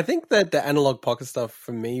 I think that the Analog Pocket stuff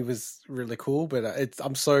for me was really cool, but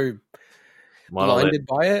I'm so blinded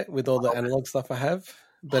by it with all the analog stuff I have.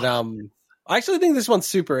 But I actually think this one's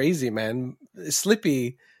super easy, man.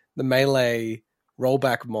 Slippy, the Melee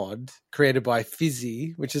rollback mod created by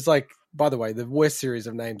Fizzy, which is like, by the way, the worst series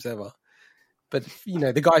of names ever. but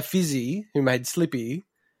the guy Fizzy who made Slippy,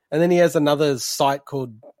 and then he has another site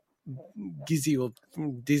called Gizzy or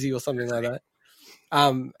Dizzy or something like that.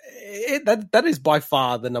 That is by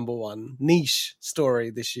far the number one niche story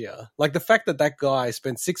this year. Like the fact that guy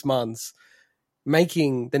spent 6 months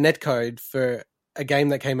making the netcode for a game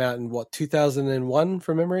that came out in 2001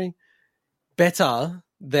 from memory, better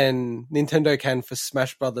than Nintendo can for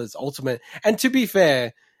Smash Brothers Ultimate, and to be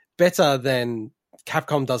fair, better than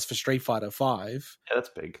Capcom does for Street Fighter V. Yeah, that's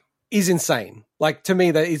big. Is insane. Like to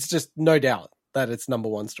me, that it's just no doubt that it's number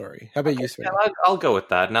one story. How about you, Sven? Yeah, I'll go with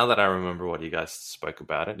that. Now that I remember what you guys spoke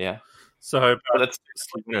about it, yeah. So let's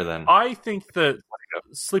Slippy then. I think that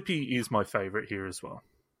Slippy is my favorite here as well.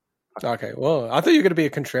 Okay, well, I thought you were going to be a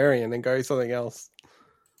contrarian and go something else.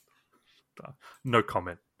 No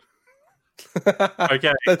comment.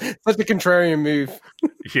 Okay. Such a contrarian move.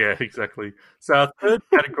 Yeah, exactly. So our third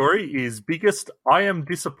category is biggest I am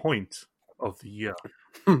disappoint of the year.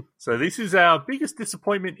 So this is our biggest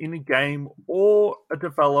disappointment in a game or a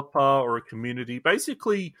developer or a community.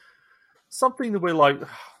 Basically, something that we're like,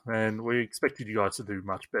 man, we expected you guys to do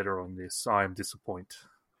much better on this. I am disappointed.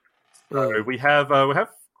 So we have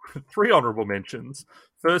 3 honorable mentions.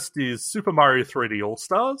 First is Super Mario 3D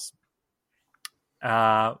All-Stars.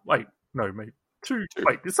 Maybe 2.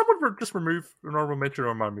 Wait, did someone just remove an honorable mention, or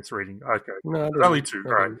am I misreading? Okay, no, only 2.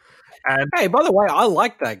 Right. And hey, by the way, I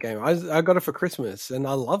like that game. I got it for Christmas, and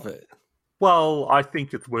I love it. Well, I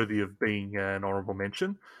think it's worthy of being an honorable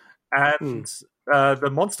mention. And the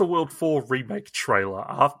Monster World 4 remake trailer.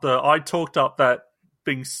 After I talked up that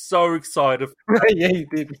being so excited, yeah, you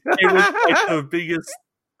did. It was like the biggest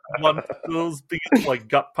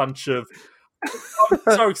gut punch of. I'm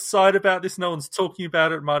so excited about this. No one's talking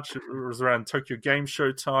about it much. It was around Tokyo Game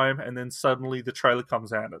Show time, and then suddenly the trailer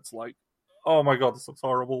comes out. And it's like, oh my god, this looks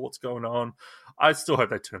horrible. What's going on? I still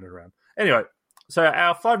hope they turn it around. Anyway, so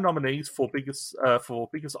our 5 nominees for biggest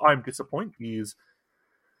I'm disappointed is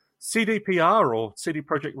CDPR or CD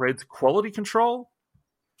Projekt Red's quality control,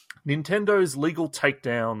 Nintendo's legal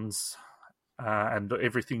takedowns, and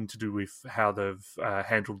everything to do with how they've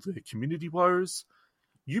handled the community woes.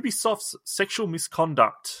 Ubisoft's sexual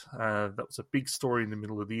misconduct. That was a big story in the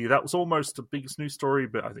middle of the year. That was almost the biggest news story,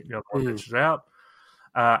 but I think the other one mentioned it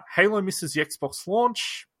out. Halo misses the Xbox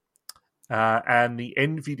launch, and the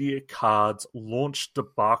NVIDIA cards launch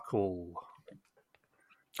debacle.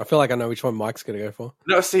 I feel like I know which one Mike's going to go for.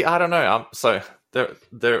 No, see, I don't know. So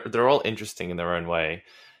they're all interesting in their own way,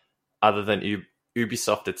 other than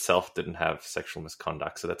Ubisoft itself didn't have sexual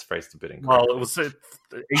misconduct, so that's phrased a bit incorrect. Well, it was the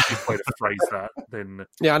easiest way to phrase that. Then,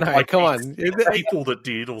 yeah, I know. Come on, people that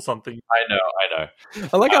did or something. I know.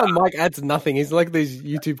 I like how Mike adds nothing. He's like these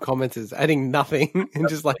YouTube commenters, adding nothing and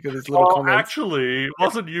just like this little comments. Actually, it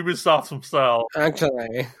wasn't Ubisoft themselves.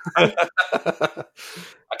 Actually,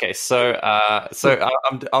 okay. So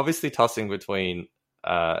I'm obviously tossing between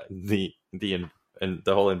the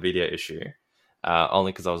whole Nvidia issue.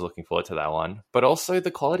 Only because I was looking forward to that one, but also the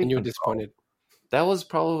quality. And you were disappointed. That was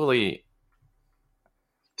probably,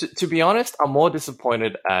 to be honest, I'm more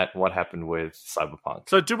disappointed at what happened with Cyberpunk.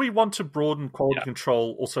 So, do we want to broaden quality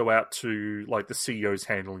control also out to like the CEO's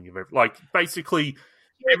handling of everything? Like basically,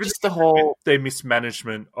 just the whole their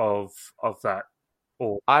mismanagement of that.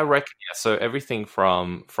 Or I reckon, yeah. So everything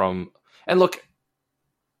from and look,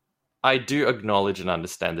 I do acknowledge and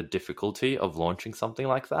understand the difficulty of launching something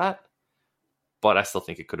like that. But I still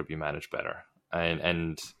think it could have been managed better,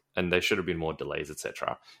 and there should have been more delays,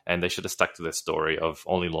 etc. And they should have stuck to their story of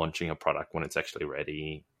only launching a product when it's actually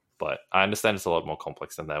ready. But I understand it's a lot more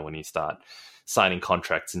complex than that when you start signing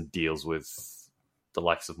contracts and deals with the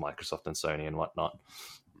likes of Microsoft and Sony and whatnot.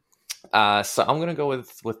 So I'm going to go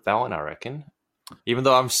with that one, I reckon. Even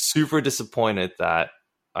though I'm super disappointed that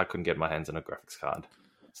I couldn't get my hands on a graphics card.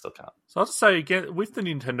 Still can't. So I'll just say again, with the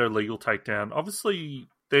Nintendo legal takedown, obviously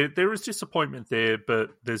there is disappointment there,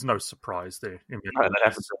 but there's no surprise there. That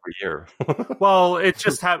happens every year. Well, it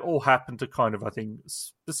just all happened to kind of, I think,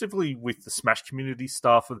 specifically with the Smash community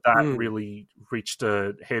stuff, that really reached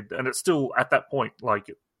a head. And it's still at that point, like,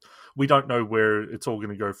 we don't know where it's all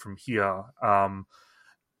going to go from here.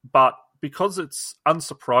 But because it's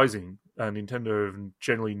unsurprising, Nintendo have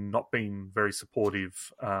generally not been very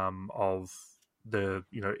supportive of the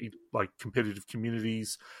like competitive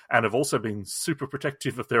communities, and have also been super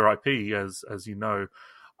protective of their IP, as you know.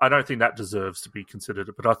 I don't think that deserves to be considered,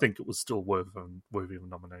 but I think it was still worthy of a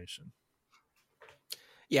nomination.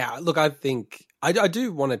 Yeah, look, I think I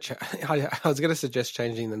do want to. I was going to suggest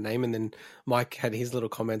changing the name, and then Mike had his little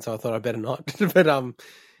comments, so I thought I better not. But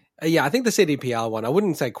yeah, I think the CDPR one. I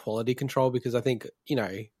wouldn't say quality control, because I think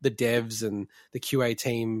the devs and the QA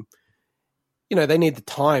team, they need the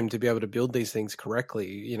time to be able to build these things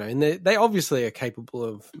correctly, and they obviously are capable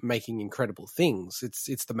of making incredible things.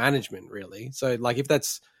 It's the management, really. So, like, if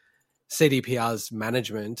that's CDPR's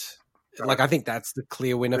management, like, I think that's the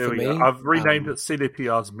clear winner for me. I've renamed it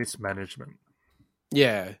CDPR's mismanagement.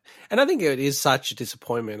 Yeah. And I think it is such a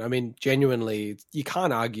disappointment. I mean, genuinely, you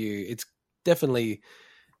can't argue. It's definitely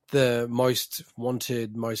the most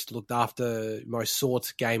wanted, most looked after, most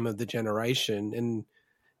sought game of the generation. And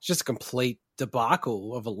it's just a complete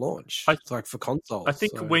debacle of a launch, like, for consoles. I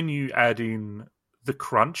think when you add in the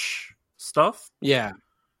crunch stuff,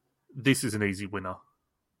 this is an easy winner.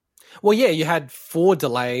 Well, yeah, you had 4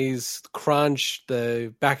 delays, crunch,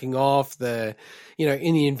 the backing off, in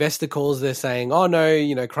the investor calls, they're saying, oh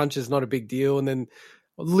no, crunch is not a big deal. And then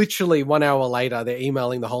literally 1 hour later, they're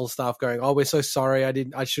emailing the whole staff going, oh, we're so sorry.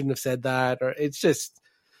 I shouldn't have said that. Or it's just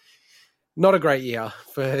not a great year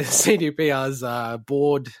for CDPR's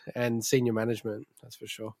board and senior management. That's for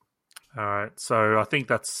sure. All right. So I think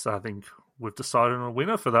we've decided on a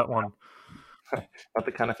winner for that one. Not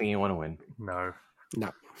the kind of thing you want to win. No.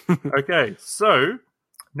 Okay, so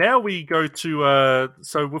now we go to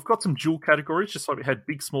so we've got some dual categories, just like we had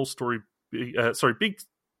biggest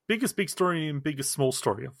big story and biggest small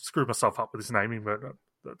story. I've screwed myself up with this naming, but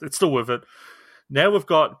it's still worth it. Now we've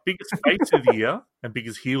got biggest face of the year and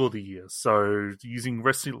biggest heel of the year. So using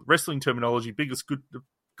wrestling terminology, biggest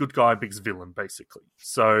good guy, biggest villain, basically.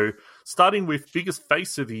 So starting with biggest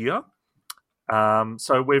face of the year.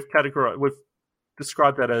 So we've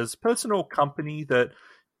described that as person or company that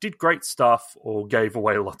did great stuff or gave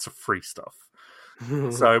away lots of free stuff.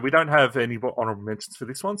 So we don't have any honorable mentions for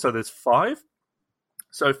this one. So there's 5.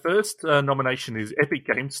 So first nomination is Epic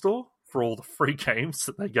Game Store for all the free games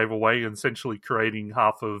that they gave away, and essentially creating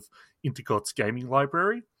half of Intergot's gaming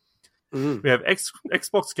library. We have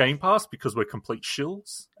Xbox Game Pass because we're complete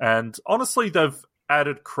shills. And honestly, they've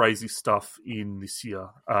added crazy stuff in this year.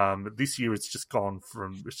 This year it's just gone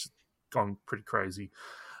pretty crazy.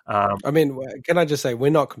 I mean, can I just say,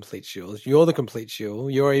 we're not complete shills. You're the complete shill.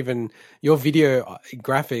 Your video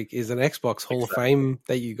graphic is an Xbox Hall of Fame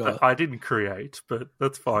that you got. I didn't create, but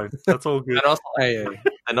that's fine. That's all good. And also, they're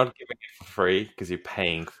not giving it for free because you're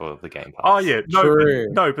paying for the Game Pass. Oh yeah,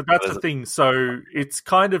 but that's the thing. So it's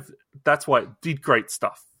kind of, that's why it did great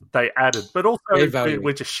stuff. They added, but also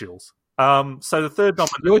we're just shills. So the third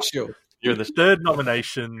nomination. You're the third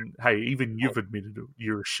nomination. Hey, even you've admitted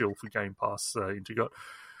you're a shill for Game Pass, Intergot.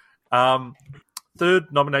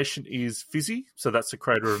 Third nomination is Fizzy, so that's the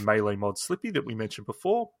creator of Melee mod Slippy that we mentioned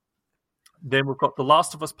before. Then we've got The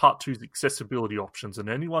Last of Us Part 2's accessibility options, and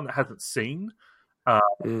anyone that hasn't seen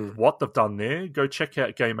what they've done there, go check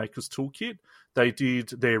out Game Maker's Toolkit. They did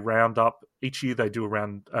their roundup. Each year they do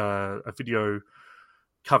a video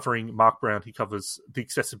covering Mark Brown. He covers the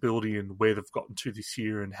accessibility and where they've gotten to this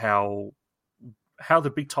year and how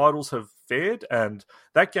the big titles have fared, and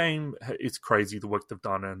that game is crazy, the work they've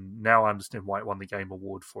done, and now I understand why it won the Game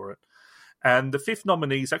Award for it. And the 5th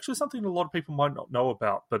nominee is actually something a lot of people might not know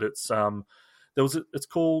about, but it's it's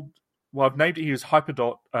called, well, I've named it here as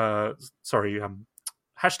hashtag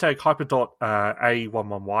Hyperdot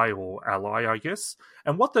A11Y or Ally, I guess.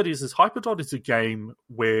 And what that is Hyperdot is a game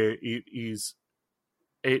where it is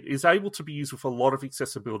able to be used with a lot of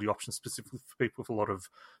accessibility options, specifically for people with a lot of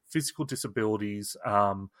physical disabilities,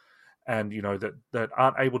 and that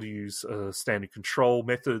aren't able to use standard control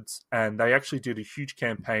methods. And they actually did a huge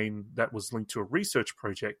campaign that was linked to a research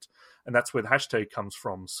project, and that's where the hashtag comes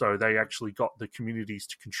from. So they actually got the communities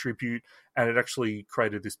to contribute, and it actually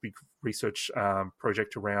created this big research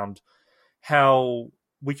project around how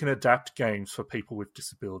we can adapt games for people with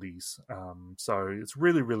disabilities. So it's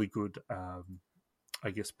really, really good. I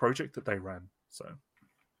guess project that they ran.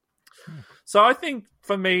 So I think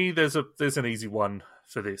for me, there's an easy one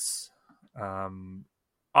for this. I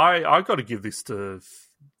got to give this to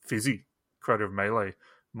Fizzy, creator of Melee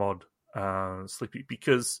mod Slippy,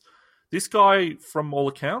 because this guy, from all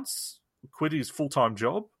accounts, quit his full-time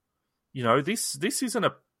job. This isn't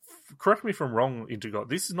a, correct me if I'm wrong, Intergot,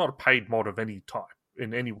 this is not a paid mod of any type.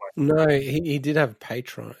 In any way. No, he did have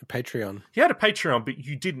Patreon. He had a Patreon, but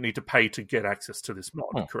you didn't need to pay to get access to this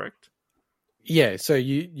mod, correct? Yeah, so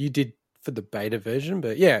you did for the beta version,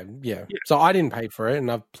 but yeah. So I didn't pay for it, and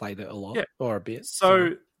I've played it a lot or a bit.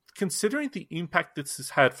 So considering the impact this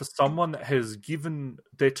has had for someone that has given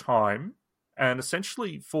their time, and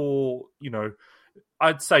essentially for,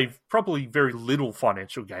 I'd say probably very little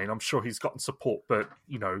financial gain. I'm sure he's gotten support, but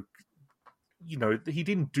he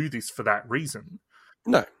didn't do this for that reason.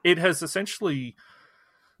 No, it has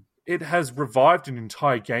revived an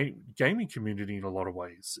entire gaming community in a lot of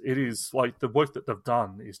ways. It is like the work that they've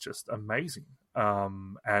done is just amazing.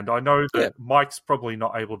 And I know that Mike's probably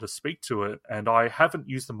not able to speak to it, and I haven't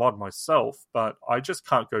used the mod myself, but I just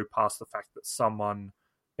can't go past the fact that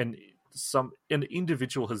an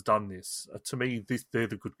individual has done this. To me, they're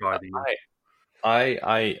the good guy.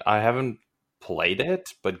 I haven't played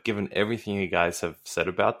it, but given everything you guys have said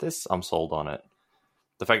about this, I'm sold on it.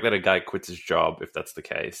 The fact that a guy quits his job, if that's the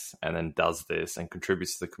case, and then does this and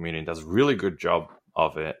contributes to the community and does a really good job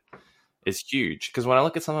of it is huge. Because when I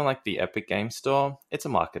look at something like the Epic Game Store, it's a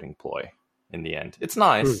marketing ploy in the end. It's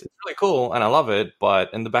nice, it's really cool, and I love it,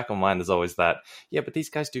 but in the back of my mind there's always that, but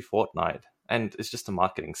these guys do Fortnite, and it's just a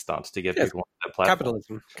marketing stunt to get people on their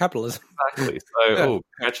platform. Capitalism. Exactly. So,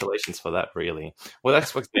 congratulations for that, really. With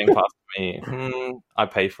Xbox Game Pass, for me, I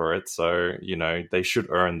pay for it, so, they should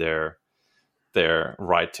earn their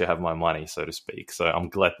right to have my money, so to speak. So I'm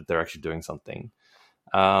glad that they're actually doing something.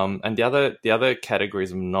 And the other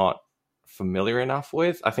categories I'm not familiar enough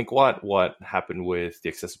with. I think what happened with the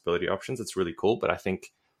accessibility options, it's really cool, but I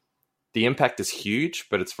think the impact is huge,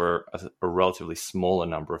 but it's for a relatively smaller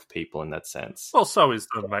number of people in that sense. Well, so is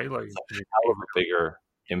the Melee. It's a hell of a bigger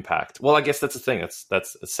impact. Well, I guess that's the thing.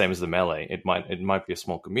 That's the same as the Melee. It might be a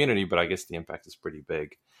small community, but I guess the impact is pretty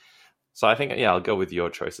big. So I think, I'll go with your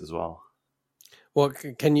choice as well. Well,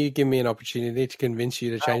 can you give me an opportunity to convince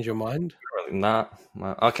you to change your mind? Nah.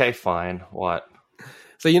 Okay, fine. What?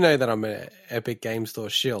 So you know that I'm an Epic Game Store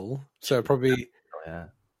shill, so it probably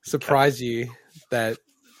surprise you that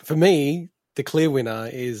for me, the clear winner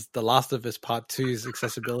is The Last of Us Part 2's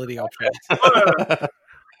accessibility options.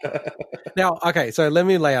 Now, okay, so let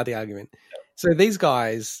me lay out the argument. So these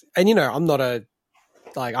guys, and I'm not I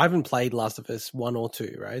haven't played Last of Us 1 or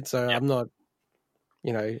 2, right? So I'm not,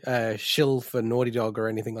 a shill for Naughty Dog or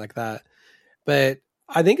anything like that. But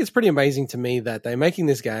I think it's pretty amazing to me that they're making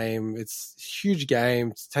this game. It's a huge game.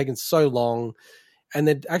 It's taken so long. And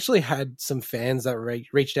they actually had some fans that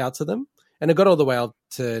reached out to them. And it got all the way up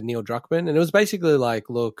to Neil Druckmann. And it was basically like,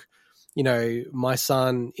 look, my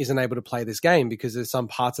son isn't able to play this game because there's some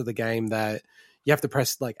parts of the game that you have to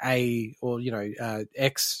press like A or,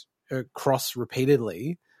 X cross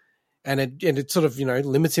repeatedly. And it sort of,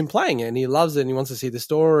 limits him playing it. And he loves it and he wants to see the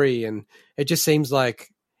story. And it just seems like,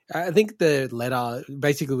 I think the letter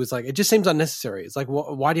basically was like, it just seems unnecessary. It's like,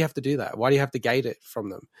 why do you have to do that? Why do you have to gate it from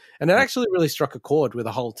them? And it actually really struck a chord with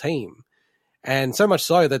the whole team. And so much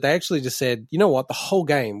so that they actually just said, you know what, the whole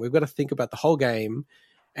game, we've got to think about the whole game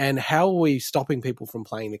and how are we stopping people from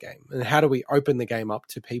playing the game? And how do we open the game up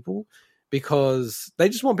to people? Because they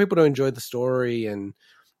just want people to enjoy the story and,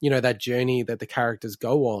 that journey that the characters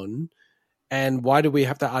go on. And why do we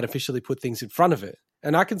have to artificially put things in front of it?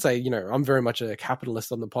 And I can say, I'm very much a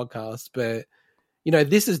capitalist on the podcast, but,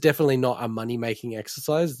 this is definitely not a money-making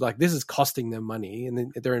exercise. Like, this is costing them money,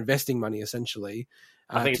 and they're investing money, essentially,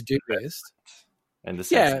 I think to do this. And the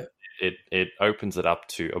sense it opens it up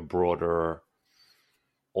to a broader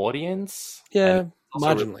audience. Yeah,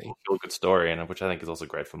 marginally. A really good story, and which I think is also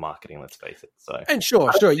great for marketing, let's face it. So, and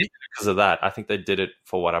sure. Because of that, I think they did it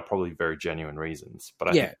for what are probably very genuine reasons. But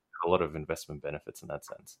I think a lot of investment benefits in that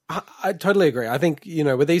sense. I totally agree. I think,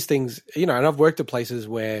 with these things, and I've worked at places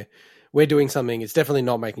where we're doing something, it's definitely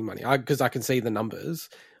not making money because I can see the numbers.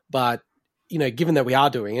 But, given that we are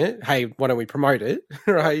doing it, hey, why don't we promote it,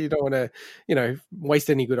 right? You don't want to, waste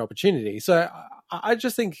any good opportunity. So I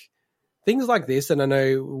just think things like this, and I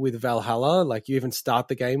know with Valhalla, like you even start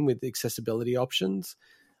the game with accessibility options.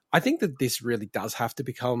 I think that this really does have to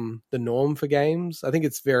become the norm for games. I think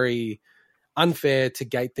it's very unfair to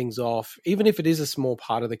gate things off, even if it is a small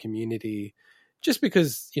part of the community, just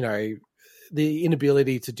because, the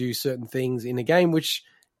inability to do certain things in a game, which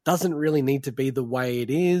doesn't really need to be the way it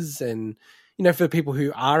is. And, for people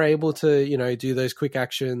who are able to, do those quick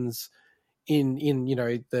actions in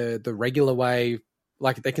the regular way,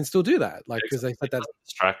 like they can still do that. Like, because they said that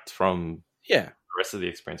distract from the rest of the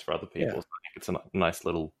experience for other people. So I think it's a nice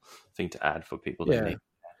little thing to add for people that need.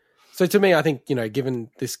 So to me, I think, given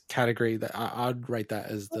this category, that I'd rate that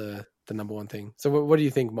as the number one thing. So what do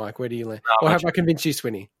you think, Mike? Where do you land? Or have I convinced you,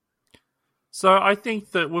 Swinny? So I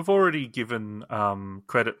think that we've already given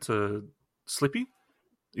credit to Slippy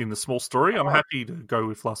in the small story. I'm happy to go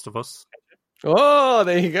with Last of Us. Oh,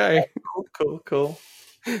 there you go. Cool.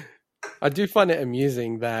 I do find it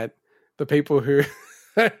amusing that the people who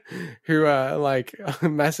are like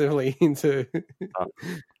massively into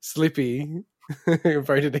Slippy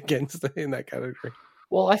voted against it in that category.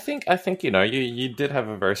 Well, I think you did have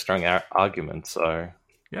a very strong argument. So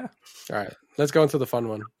yeah. All right, let's go on to the fun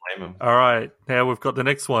one. All right, now we've got the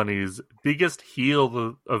next one is biggest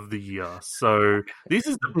heel of the year. So this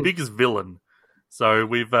is the biggest villain. So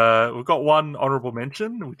we've got one honourable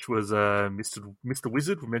mention, which was Mr.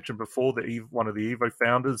 Wizard. We mentioned before one of the Evo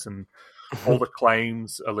founders, and all the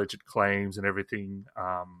alleged claims, and everything.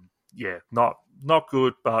 Not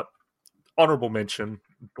good, but honourable mention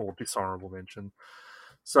or dishonourable mention.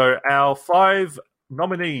 So our 5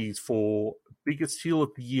 nominees for biggest heel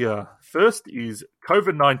of the year. First is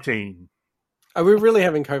COVID-19. Are we really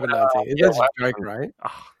having COVID-19? That's a joke, right?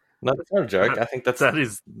 No, that's not a joke. I think that's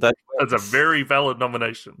a very valid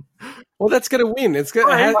nomination. Well, that's going to win. It's going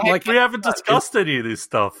to we haven't discussed any of this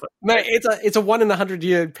stuff, mate. It's a 1 in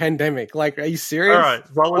 100-year pandemic. Like, are you serious? All right,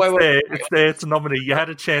 well, it's there. It's a nominee. You had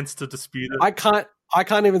a chance to dispute it. I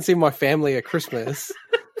can't even see my family at Christmas.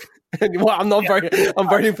 Well, I'm not voting. I'm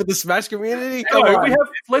voting for the Smash community.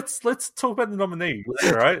 Let's talk about the nominees.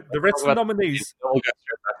 All right, the rest of the nominees. We'll go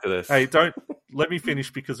straight back to this. Hey, don't let me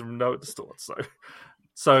finish because I know it distorts.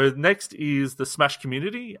 So next is the Smash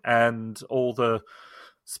community and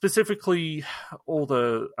specifically all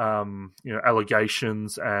the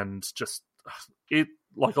allegations and just it,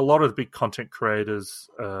 like a lot of the big content creators,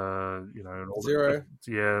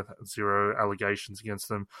 zero allegations against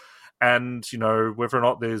them, and whether or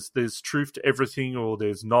not there's truth to everything or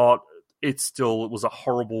there's not, it was a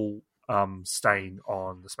horrible stain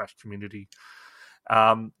on the Smash community.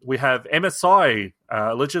 We have MSI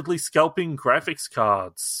allegedly scalping graphics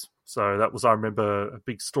cards. So that was, I remember, a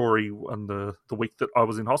big story on the week that I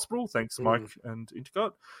was in hospital. Thanks, Mike and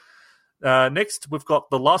Intergot. Next, we've got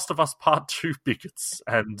The Last of Us Part 2 bigots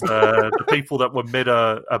and the people that were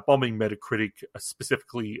bombing Metacritic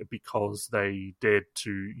specifically because they dared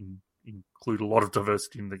to include a lot of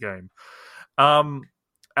diversity in the game.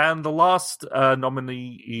 And the last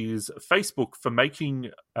nominee is Facebook for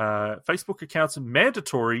making Facebook accounts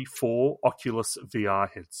mandatory for Oculus VR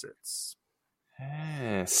headsets.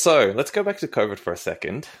 So let's go back to COVID for a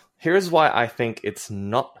second. Here's why I think it's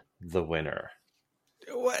not the winner.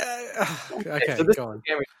 Okay, so this go on. is the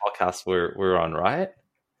gaming podcast we're on, right?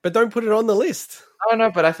 But don't put it on the list. I know,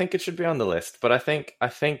 but I think it should be on the list. But I think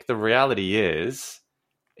the reality is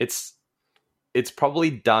it's probably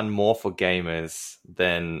done more for gamers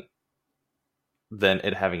than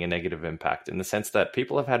it having a negative impact, in the sense that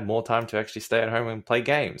people have had more time to actually stay at home and play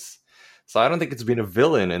games. So I don't think it's been a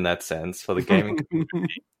villain in that sense for the gaming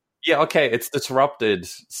community. Yeah, okay, it's disrupted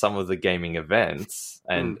some of the gaming events,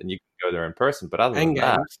 and you can go there in person, but other than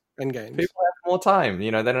that, people have more time.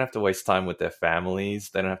 They don't have to waste time with their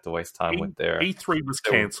families. They don't have to waste time with their... E3 was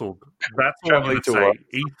cancelled. That's what I'm going to say.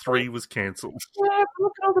 E3 was cancelled. Yeah, but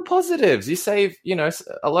look at all the positives. You save,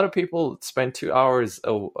 a lot of people spend 2 hours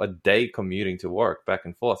a day commuting to work back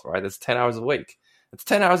and forth, right? That's 10 hours a week. It's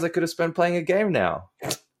 10 hours they could have spent playing a game now.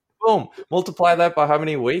 Boom. Multiply that by how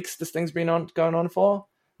many weeks this thing's been going on for.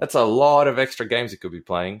 That's a lot of extra games you could be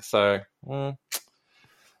playing. So,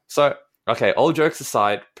 okay, all jokes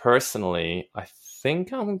aside, personally, I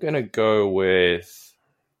think I'm going to go with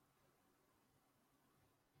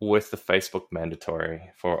the Facebook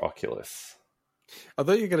mandatory for Oculus. I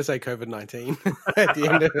thought you were going to say COVID-19 at the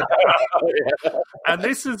end of it. And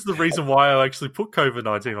this is the reason why I actually put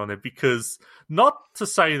COVID-19 on there, because not to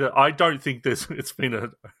say that I don't think it's been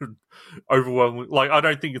an overwhelming, like, I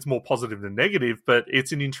don't think it's more positive than negative, but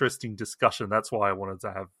it's an interesting discussion. That's why I wanted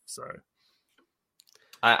to have. So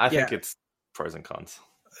I think it's pros and cons.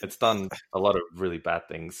 It's done a lot of really bad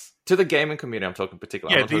things to the gaming community. I'm talking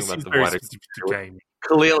particularly. Yeah, I'm talking about the wider game.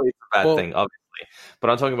 Clearly, it's a bad thing, obviously. But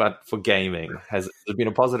I'm talking about for gaming. Has it been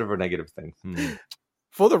a positive or negative thing?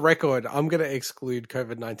 For the record, I'm going to exclude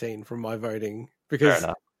COVID-19 from my voting because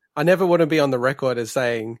I never want to be on the record as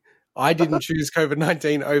saying I didn't choose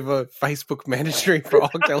COVID-19 over Facebook mandatory for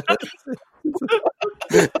Oculus.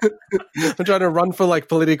 I'm trying to run for like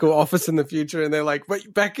political office in the future, and they're like,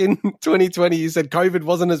 "But back in 2020, you said COVID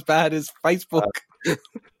wasn't as bad as Facebook."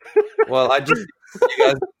 Well, you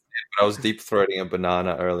guys. I was deep throating a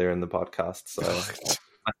banana earlier in the podcast, so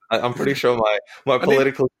I'm pretty sure my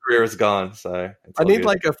political career is gone. So I need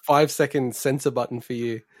like a 5-second censor button for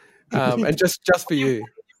you, and just for you. You've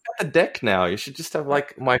got the deck now. You should just have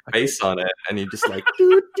like my face on it, and you just like.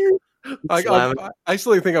 I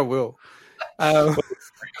actually think I will.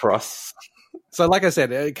 Cross. So, like I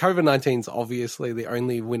said, COVID-19 is obviously the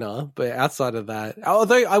only winner, but outside of that,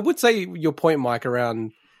 although I would say your point, Mike,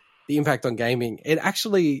 around the impact on gaming,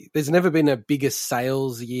 there's never been a bigger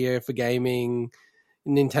sales year for gaming.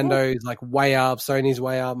 Nintendo's like way up, Sony's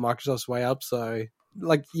way up, Microsoft's way up. So,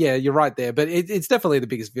 like, yeah, you're right there, but it's definitely the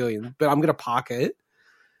biggest villain. But I'm going to park it.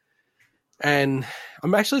 And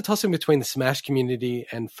I'm actually tossing between the Smash community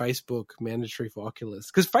and Facebook mandatory for Oculus,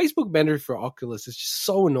 because Facebook mandatory for Oculus is just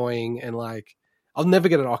so annoying. And like, I'll never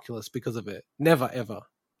get an Oculus because of it. Never, ever.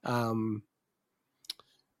 But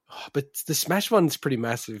the Smash one's pretty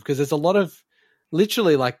massive because there's a lot of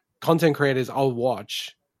literally like content creators I'll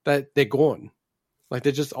watch that they're gone. Like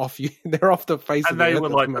they're just off you. They're off the face of the earth. And they were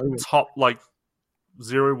like the top, like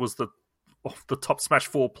Zero was the top Smash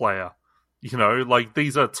 4 player. You know, like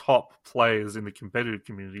these are top players in the competitive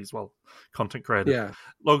community as well, content creators. Yeah.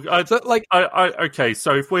 Look, okay.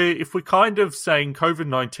 So if we're kind of saying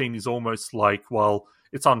COVID-19 is almost like, well,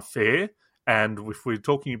 it's unfair, and if we're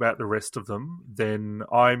talking about the rest of them, then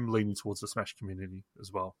I'm leaning towards the Smash community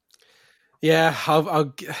as well. Yeah,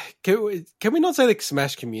 can we not say the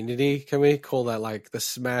Smash community? Can we call that like the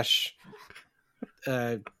Smash?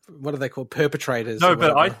 What are they called? Perpetrators? No,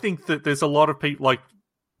 but I think that there's a lot of people like.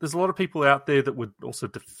 There's a lot of people out there that were also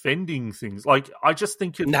defending things. Like, I just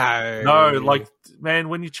think no, like, man,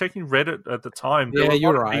 when you're checking Reddit at the time, yeah,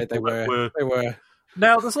 you're right. They were.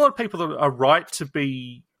 Now, there's a lot of people that are right to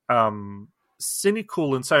be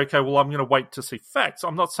cynical and say, okay, well, I'm going to wait to see facts.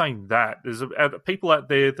 I'm not saying that. There's people out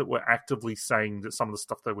there that were actively saying that some of the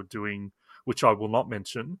stuff they were doing, which I will not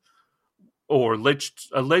mention, or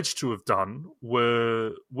alleged to have done,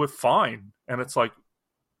 were fine. And it's like,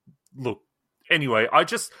 look. Anyway,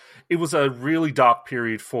 it was a really dark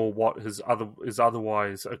period for what is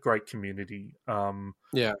otherwise a great community.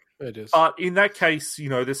 Yeah, it is. But in that case, you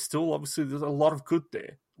know, there's a lot of good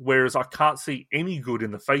there. Whereas I can't see any good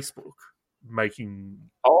in the Facebook making.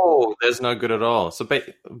 Oh, there's no good at all. So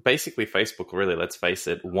basically, Facebook really, let's face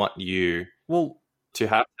it, want you to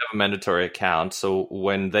have a mandatory account. So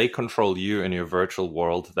when they control you in your virtual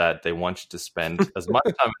world, that they want you to spend as much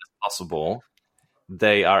time as possible.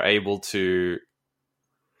 They are able to,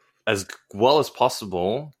 as well as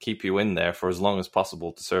possible, keep you in there for as long as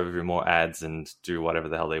possible to serve you more ads and do whatever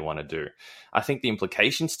the hell they want to do. I think the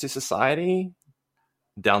implications to society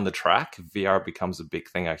down the track, VR becomes a big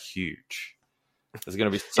thing, are huge. There's going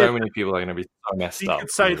to be so many people are going to be so messed up. You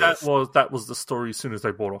could say that was the story as soon as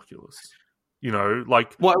they bought Oculus. You know,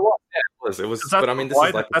 like... Well, it was. But I mean,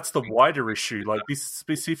 that's the wider issue. Like, this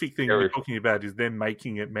specific thing we're talking about is them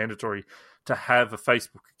making it mandatory to have a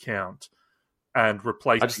Facebook account and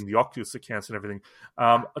replacing the Oculus accounts and everything.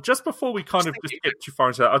 Just before we kind of just get too far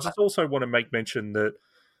into that, I just also want to make mention that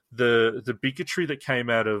the bigotry that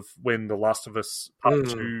came out of when The Last of Us Part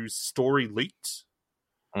 2's story leaked,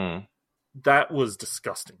 that was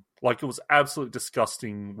disgusting. Like, it was absolutely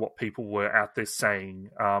disgusting what people were out there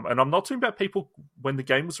saying. And I'm not talking about people, when the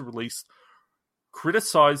game was released,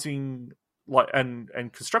 criticizing...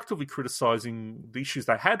 and constructively criticizing the issues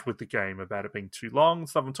they had with the game about it being too long and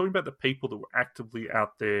stuff. I'm talking about the people that were actively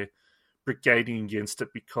out there brigading against it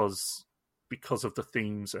because of the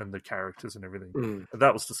themes and the characters and everything. And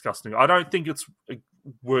that was disgusting. I don't think it's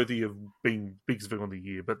worthy of being biggest villain of the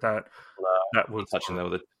year, but that was touching that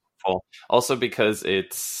with it. Also because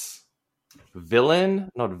it's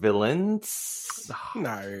villain, not villains.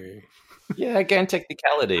 No. Yeah, again,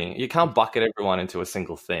 technicality. You can't bucket everyone into a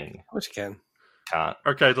single thing. Of course you can. Can't.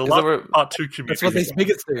 Okay, the last Part 2 community. That's what these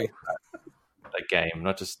bigots do. A game,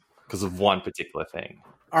 not just because of one particular thing.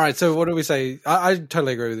 All right, so what do we say? I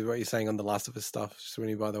totally agree with what you're saying on the Last of Us stuff,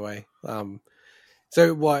 Sweeney, by the way.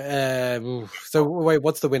 So what? So wait,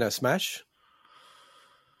 what's the winner? Smash?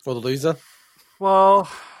 Or the loser? Well,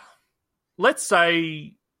 let's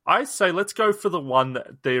say let's go for the one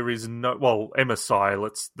that there is no... Well, MSI,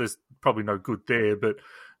 there's probably no good there, but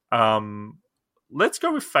let's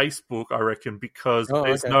go with Facebook, I reckon, because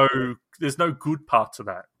there's no good part to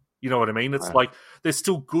that. You know what I mean? It's like there's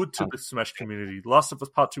still good to the Smash community. The Last of Us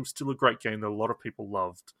Part 2 is still a great game that a lot of people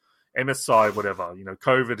loved. MSI, whatever. You know,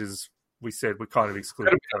 COVID is... We said we kind of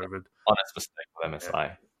excluded COVID. Honest mistake with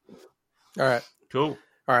MSI. Yeah. All right. Cool.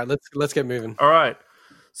 All right, let's get moving. All right.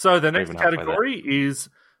 So the next category is...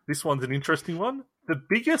 This one's an interesting one. The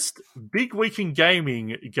biggest big week in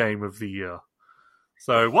gaming game of the year.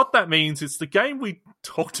 So what that means is the game we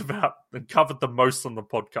talked about and covered the most on the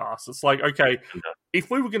podcast. It's like, okay, if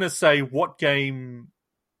we were going to say what game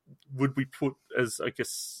would we put as, I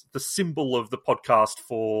guess, the symbol of the podcast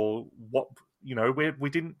for what, you know,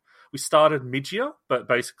 we started mid-year, but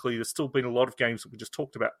basically there's still been a lot of games that we just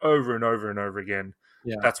talked about over and over and over again.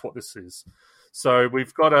 Yeah. That's what this is. So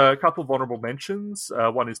we've got a couple of honorable mentions.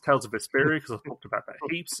 One is Tales of Vesperia, because I've talked about that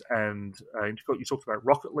heaps, and you talked about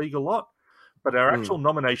Rocket League a lot. But our actual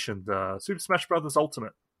nomination, Super Smash Bros.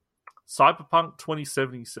 Ultimate, Cyberpunk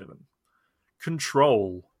 2077,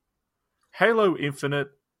 Control, Halo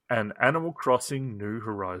Infinite, and Animal Crossing New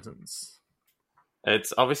Horizons.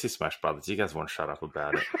 It's obviously Smash Brothers. You guys won't shut up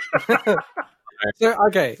about it. So,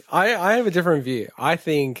 okay, I have a different view. I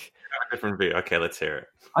think... You have a different view. Okay, let's hear it.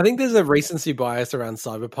 I think there's a recency bias around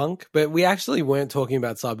Cyberpunk, but we actually weren't talking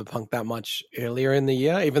about Cyberpunk that much earlier in the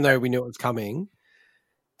year, even though we knew it was coming.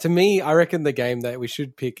 To me, I reckon the game that we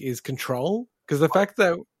should pick is Control, because the fact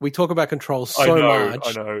that we talk about Control so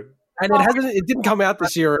much, I know, and it didn't come out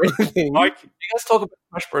this year or anything. Mike, you guys talk about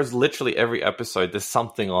Smash Bros. Literally every episode. There's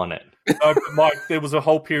something on it. no, but Mike, there was a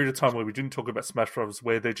whole period of time where we didn't talk about Smash Bros.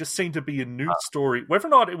 Where there just seemed to be a new story, whether or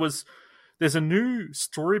not it was. There's a new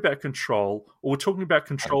story about Control, or we're talking about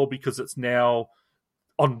Control because it's now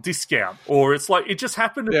on discount, or it's like it just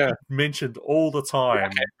happened to be mentioned all the time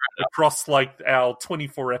across like our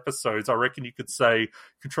 24 episodes. I reckon you could say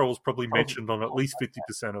Control was probably mentioned on at least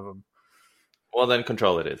 50% of them. Well, then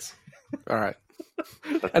Control it is. All right.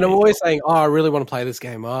 And I'm always saying, I really want to play this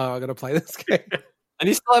game. I got to play this game. And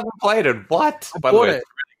you still haven't played it. What? I bought it.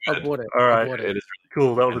 All right. It is really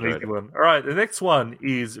cool. That was an easy one. All right. The next one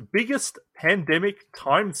is biggest pandemic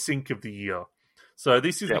time sink of the year. So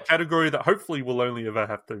this is a category that hopefully we'll only ever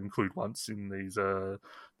have to include once in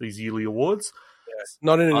these yearly awards. Yes.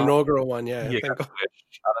 Not in an inaugural one, I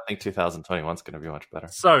don't think 2021 is going to be much better.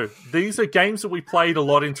 So these are games that we played a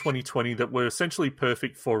lot in 2020 that were essentially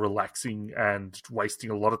perfect for relaxing and wasting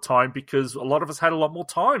a lot of time because a lot of us had a lot more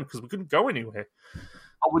time because we couldn't go anywhere.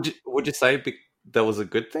 Would you say there was a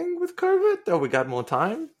good thing with COVID, that we got more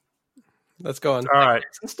time? Let's go on. All right.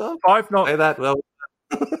 And stuff. Say that. Well,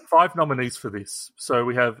 5 nominees for this. So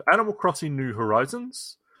we have Animal Crossing New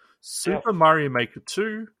Horizons, Super Mario Maker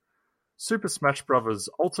 2, Super Smash Bros.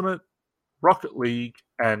 Ultimate, Rocket League,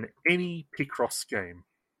 and any Picross game.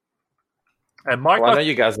 And Mike, I know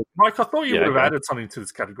you guys. Mike, I thought you would have added something to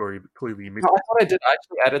this category, but clearly you missed it. I thought I did. I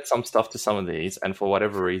actually added some stuff to some of these, and for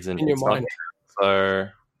whatever reason, in your mind. So.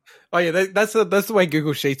 Oh yeah, that's the way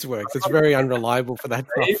Google Sheets works. It's very unreliable for that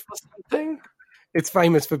stuff. It's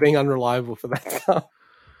famous for being unreliable for that stuff.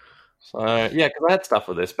 So yeah, because I had stuff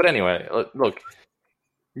with this, but anyway, look,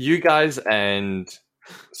 you guys and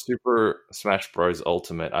Super Smash Bros.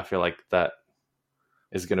 Ultimate, I feel like that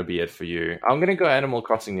is going to be it for you. I'm going to go Animal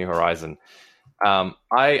Crossing New Horizon.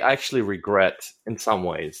 I actually regret, in some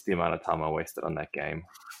ways, the amount of time I wasted on that game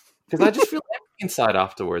because I just feel empty inside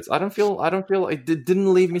afterwards. I don't feel it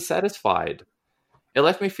didn't leave me satisfied. It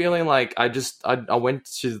left me feeling like I went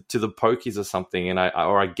to the pokies or something, and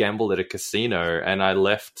I gambled at a casino, and I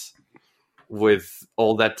left with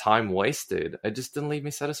all that time wasted. It just didn't leave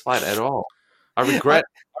me satisfied at all. I regret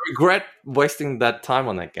wasting that time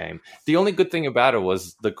on that game. The only good thing about it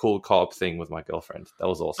was the cool co-op thing with my girlfriend. That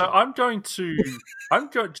was awesome. So I'm going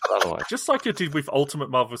just like I did with Ultimate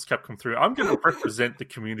Marvel's Capcom 3, I'm going to represent the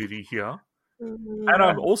community here. And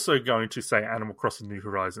I'm also going to say Animal Crossing New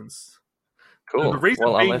Horizons. Cool. And the reason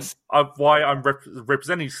why I'm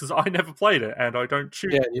representing is because I never played it, and I don't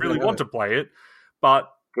really want to play it.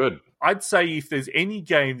 But good. I'd say if there's any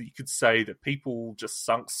game that you could say that people just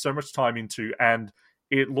sunk so much time into, and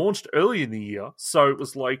it launched early in the year, so it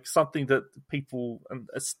was like something that people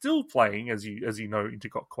are still playing, as you know,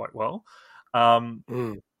 Intergot quite well.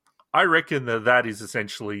 I reckon that is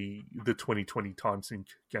essentially the 2020 time sink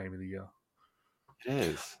game of the year. It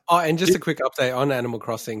is. Oh, and just a quick update on Animal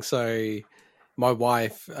Crossing. So my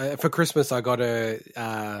wife, for Christmas, I got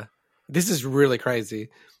her, this is really crazy,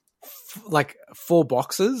 like 4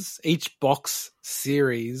 boxes, each box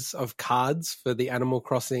series of cards for the Animal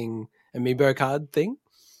Crossing Amiibo card thing.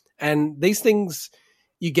 And these things,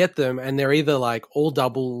 you get them and they're either like all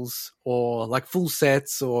doubles or like full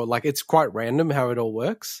sets, or like it's quite random how it all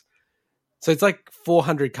works. So it's like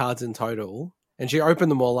 400 cards in total. And she opened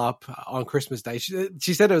them all up on Christmas Day.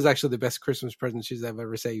 She said it was actually the best Christmas present she's ever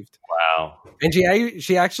received. Wow. And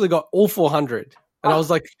she actually got all 400. And I was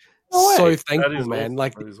like, so thankful, man. Awesome.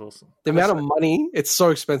 Like, that is awesome. The amount of money, it's so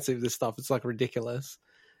expensive, this stuff. It's like ridiculous.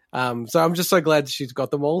 So I'm just so glad she's got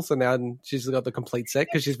them all. So now she's got the complete set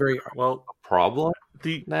because she's very... Well, problem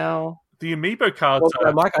now? The Amiibo cards...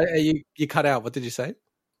 Mike, you cut out. What did you say?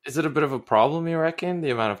 Is it a bit of a problem, you reckon, the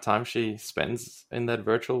amount of time she spends in that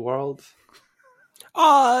virtual world?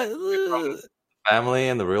 Family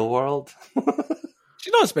in the real world?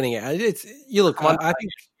 She's not spending it. I think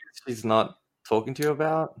she's not talking to you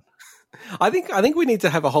about. I think we need to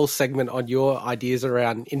have a whole segment on your ideas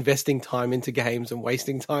around investing time into games and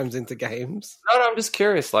wasting times into games. No, I'm just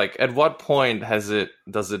curious. Like, at what point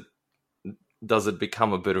does it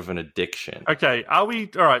become a bit of an addiction? Okay, are we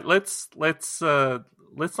all right? Let's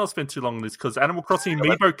not spend too long on this because Animal Crossing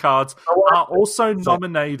Amiibo cards are also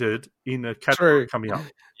nominated in a category coming up.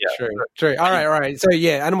 Yeah, true. All right. So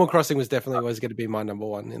yeah, Animal Crossing was definitely always going to be my number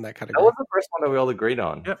one in that category. That was the first one that we all agreed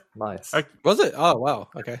on. Yep. Nice. Okay. Was it? Oh wow.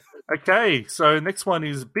 Okay. Okay. So next one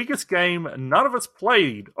is biggest game none of us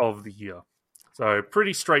played of the year. So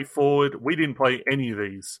pretty straightforward. We didn't play any of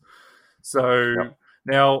these. So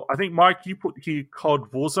now, I think, Mike, you put here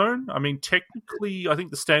COD Warzone. I mean, technically, I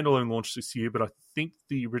think the standalone launched this year, but I think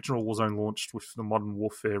the original Warzone launched with the Modern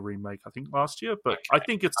Warfare remake, I think, last year. But I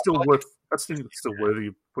think it's still worthy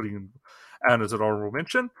of putting in as an honorable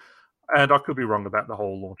mention. And I could be wrong about the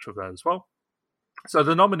whole launch of that as well. So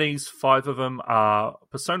the nominees, 5 of them, are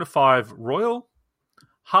Persona 5 Royal,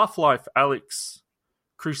 Half-Life Alyx,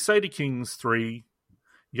 Crusader Kings 3,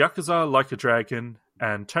 Yakuza Like a Dragon,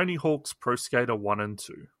 and Tony Hawk's Pro Skater 1 and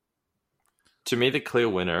 2. To me, the clear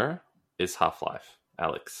winner is Half-Life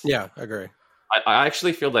Alyx. Yeah, I agree. I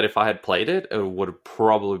actually feel that if I had played it, it would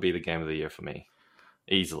probably be the game of the year for me.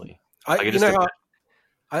 Easily.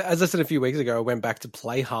 As I said a few weeks ago, I went back to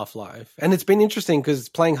play Half-Life. And it's been interesting because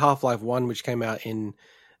playing Half-Life 1, which came out in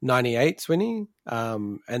 98, Swinny,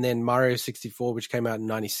 and then Mario 64, which came out in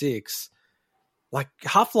 96, like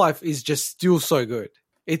Half-Life is just still so good.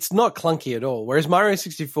 It's not clunky at all. Whereas Mario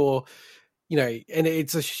 64, you know, and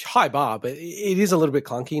it's a high bar, but it is a little bit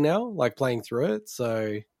clunky now, like playing through it.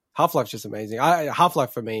 So Half-Life's just amazing.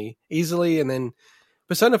 Half-Life for me, easily. And then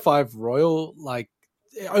Persona 5 Royal, like,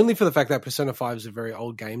 only for the fact that Persona 5 is a very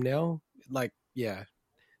old game now. Like, yeah,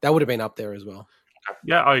 that would have been up there as well.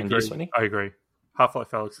 Yeah, I agree.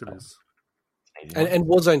 Half-Life Alyx it is. And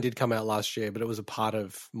Warzone did come out last year, but it was a part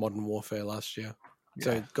of Modern Warfare last year.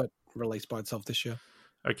 So it got released by itself this year.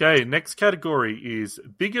 Okay, next category is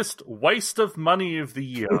biggest waste of money of the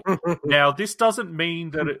year. Now, this doesn't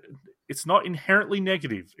mean that it's not inherently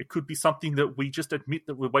negative. It could be something that we just admit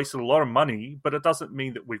that we wasted a lot of money, but it doesn't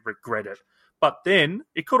mean that we regret it. But then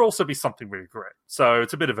it could also be something we regret. So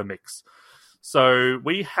it's a bit of a mix. So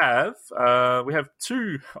we have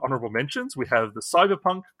 2 honorable mentions. We have the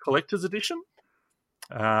Cyberpunk Collector's Edition.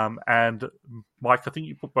 And Mike, I think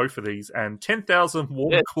you put both of these, and 10,000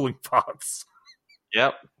 water cooling parts.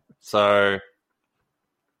 Yep. So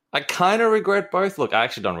I kind of regret both. Look, I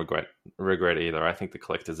actually don't regret either. I think the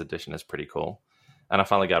collector's edition is pretty cool, and I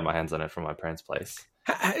finally got my hands on it from my parents' place.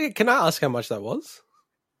 Can I ask how much that was?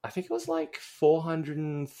 I think it was like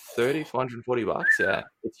 $440. Yeah,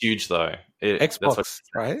 it's huge though. Xbox,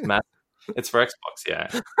 right? Massive. It's for Xbox. Yeah.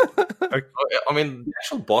 I mean, the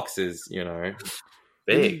actual box is,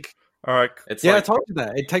 big. All right. I told you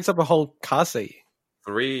that it takes up a whole car seat.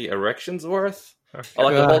 3 erections worth. Okay.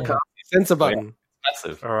 Like the whole car. Sensor button.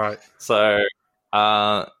 Massive. All right. So,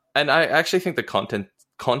 and I actually think the content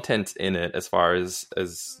in it, as far as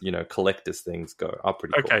collectors things go, are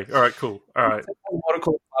pretty cool. Okay. All right. Cool. All right. Water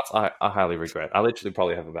cooling parts, I highly regret. I literally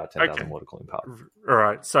probably have about 10,000 water cooling parts. All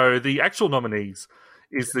right. So the actual nominees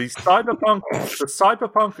is the Cyberpunk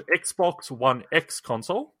Xbox One X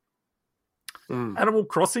console, Animal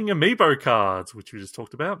Crossing amiibo cards, which we just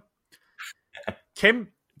talked about,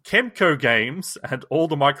 Kemco games, and all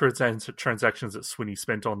the microtransactions that Swinny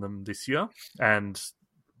spent on them this year and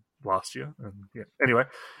last year. And anyway,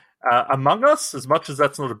 Among Us, as much as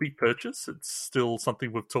that's not a big purchase, it's still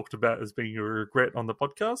something we've talked about as being a regret on the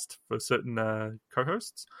podcast for certain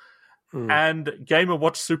co-hosts. And Game &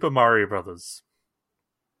 Watch Super Mario Brothers.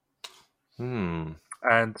 And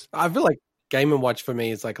I feel like Game & Watch for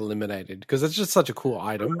me is like eliminated because it's just such a cool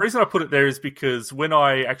item. The reason I put it there is because when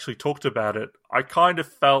I actually talked about it, I kind of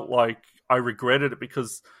felt like I regretted it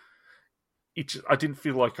because I didn't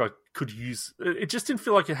feel like I could use it. Just didn't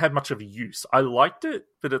feel like it had much of a use. I liked it,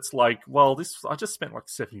 but it's like, well, I just spent like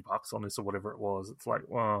 $70 on this or whatever it was. It's like,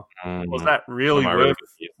 well, was that really worth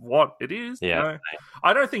what it is? Yeah.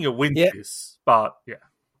 I don't think it wins this, but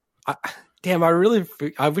yeah. Damn, I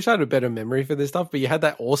wish I had a better memory for this stuff, but you had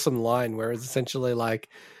that awesome line where it's essentially like,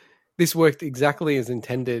 this worked exactly as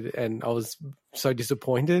intended, and I was so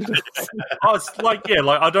disappointed. I was like,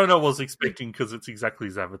 I don't know what I was expecting because it's exactly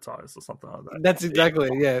as advertised or something like that. That's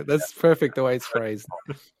exactly, that's perfect the way it's phrased.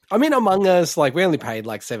 I mean, Among Us, like, we only paid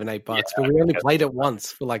like $7-8, but we only played it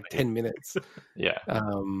once for like 10 minutes. Yeah. I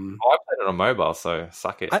played it on mobile, so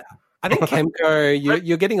suck it. I think Kemco,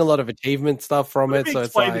 you're getting a lot of achievement stuff from it. So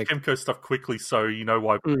it's like the Kemco stuff quickly, so you know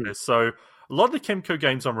why I put this. So a lot of the Kemco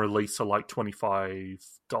games on release are like $25,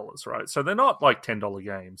 right? So they're not like $10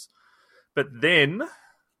 games. But then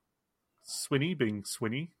Swinny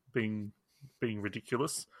being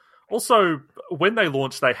ridiculous. Also, when they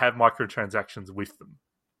launch, they have microtransactions with them,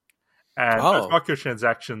 and those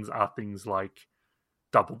microtransactions are things like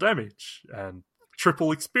double damage and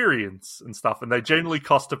triple experience and stuff, and they generally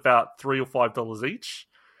cost about $3 or $5 each.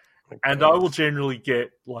 Okay. And I will generally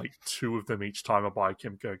get like 2 of them each time I buy a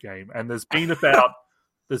Kemco game. And there's been 12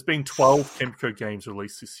 Kemco games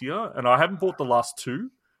released this year, and I haven't bought the last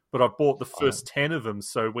 2, but I bought the first 10 of them.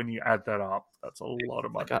 So when you add that up, that's a lot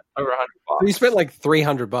of money. Like over $100. So you spent like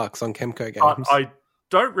 $300 on Kemco games. I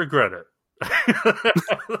don't regret it.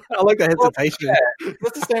 I like the hesitation. Yeah.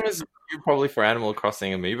 That's the same as you probably for Animal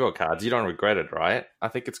Crossing Amiibo cards. You don't regret it, right? I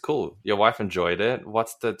think it's cool. Your wife enjoyed it.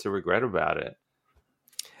 What's to regret about it?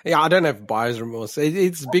 Yeah, I don't have buyer's remorse.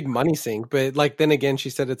 It's a big money sink, but like then again, she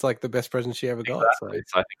said it's like the best present she ever got. Exactly.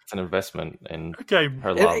 So I think it's an investment in Okay.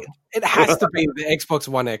 her love. It has to be the Xbox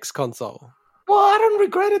One X console. Well, I don't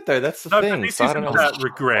regret it though. That's the No, thing. but this So I isn't don't know. that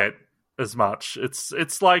regret as much. It's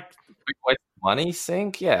like Big waste of money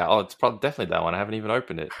sink. Yeah. Oh, it's probably definitely that one. I haven't even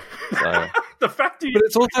opened it. So the fact that you But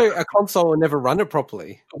it's also a console and never run it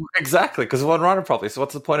properly. exactly because it won't run it properly. So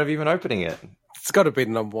what's the point of even opening it? It's got to be the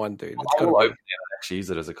number one, dude. It's I got will to open it and actually use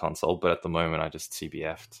it as a console, but at the moment I just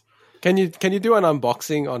CBF'd. Can you do an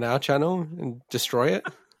unboxing on our channel and destroy it?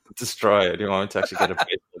 Destroy it. Do you want me to actually get a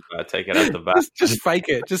baseball bat, take it out the back? Just fake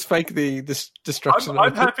it. Just fake the destruction. I'm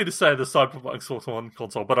of it. happy to say the Cyberpunk Xbox One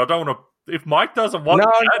console, but I don't want to. If Mike doesn't want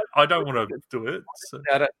that, I don't want to do it. So.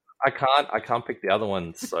 I can't pick the other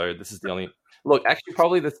ones. So this is the only look. Actually,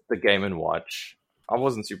 probably the Game & Watch. I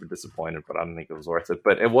wasn't super disappointed, but I don't think it was worth it.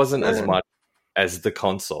 But it wasn't as much as the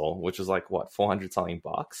console, which was like what $400 something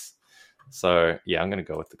bucks. So yeah, I'm gonna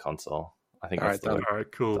go with the console. I think that's All right,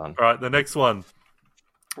 cool. done. All right, the next one.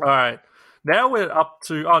 All right, now we're up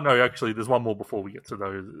to. Oh no, actually, there's one more before we get to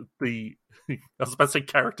those. I was about to say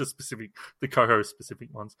character specific, the co-host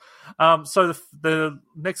specific ones. So the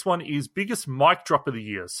next one is biggest mic drop of the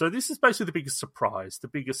year. So this is basically the biggest surprise, the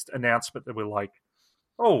biggest announcement that we're like,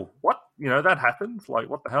 oh, what? That happened? Like,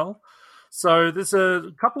 what the hell? So there's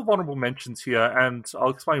a couple of honorable mentions here, and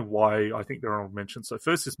I'll explain why I think they're honorable mentions. So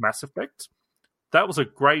first is Mass Effect. That was a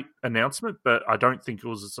great announcement, but I don't think it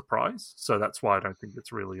was a surprise. So that's why I don't think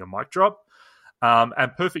it's really a mic drop.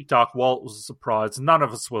 And Perfect Dark, while it was a surprise, none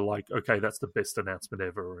of us were like, okay, that's the best announcement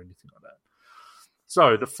ever or anything like that.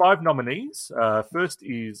 So the 5 nominees, first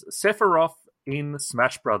is Sephiroth in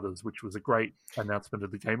Smash Brothers, which was a great announcement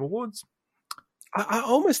of the Game Awards. I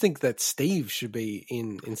almost think that Steve should be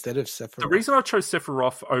in instead of Sephiroth. The reason I chose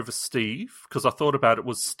Sephiroth over Steve, because I thought about it,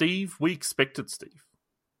 was Steve. We expected Steve.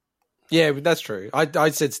 Yeah, that's true. I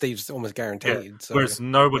said Steve's almost guaranteed. Yeah. So, whereas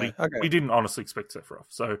nobody, yeah, okay. we didn't honestly expect Sephiroth.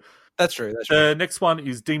 So that's true. The next one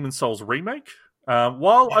is Demon's Souls Remake.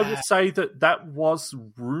 While I would say that was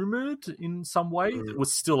rumored in some way, it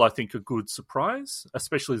was still, I think, a good surprise,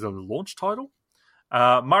 especially as a launch title.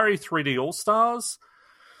 Mario 3D All-Stars.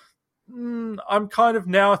 I'm kind of,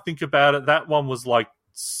 now I think about it, that one was like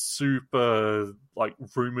super like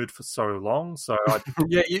rumored for so long. So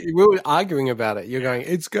yeah, we were arguing about it. You're going,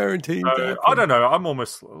 it's guaranteed. I don't know. I'm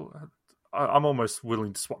almost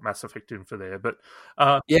willing to swap Mass Effect in for there. But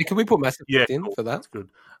yeah, can we put Mass Effect in for that? That's good.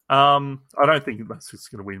 I don't think Mass Effect's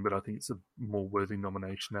going to win, but I think it's a more worthy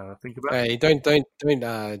nomination now I think about it. Hey,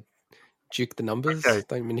 don't juke the numbers. Okay.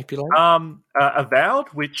 Don't manipulate. Avowed,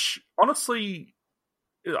 which honestly,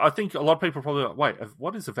 I think a lot of people are probably like, wait,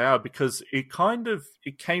 what is Avowed? Because it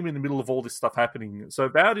came in the middle of all this stuff happening. So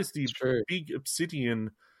Avowed is the big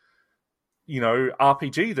Obsidian,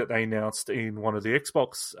 RPG that they announced in one of the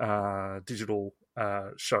Xbox digital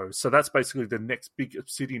shows. So that's basically the next big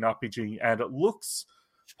Obsidian RPG, and it looks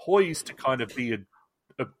poised to kind of be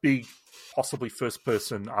a big, possibly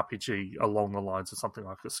first-person RPG along the lines of something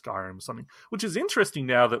like a Skyrim or something, which is interesting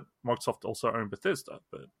now that Microsoft also own Bethesda,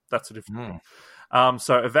 but that's a different thing.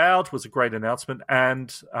 So Avowed was a great announcement,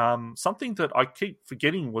 and something that I keep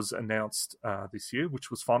forgetting was announced this year,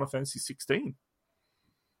 which was Final Fantasy 16.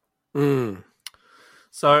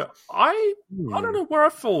 So I don't know where I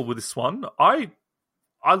fall with this one. I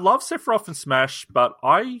love Sephiroth and Smash, but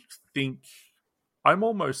I think I'm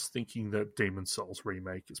almost thinking that Demon's Souls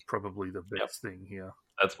Remake is probably the best thing here.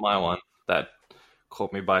 That's my one. That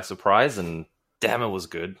caught me by surprise, and damn, it was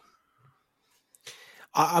good.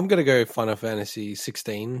 I'm going to go Final Fantasy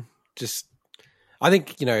 16. I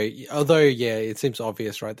think, although, it seems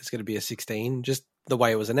obvious, right? There's going to be a 16, just the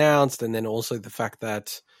way it was announced, and then also the fact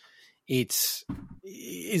that it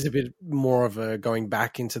is a bit more of a going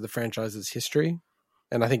back into the franchise's history.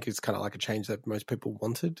 And I think it's kind of like a change that most people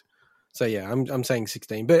wanted. So yeah, I'm saying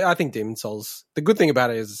 16, but I think Demon's Souls, the good thing about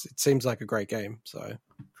it is it seems like a great game. So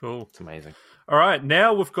cool. It's amazing. All right.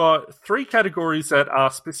 Now we've got 3 categories that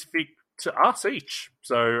are specific to us each.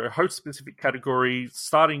 So a host specific category,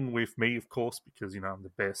 starting with me, of course, because, I'm the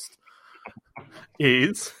best,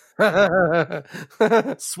 is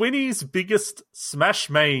Sweeney's biggest Smash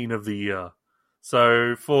main of the year.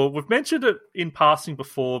 So we've mentioned it in passing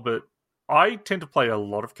before, but I tend to play a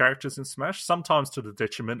lot of characters in Smash, sometimes to the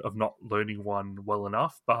detriment of not learning one well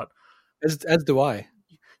enough. But as do I.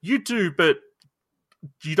 You do, but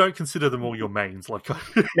you don't consider them all your mains. Like,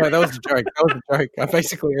 No, that was a joke. I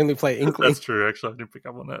basically only play Inkling. That's true. Actually, I didn't pick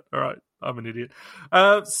up on that. All right, I'm an idiot.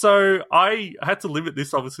 So I had to limit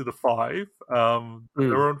this obviously to 5.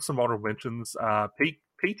 There were some honorable mentions.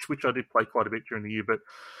 Peach, which I did play quite a bit during the year, but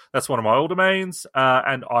that's one of my older mains.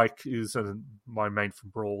 And Ike is my main from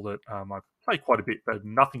Brawl that I play quite a bit, but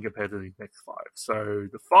nothing compared to the next 5. So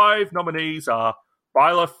the 5 nominees are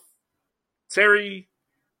Byleth, Terry,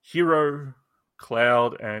 Hero,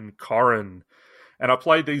 Cloud, and Corrin. And I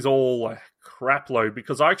played these all a crap load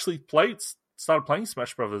because I actually started playing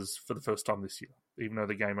Smash Brothers for the first time this year, even though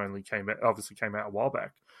the game only came out a while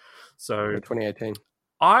back. So 2018.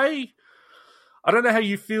 I don't know how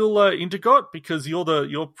you feel, Intergot, because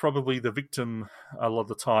you're probably the victim a lot of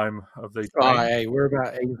the time of these. Oh, hey, we're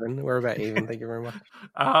about even. Thank you very much.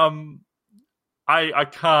 I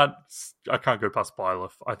can't go past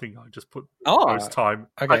Byleth. I think I just put most time.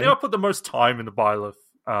 Okay. I think I put the most time in the Byleth.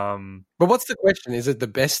 But what's the question? Is it the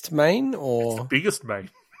best main or it's the biggest main?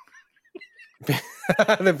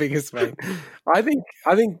 The biggest main. I think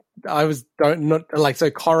so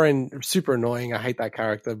Corrin, super annoying. I hate that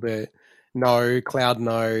character, but no, Cloud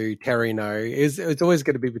no, Terry no. It's always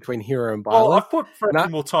going to be between Hero and Byleth. Well, I've put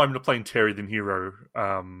more time into playing Terry than Hero.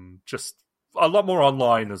 Just a lot more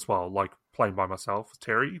online as well, like playing by myself with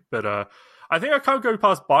Terry. But I think I can't go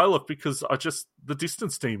past Byleth because the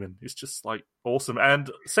Distance Demon is just like awesome. And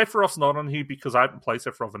Sephiroth's not on here because I haven't played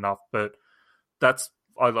Sephiroth enough, but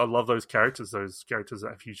I love those characters that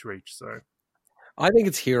have huge reach. So I think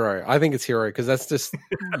it's Hero because that's just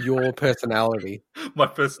your personality. My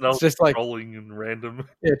personality it's just like trolling and random.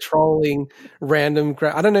 Yeah, trolling, random.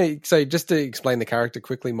 I don't know. So just to explain the character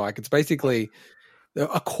quickly, Mike, it's basically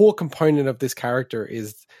a core component of this character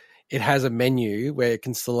is it has a menu where it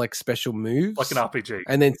can select special moves. Like an RPG.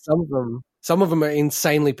 And then some of them are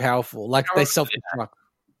insanely powerful. Like they self-destruct.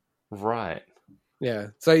 Right. Yeah.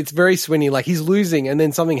 So it's very Swinny. Like he's losing and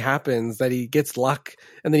then something happens that he gets luck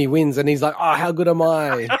and then he wins and he's like, oh, how good am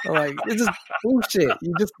I? I'm like, it's just bullshit.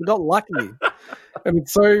 You just got lucky. And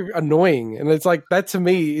it's so annoying. And it's like, that to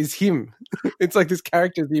me is him. It's like this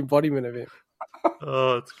character is the embodiment of him.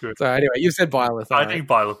 Oh, that's good. So anyway, you said Byleth. I think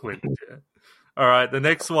Byleth wins, yeah. All right, the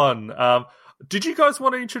next one. Did you guys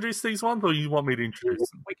want to introduce these ones or you want me to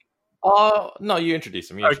introduce them? Oh, no, you introduce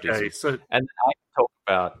them. Okay, so... And I can talk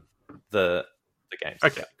about the games.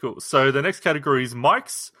 Okay, cool. So the next category is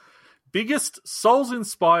Mike's biggest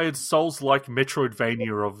Souls-inspired, Souls-like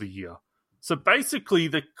Metroidvania of the year. So basically,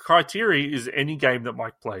 the criteria is any game that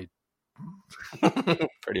Mike played.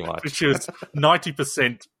 Pretty much. Which is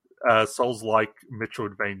 90% Souls-like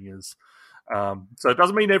Metroidvanias. So it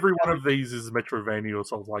doesn't mean every one of these is Metroidvania or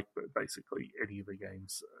Souls-like, but basically any of the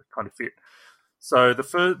games kind of fit. So the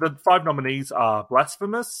 5 nominees are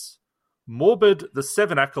Blasphemous, Morbid, The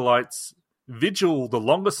Seven Acolytes, Vigil, The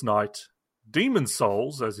Longest Night, Demon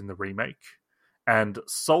Souls, as in the remake, and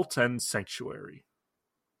Sultan Sanctuary.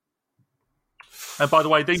 And by the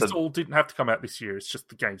way, these all didn't have to come out this year. It's just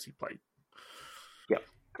the games he played. Yeah,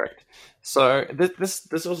 correct. So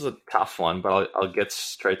this was a tough one, but I'll get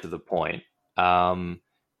straight to the point.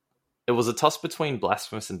 It was a toss between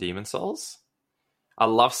Blasphemous and Demon Souls. I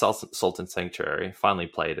love Sultan Sanctuary. Finally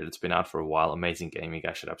played it. It's been out for a while. Amazing game. You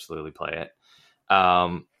guys should absolutely play it.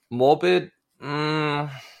 Morbid,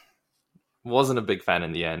 wasn't a big fan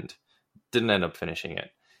in the end. Didn't end up finishing it.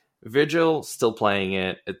 Vigil, still playing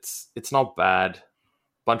it. It's not bad.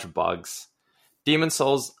 Bunch of bugs. Demon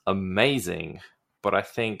Souls, amazing. But I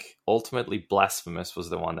think ultimately Blasphemous was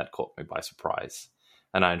the one that caught me by surprise.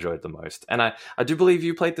 And I enjoyed the most. And I do believe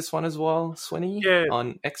you played this one as well, Swinny? Yeah.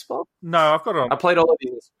 On Xbox? No, I've got it on... I played all of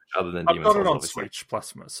these other than Demon Souls. I've got it on Switch,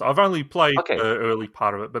 Blasphemous. I've only played the early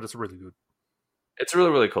part of it, but it's really good. It's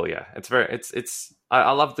really, really cool, yeah.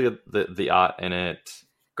 I love the art in it.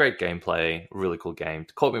 Great gameplay, really cool game.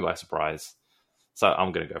 Caught me by surprise. So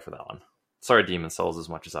I'm going to go for that one. Sorry, Demon Souls, as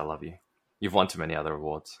much as I love you. You've won too many other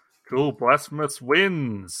awards. Cool, Blasphemous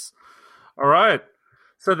wins. All right.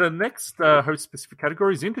 So the next host-specific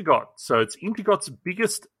category is Intergot. So it's Intergot's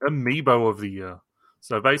biggest amiibo of the year.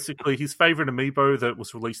 So basically his favorite amiibo that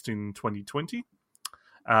was released in 2020.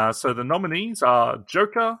 So the nominees are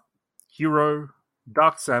Joker, Hero,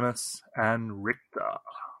 Dark Samus, and Richter.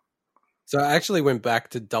 So I actually went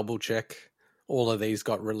back to double check all of these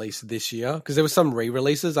got released this year because there were some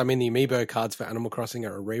re-releases. I mean, the amiibo cards for Animal Crossing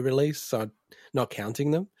are a re-release, so I'm not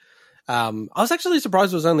counting them. I was actually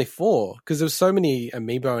surprised it was only 4 because there were so many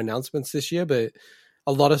amiibo announcements this year, but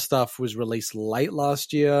a lot of stuff was released late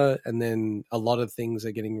last year, and then a lot of things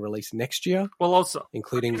are getting released next year. Well, also,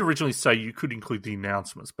 including I did originally say you could include the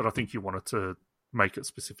announcements, but I think you wanted to make it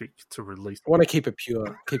specific to release. I want to keep it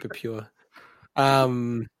pure.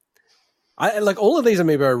 I like all of these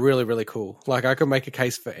amiibo are really, really cool. Like I could make a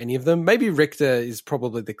case for any of them. Maybe Richter is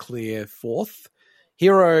probably the clear fourth.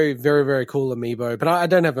 Hero, very, very cool amiibo, but I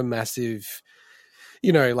don't have a massive,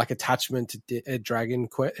 like attachment to Dragon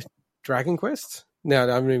Quest. No,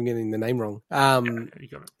 I'm even getting the name wrong. You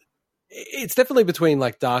got it. It's definitely between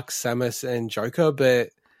like Dark Samus and Joker, but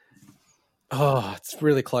it's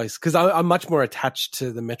really close because I'm much more attached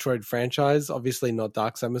to the Metroid franchise. Obviously not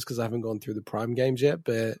Dark Samus because I haven't gone through the Prime games yet,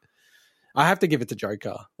 but I have to give it to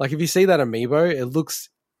Joker. Like if you see that amiibo, it looks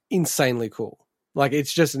insanely cool. Like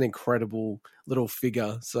it's just an incredible little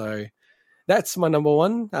figure. So that's my number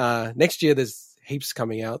one. Next year there's heaps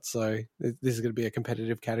coming out, so this is going to be a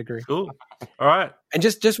competitive category. Cool. All right. And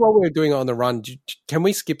just while we're doing it on the run, can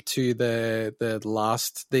we skip to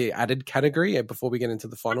the added category before we get into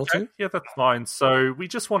the final two? Yeah, that's fine. So we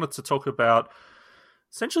just wanted to talk about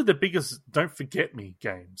essentially the biggest Don't Forget Me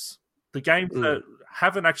games. The games that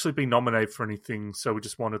haven't actually been nominated for anything, so we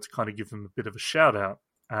just wanted to kind of give them a bit of a shout out.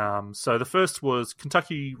 So the first was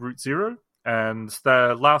Kentucky Route Zero, and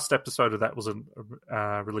the last episode of that was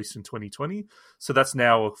released in 2020. So that's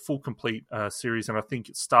now a full complete series, and I think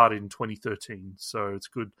it started in 2013. So it's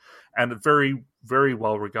good and very, very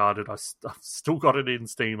well regarded. I've still got it in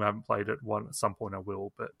Steam. I haven't played it. At some point I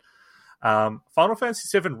will. But Final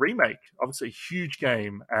Fantasy VII Remake, obviously a huge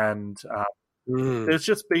game, and there's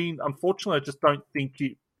just been, unfortunately, I just don't think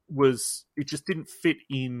it just didn't fit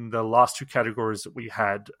in the last two categories that we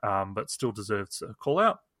had, but still deserves a call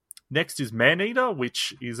out. Next is Maneater,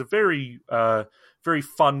 which is a very, very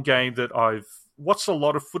fun game that I've watched a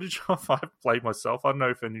lot of footage of. I've played myself. I don't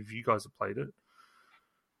know if any of you guys have played it.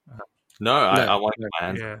 No, I like it,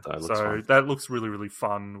 man. Yeah, so that looks really, really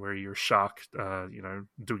fun, where you're a shark,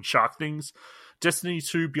 doing shark things. Destiny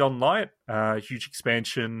 2 Beyond Light, huge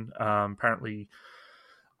expansion. Apparently,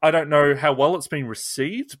 I don't know how well it's been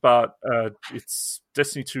received, but it's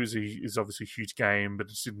Destiny 2 is obviously a huge game, but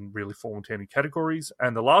it didn't really fall into any categories.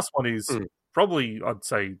 And the last one is probably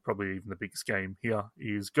even the biggest game here,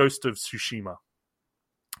 is Ghost of Tsushima,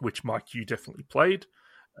 which, Mike, you definitely played.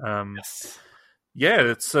 yes. Yeah,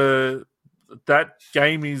 it's that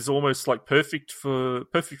game is almost like perfect for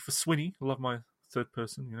Swinny. I love my third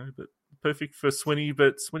person, but perfect for Swinny,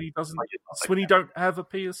 but Swinny doesn't. Swinny don't have a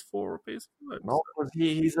PS4 or PS5. No,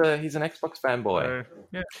 he's an Xbox fanboy.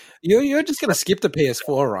 Yeah, you're just going to skip the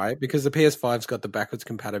PS4, right? Because the PS5's got the backwards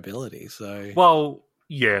compatibility. So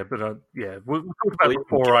yeah, but we'll talk about it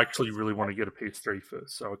before. I actually really want to get a PS3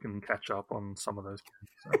 first, so I can catch up on some of those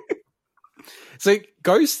games. So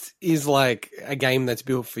Ghost is like a game that's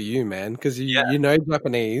built for you, man, because you know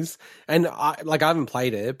Japanese, and I haven't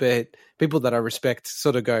played it, but people that I respect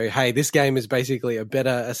sort of go, "Hey, this game is basically a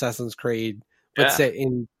better Assassin's Creed, but set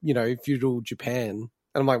in feudal Japan." And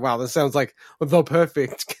I'm like, "Wow, this sounds like the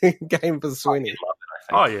perfect game for Sweeney."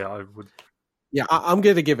 Oh yeah, I would. Yeah, I'm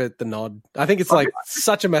going to give it the nod. I think it's like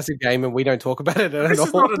such a massive game, and we don't talk about it at all. This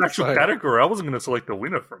is not an actual category. I wasn't going to select the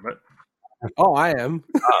winner from it. Oh, I am.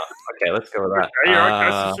 Okay, let's go with that. Okay, you're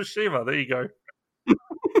right, Tsushima. There you go.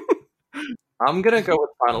 I'm going to go with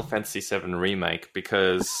Final Fantasy VII Remake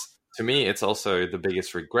because, to me, it's also the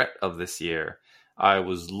biggest regret of this year. I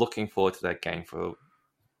was looking forward to that game for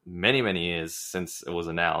many, many years since it was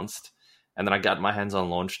announced. And then I got my hands on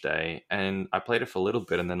launch day, and I played it for a little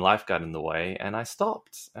bit, and then life got in the way, and I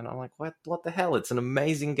stopped. And I'm like, what the hell? It's an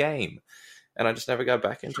amazing game. And I just never got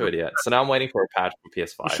back into it yet. So now I'm waiting for a patch for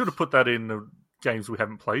PS5. You should have put that in the games we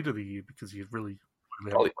haven't played of the year because you really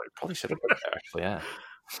probably should have put it there, actually, yeah.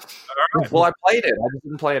 Right. Well, I played it. I just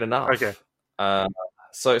didn't play it enough. Okay.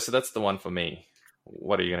 So that's the one for me.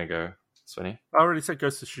 What are you going to go, Swinny? I already said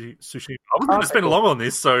Ghost of Tsushima. I was going to spend long on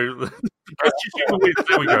this, so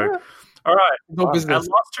there we go. All right. Our last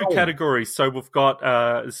two categories. So we've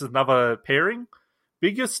got, this is another pairing.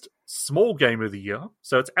 Biggest small game of the year.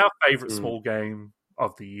 So it's our favorite small game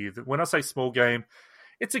of the year. When I say small game,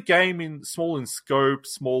 it's a game small in scope,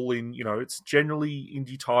 small in, it's generally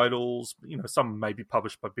indie titles. Some may be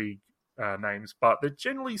published by big names, but they're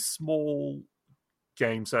generally small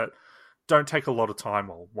games that don't take a lot of time.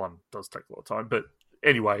 Well, one does take a lot of time, but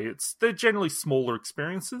anyway, they're generally smaller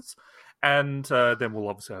experiences. And then we'll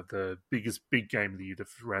obviously have the biggest big game of the year to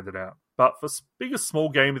round it out. But for biggest small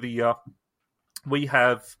game of the year, we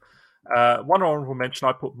have one honorable mention.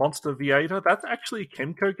 I put Monster Viator. That's actually a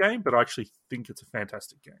Kemco game, but I actually think it's a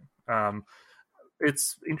fantastic game.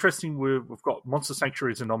 It's interesting. We've got Monster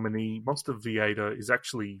Sanctuary as a nominee. Monster Viator is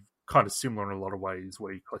actually kind of similar in a lot of ways,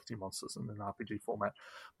 where you're collecting monsters in an RPG format.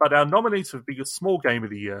 But our nominees for biggest small game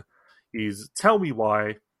of the year is Tell Me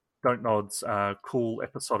Why, Dontnod's cool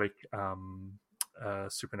episodic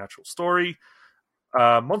supernatural story,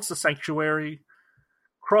 Monster Sanctuary,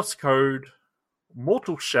 Crosscode,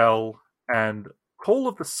 Mortal Shell, and Call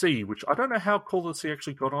of the Sea, which I don't know how Call of the Sea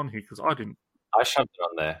actually got on here because I didn't. I shoved it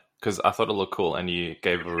on there because I thought it looked cool, and you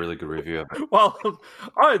gave a really good review of it. Well,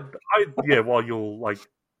 while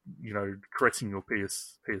you're caressing your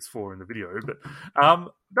PS4 in the video, but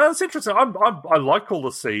that's interesting. I like Call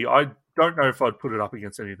of the Sea. I don't know if I'd put it up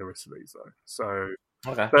against any of the rest of these though. So,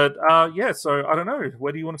 okay. But so I don't know.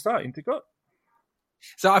 Where do you want to start? Intergot?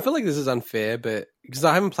 So I feel like this is unfair, but because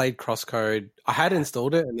I haven't played Crosscode, I had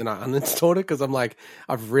installed it and then I uninstalled it because I'm like,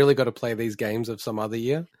 I've really got to play these games of some other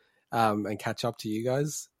year and catch up to you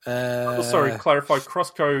guys. Sorry, clarify.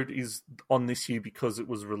 Crosscode is on this year because it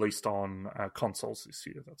was released on consoles this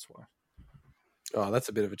year. That's why. Oh, that's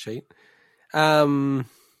a bit of a cheat. I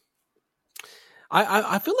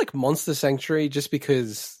feel like Monster Sanctuary, just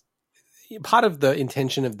because part of the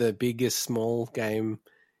intention of the biggest small game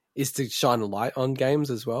is to shine a light on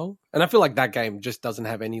games as well. And I feel like that game just doesn't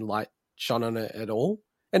have any light shone on it at all.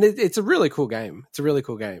 And it's a really cool game. It's a really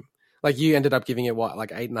cool game. Like you ended up giving it like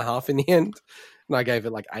 8.5 in the end, and I gave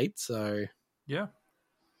it like 8. So yeah,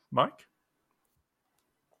 Mike.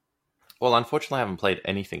 Well, unfortunately, I haven't played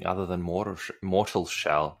anything other than Mortal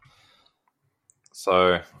Shell,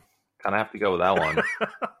 so kind of have to go with that one.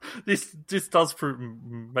 This does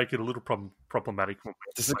make it a little problematic.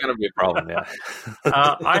 This is going to be a problem, yeah.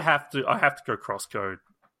 I have to go Crosscode.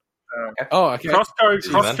 Okay.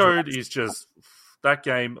 Crosscode is just that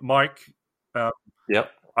game, Mike. Yep.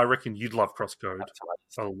 I reckon you'd love Crosscode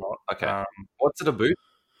a lot. Okay. What's it about?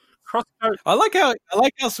 Crosscode. I like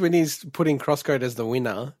how Swinny's putting Crosscode as the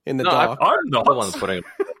winner in the dark. I'm not the one putting.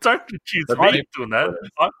 Don't accuse me of doing that.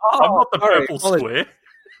 I'm not the purple square.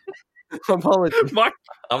 Apologies. Mike,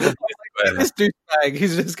 this douchebag,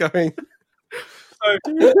 he's just going.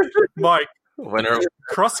 So, Mike, winner.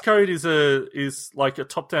 Crosscode is like a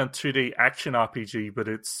top-down 2D action RPG, but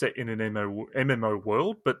it's set in an MMO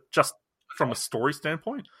world, but just from a story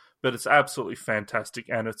standpoint. But it's absolutely fantastic,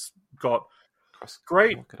 and it's got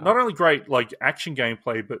not only great like action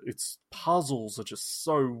gameplay, but its puzzles are just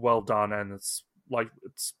so well done, and it's a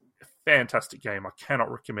fantastic game. I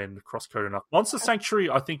cannot recommend Crosscode enough. Monster Sanctuary,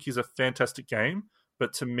 I think, is a fantastic game,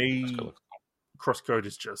 but to me, Crosscode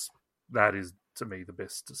is to me the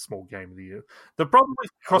best small game of the year. The problem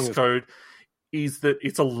with Crosscode is that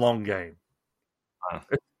it's a long game.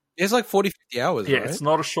 It's like 40, 50 hours, yeah, right? It's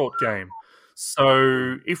not a short game.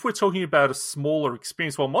 So if we're talking about a smaller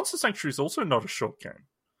experience, well, Monster Sanctuary is also not a short game.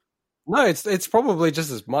 No, it's probably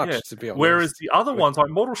just as much, to be honest. Whereas the other ones, like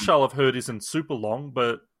Mortal Shell, I've heard isn't super long,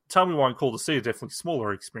 but Tell Me Why and Call of the Sea are definitely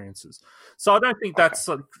smaller experiences. So I don't think that's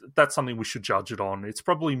something we should judge it on. It's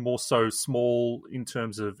probably more so small in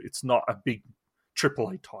terms of it's not a big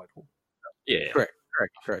AAA title. Yeah. Correct.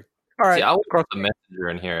 All right. See, I would put the Messenger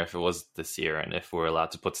in here if it was this year and if we're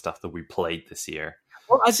allowed to put stuff that we played this year.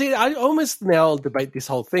 Well, I almost now debate this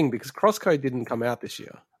whole thing because Crosscode didn't come out this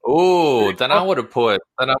year. Oh, then I would have put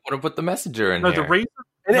the Messenger in here. The reason,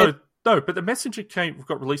 but the Messenger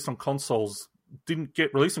got released on consoles. Didn't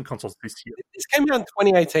get released on consoles this year. This came out in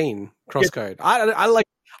 2018. Crosscode. Yeah.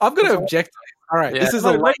 I've got to object. All right, this is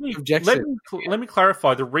a late objection. Let me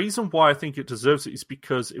clarify. The reason why I think it deserves it is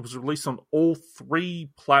because it was released on all 3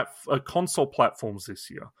 console platforms this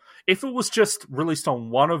year. If it was just released on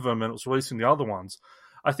one of them and it was released on the other ones,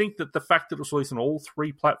 I think that the fact that it was released on all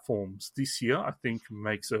 3 platforms this year, I think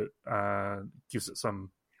makes it gives it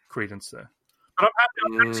some credence there. But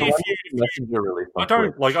I'm happy if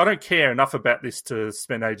I don't care enough about this to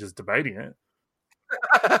spend ages debating it.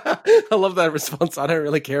 I love that response. I don't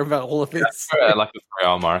really care about all of this. I like the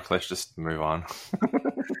 3-hour mark. Let's just move on.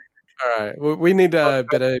 All right, we need a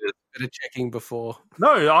better checking before.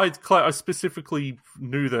 No, I specifically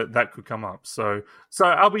knew that could come up. So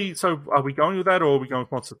are we going with that, or are we going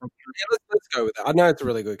with Monster? Yeah, let's go with that. I know it's a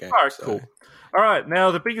really good game. All right, cool. All right, now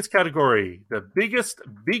the biggest category, the biggest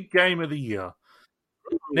big game of the year.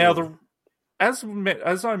 Now, as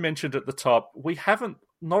I mentioned at the top,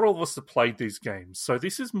 not all of us have played these games, so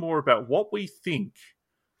this is more about what we think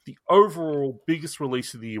the overall biggest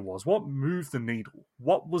release of the year was. What moved the needle?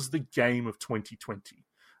 What was the game of 2020?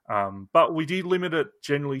 But we did limit it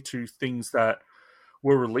generally to things that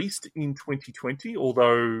were released in 2020,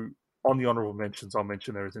 although on the honorable mentions, I'll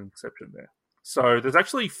mention there is an exception there. So there's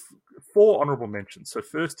actually 4 honorable mentions. So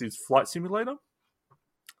first is Flight Simulator.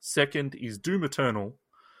 Second is Doom Eternal.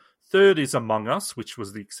 Third is Among Us, which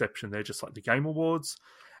was the exception there, just like the Game Awards.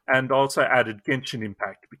 And I also added Genshin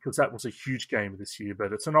Impact because that was a huge game this year,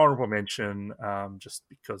 but it's an honorable mention just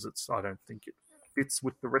because I don't think it fits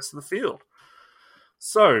with the rest of the field.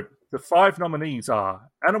 So, the 5 nominees are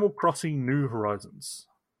Animal Crossing New Horizons,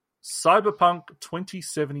 Cyberpunk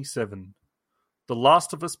 2077, The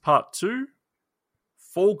Last of Us Part 2,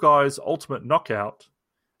 Fall Guys Ultimate Knockout,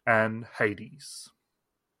 and Hades.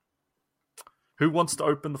 Who wants to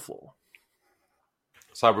open the floor?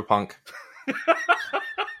 Cyberpunk. I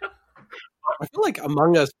feel like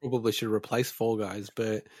Among Us probably should replace Fall Guys,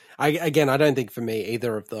 but I don't think for me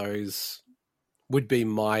either of those would be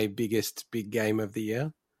my biggest big game of the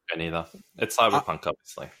year. Me neither. It's Cyberpunk,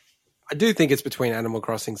 obviously. I do think it's between Animal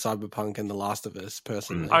Crossing, Cyberpunk, and The Last of Us,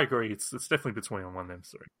 personally. I agree. It's definitely between one of them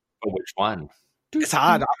three. But which one? It's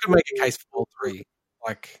hard. I could make a case for all three.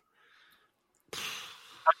 Like,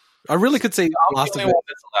 I really could see Last of Us. I'm the only one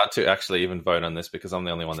that's allowed to actually even vote on this because I'm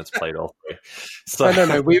the only one that's played all three. So...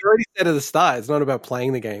 No. We already said at the start, it's not about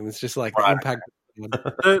playing the game. It's just like the impact.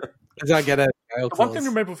 As I get it. The one thing to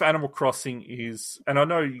remember with Animal Crossing is, and I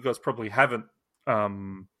know you guys probably haven't,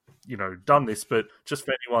 done this, but just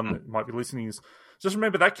for anyone that might be listening, is just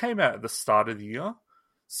remember that came out at the start of the year.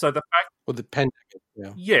 So the fact, the pandemic,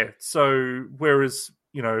 yeah. So whereas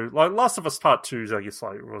like Last of Us Part 2, I guess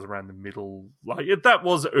like it was around the middle, that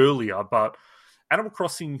was earlier, but Animal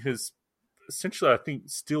Crossing has essentially, I think,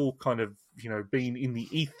 still kind of been in the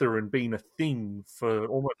ether and been a thing for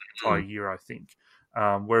almost the entire year, I think.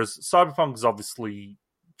 Whereas Cyberpunk is obviously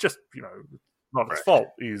just not its fault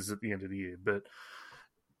is at the end of the year, but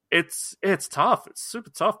it's tough. It's super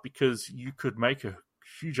tough because you could make a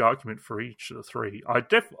huge argument for each of the three.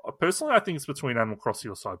 Personally, I think it's between Animal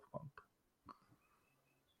Crossing or Cyberpunk.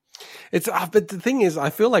 It's but the thing is, I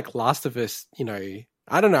feel like Last of Us.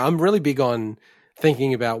 I don't know. I'm really big on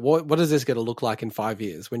thinking about what is this going to look like in 5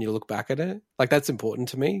 years when you look back at it. Like that's important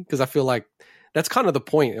to me because I feel like that's kind of the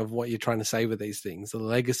point of what you're trying to say with these things, the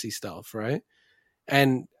legacy stuff, right?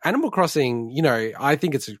 And Animal Crossing, I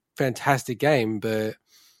think it's a fantastic game, but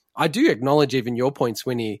I do acknowledge even your point,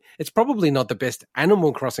 Swinny. It's probably not the best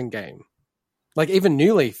Animal Crossing game. Like even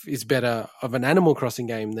New Leaf is better of an Animal Crossing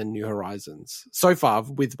game than New Horizons so far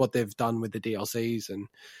with what they've done with the DLCs and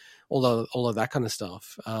all of that kind of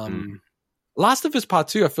stuff. Last of Us Part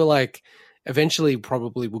 2, I feel like eventually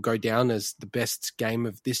probably will go down as the best game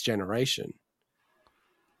of this generation.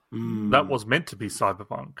 That was meant to be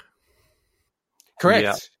Cyberpunk.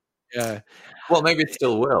 Correct. Yeah. Well, maybe it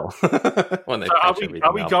still will. When they are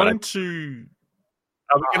we going to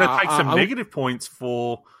take some negative points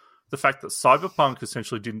for the fact that Cyberpunk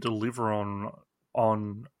essentially didn't deliver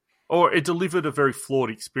on or it delivered a very flawed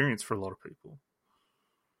experience for a lot of people?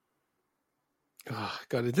 Oh,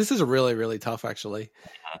 God, this is a really, really tough, actually.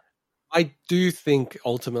 I do think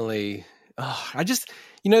ultimately,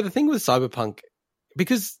 the thing with Cyberpunk,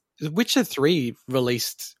 because Witcher 3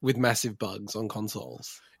 released with massive bugs on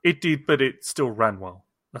consoles. It did, but it still ran well.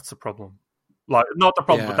 That's the problem. Like, not the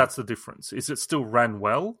problem, but that's the difference. Is it still ran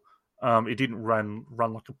well? It didn't run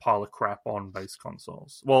like a pile of crap on base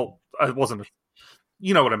consoles. Well, it wasn't.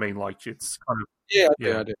 You know what I mean? Like it's kind of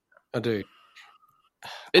I do.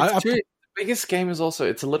 The biggest game is also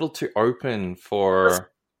it's a little too open for.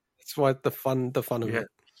 That's why the fun of it.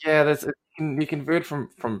 Yeah, you can view it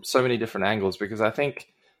from so many different angles because I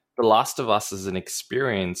think The Last of Us as an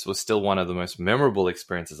experience was still one of the most memorable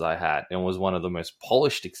experiences I had and was one of the most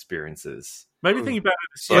polished experiences. Maybe think about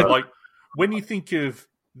it like when you think of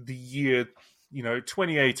the year,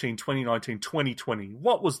 2018, 2019, 2020,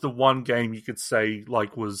 what was the one game you could say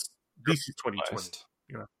like was this is 2020?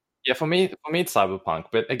 Yeah, for me it's Cyberpunk,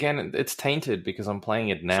 but again, it's tainted because I'm playing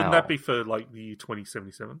it now. Shouldn't that be for like the year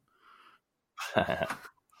 2077?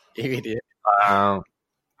 You idiot. I'm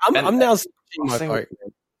now switching my vote.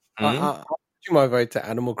 I'm switching my vote to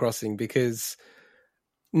Animal Crossing because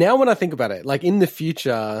now when I think about it, like in the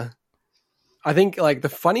future, I think like the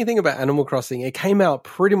funny thing about Animal Crossing, it came out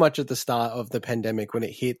pretty much at the start of the pandemic when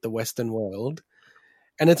it hit the Western world.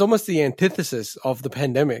 And it's almost the antithesis of the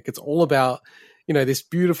pandemic. It's all about, this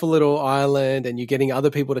beautiful little island and you're getting other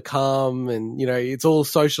people to come and, it's all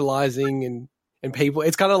socializing and people.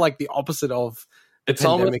 It's kind of like the opposite of the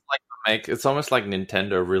pandemic. It's almost like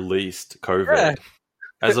Nintendo released COVID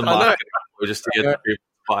as a market just to get people to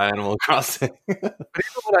buy Animal Crossing. But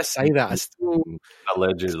even when I say that, I still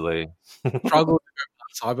allegedly struggle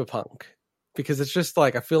to go Cyberpunk because it's just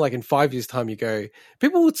like I feel like in 5 years' time,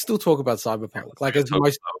 people would still talk about Cyberpunk like as the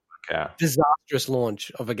most disastrous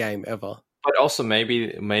launch of a game ever. But also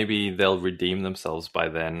maybe they'll redeem themselves by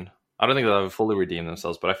then. I don't think they'll ever fully redeem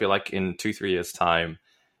themselves, but I feel like in 2-3 years' time,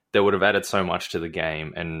 they would have added so much to the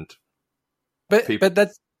game, but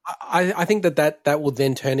that's I think that will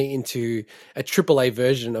then turn it into a AAA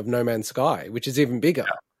version of No Man's Sky, which is even bigger.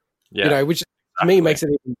 Yeah. Which to me, it makes it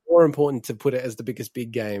even more important to put it as the biggest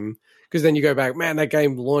big game, because then you go back, man, that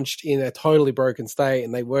game launched in a totally broken state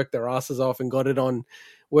and they worked their asses off and got it on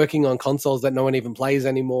working on consoles that no one even plays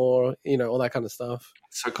anymore, all that kind of stuff.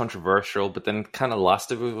 So controversial, but then kind of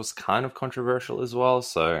Last of Us was kind of controversial as well,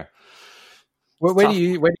 so... Where do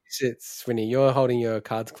you sit, Swinny? You're holding your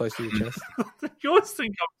cards close to your chest. You always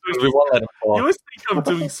think I'm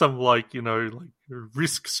doing some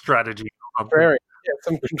risk strategy. Contrarian. Yeah,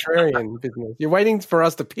 some contrarian business. You're waiting for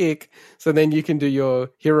us to pick, so then you can do your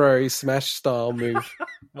hero smash style move.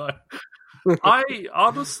 I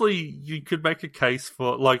honestly, you could make a case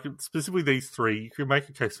for specifically these three. You could make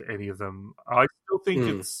a case for any of them. I still think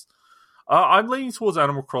it's. I'm leaning towards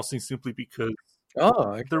Animal Crossing simply because.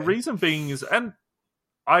 Oh, okay. The reason being is, and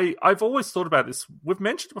I've always thought about this. We've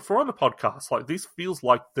mentioned it before on the podcast. This feels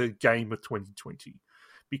like the game of 2020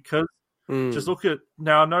 because just look at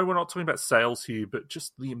now. I know we're not talking about sales here, but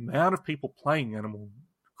just the amount of people playing Animal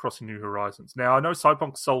Crossing New Horizons. Now I know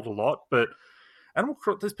Cyberpunk sold a lot, but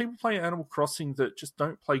there's people playing Animal Crossing that just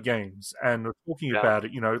don't play games and are talking about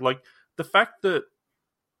it. The fact that.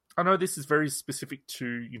 I know this is very specific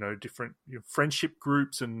to, different friendship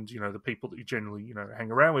groups and, the people that you generally,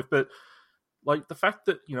 hang around with. But, the fact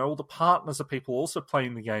that, all the partners are people also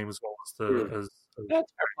playing the game as well as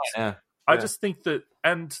the... I just think that...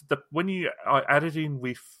 And when you add it in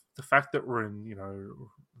with the fact that we're in,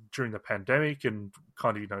 during the pandemic and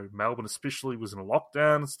kind of, Melbourne especially was in a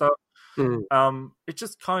lockdown and stuff, it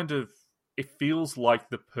just kind of... It feels like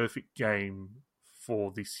the perfect game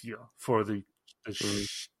for this year, for the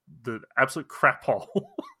absolute crap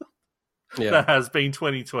hole that has been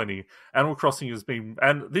 2020. Animal Crossing has been,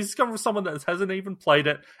 and this is coming from someone that hasn't even played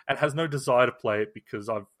it and has no desire to play it because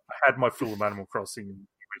I've had my fill of Animal Crossing.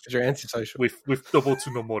 You're antisocial with Double to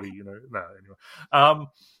Nomori, No, anyway.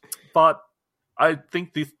 But I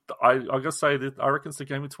think this. I gotta say that I reckon it's the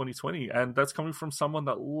game of 2020, and that's coming from someone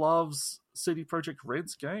that loves CD Projekt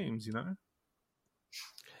Red's games.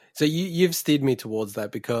 So you've steered me towards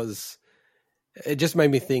that because. It just made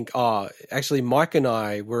me think, actually, Mike and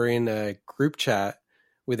I were in a group chat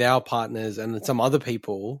with our partners and some other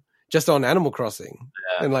people just on Animal Crossing.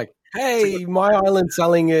 Yeah. And hey, my island's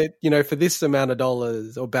selling it, for this amount of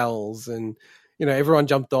dollars or bells. And, everyone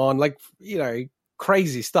jumped on,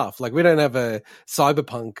 crazy stuff. We don't have a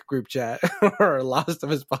Cyberpunk group chat or a Last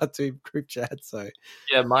of Us Part 2 group chat. So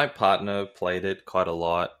yeah, my partner played it quite a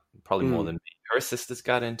lot, probably more than me. Her sisters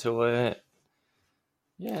got into it.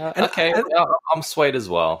 Yeah, okay. I'm swayed as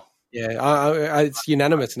well. Yeah, it's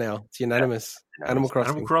unanimous now. It's unanimous. Animal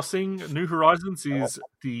Crossing. Animal Crossing New Horizons is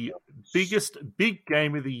the biggest big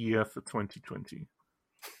game of the year for 2020.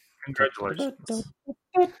 Congratulations.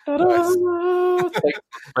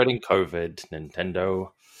 Spreading COVID,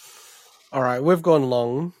 Nintendo. All right, we've gone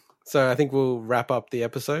long, so I think we'll wrap up the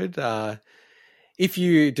episode. If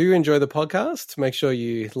you do enjoy the podcast, make sure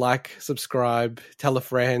you like, subscribe, tell a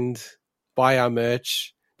friend, buy our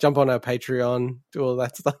merch, jump on our Patreon, do all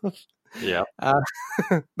that stuff. Yeah.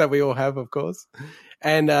 That we all have, of course.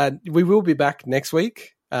 And we will be back next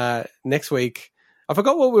week. Next week, I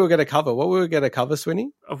forgot what we were going to cover. What we were going to cover,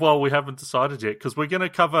 Swinny? Well, we haven't decided yet because we're going to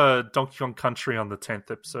cover Donkey Kong Country on the 10th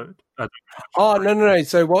episode. No.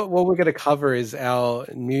 So what we're going to cover is our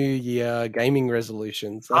New Year gaming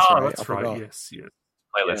resolutions. That's right. Yes.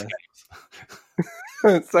 Playlist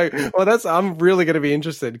games. I'm really going to be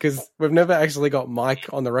interested because we've never actually got Mike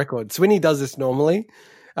on the record. Swinny does this normally,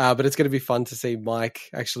 but it's going to be fun to see Mike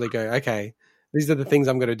actually go, okay, these are the things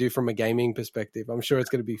I'm going to do from a gaming perspective. I'm sure it's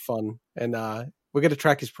going to be fun. And we're going to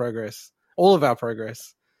track his progress, all of our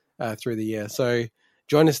progress through the year. So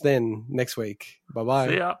join us then next week. Bye-bye.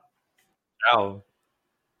 See ya. Ciao.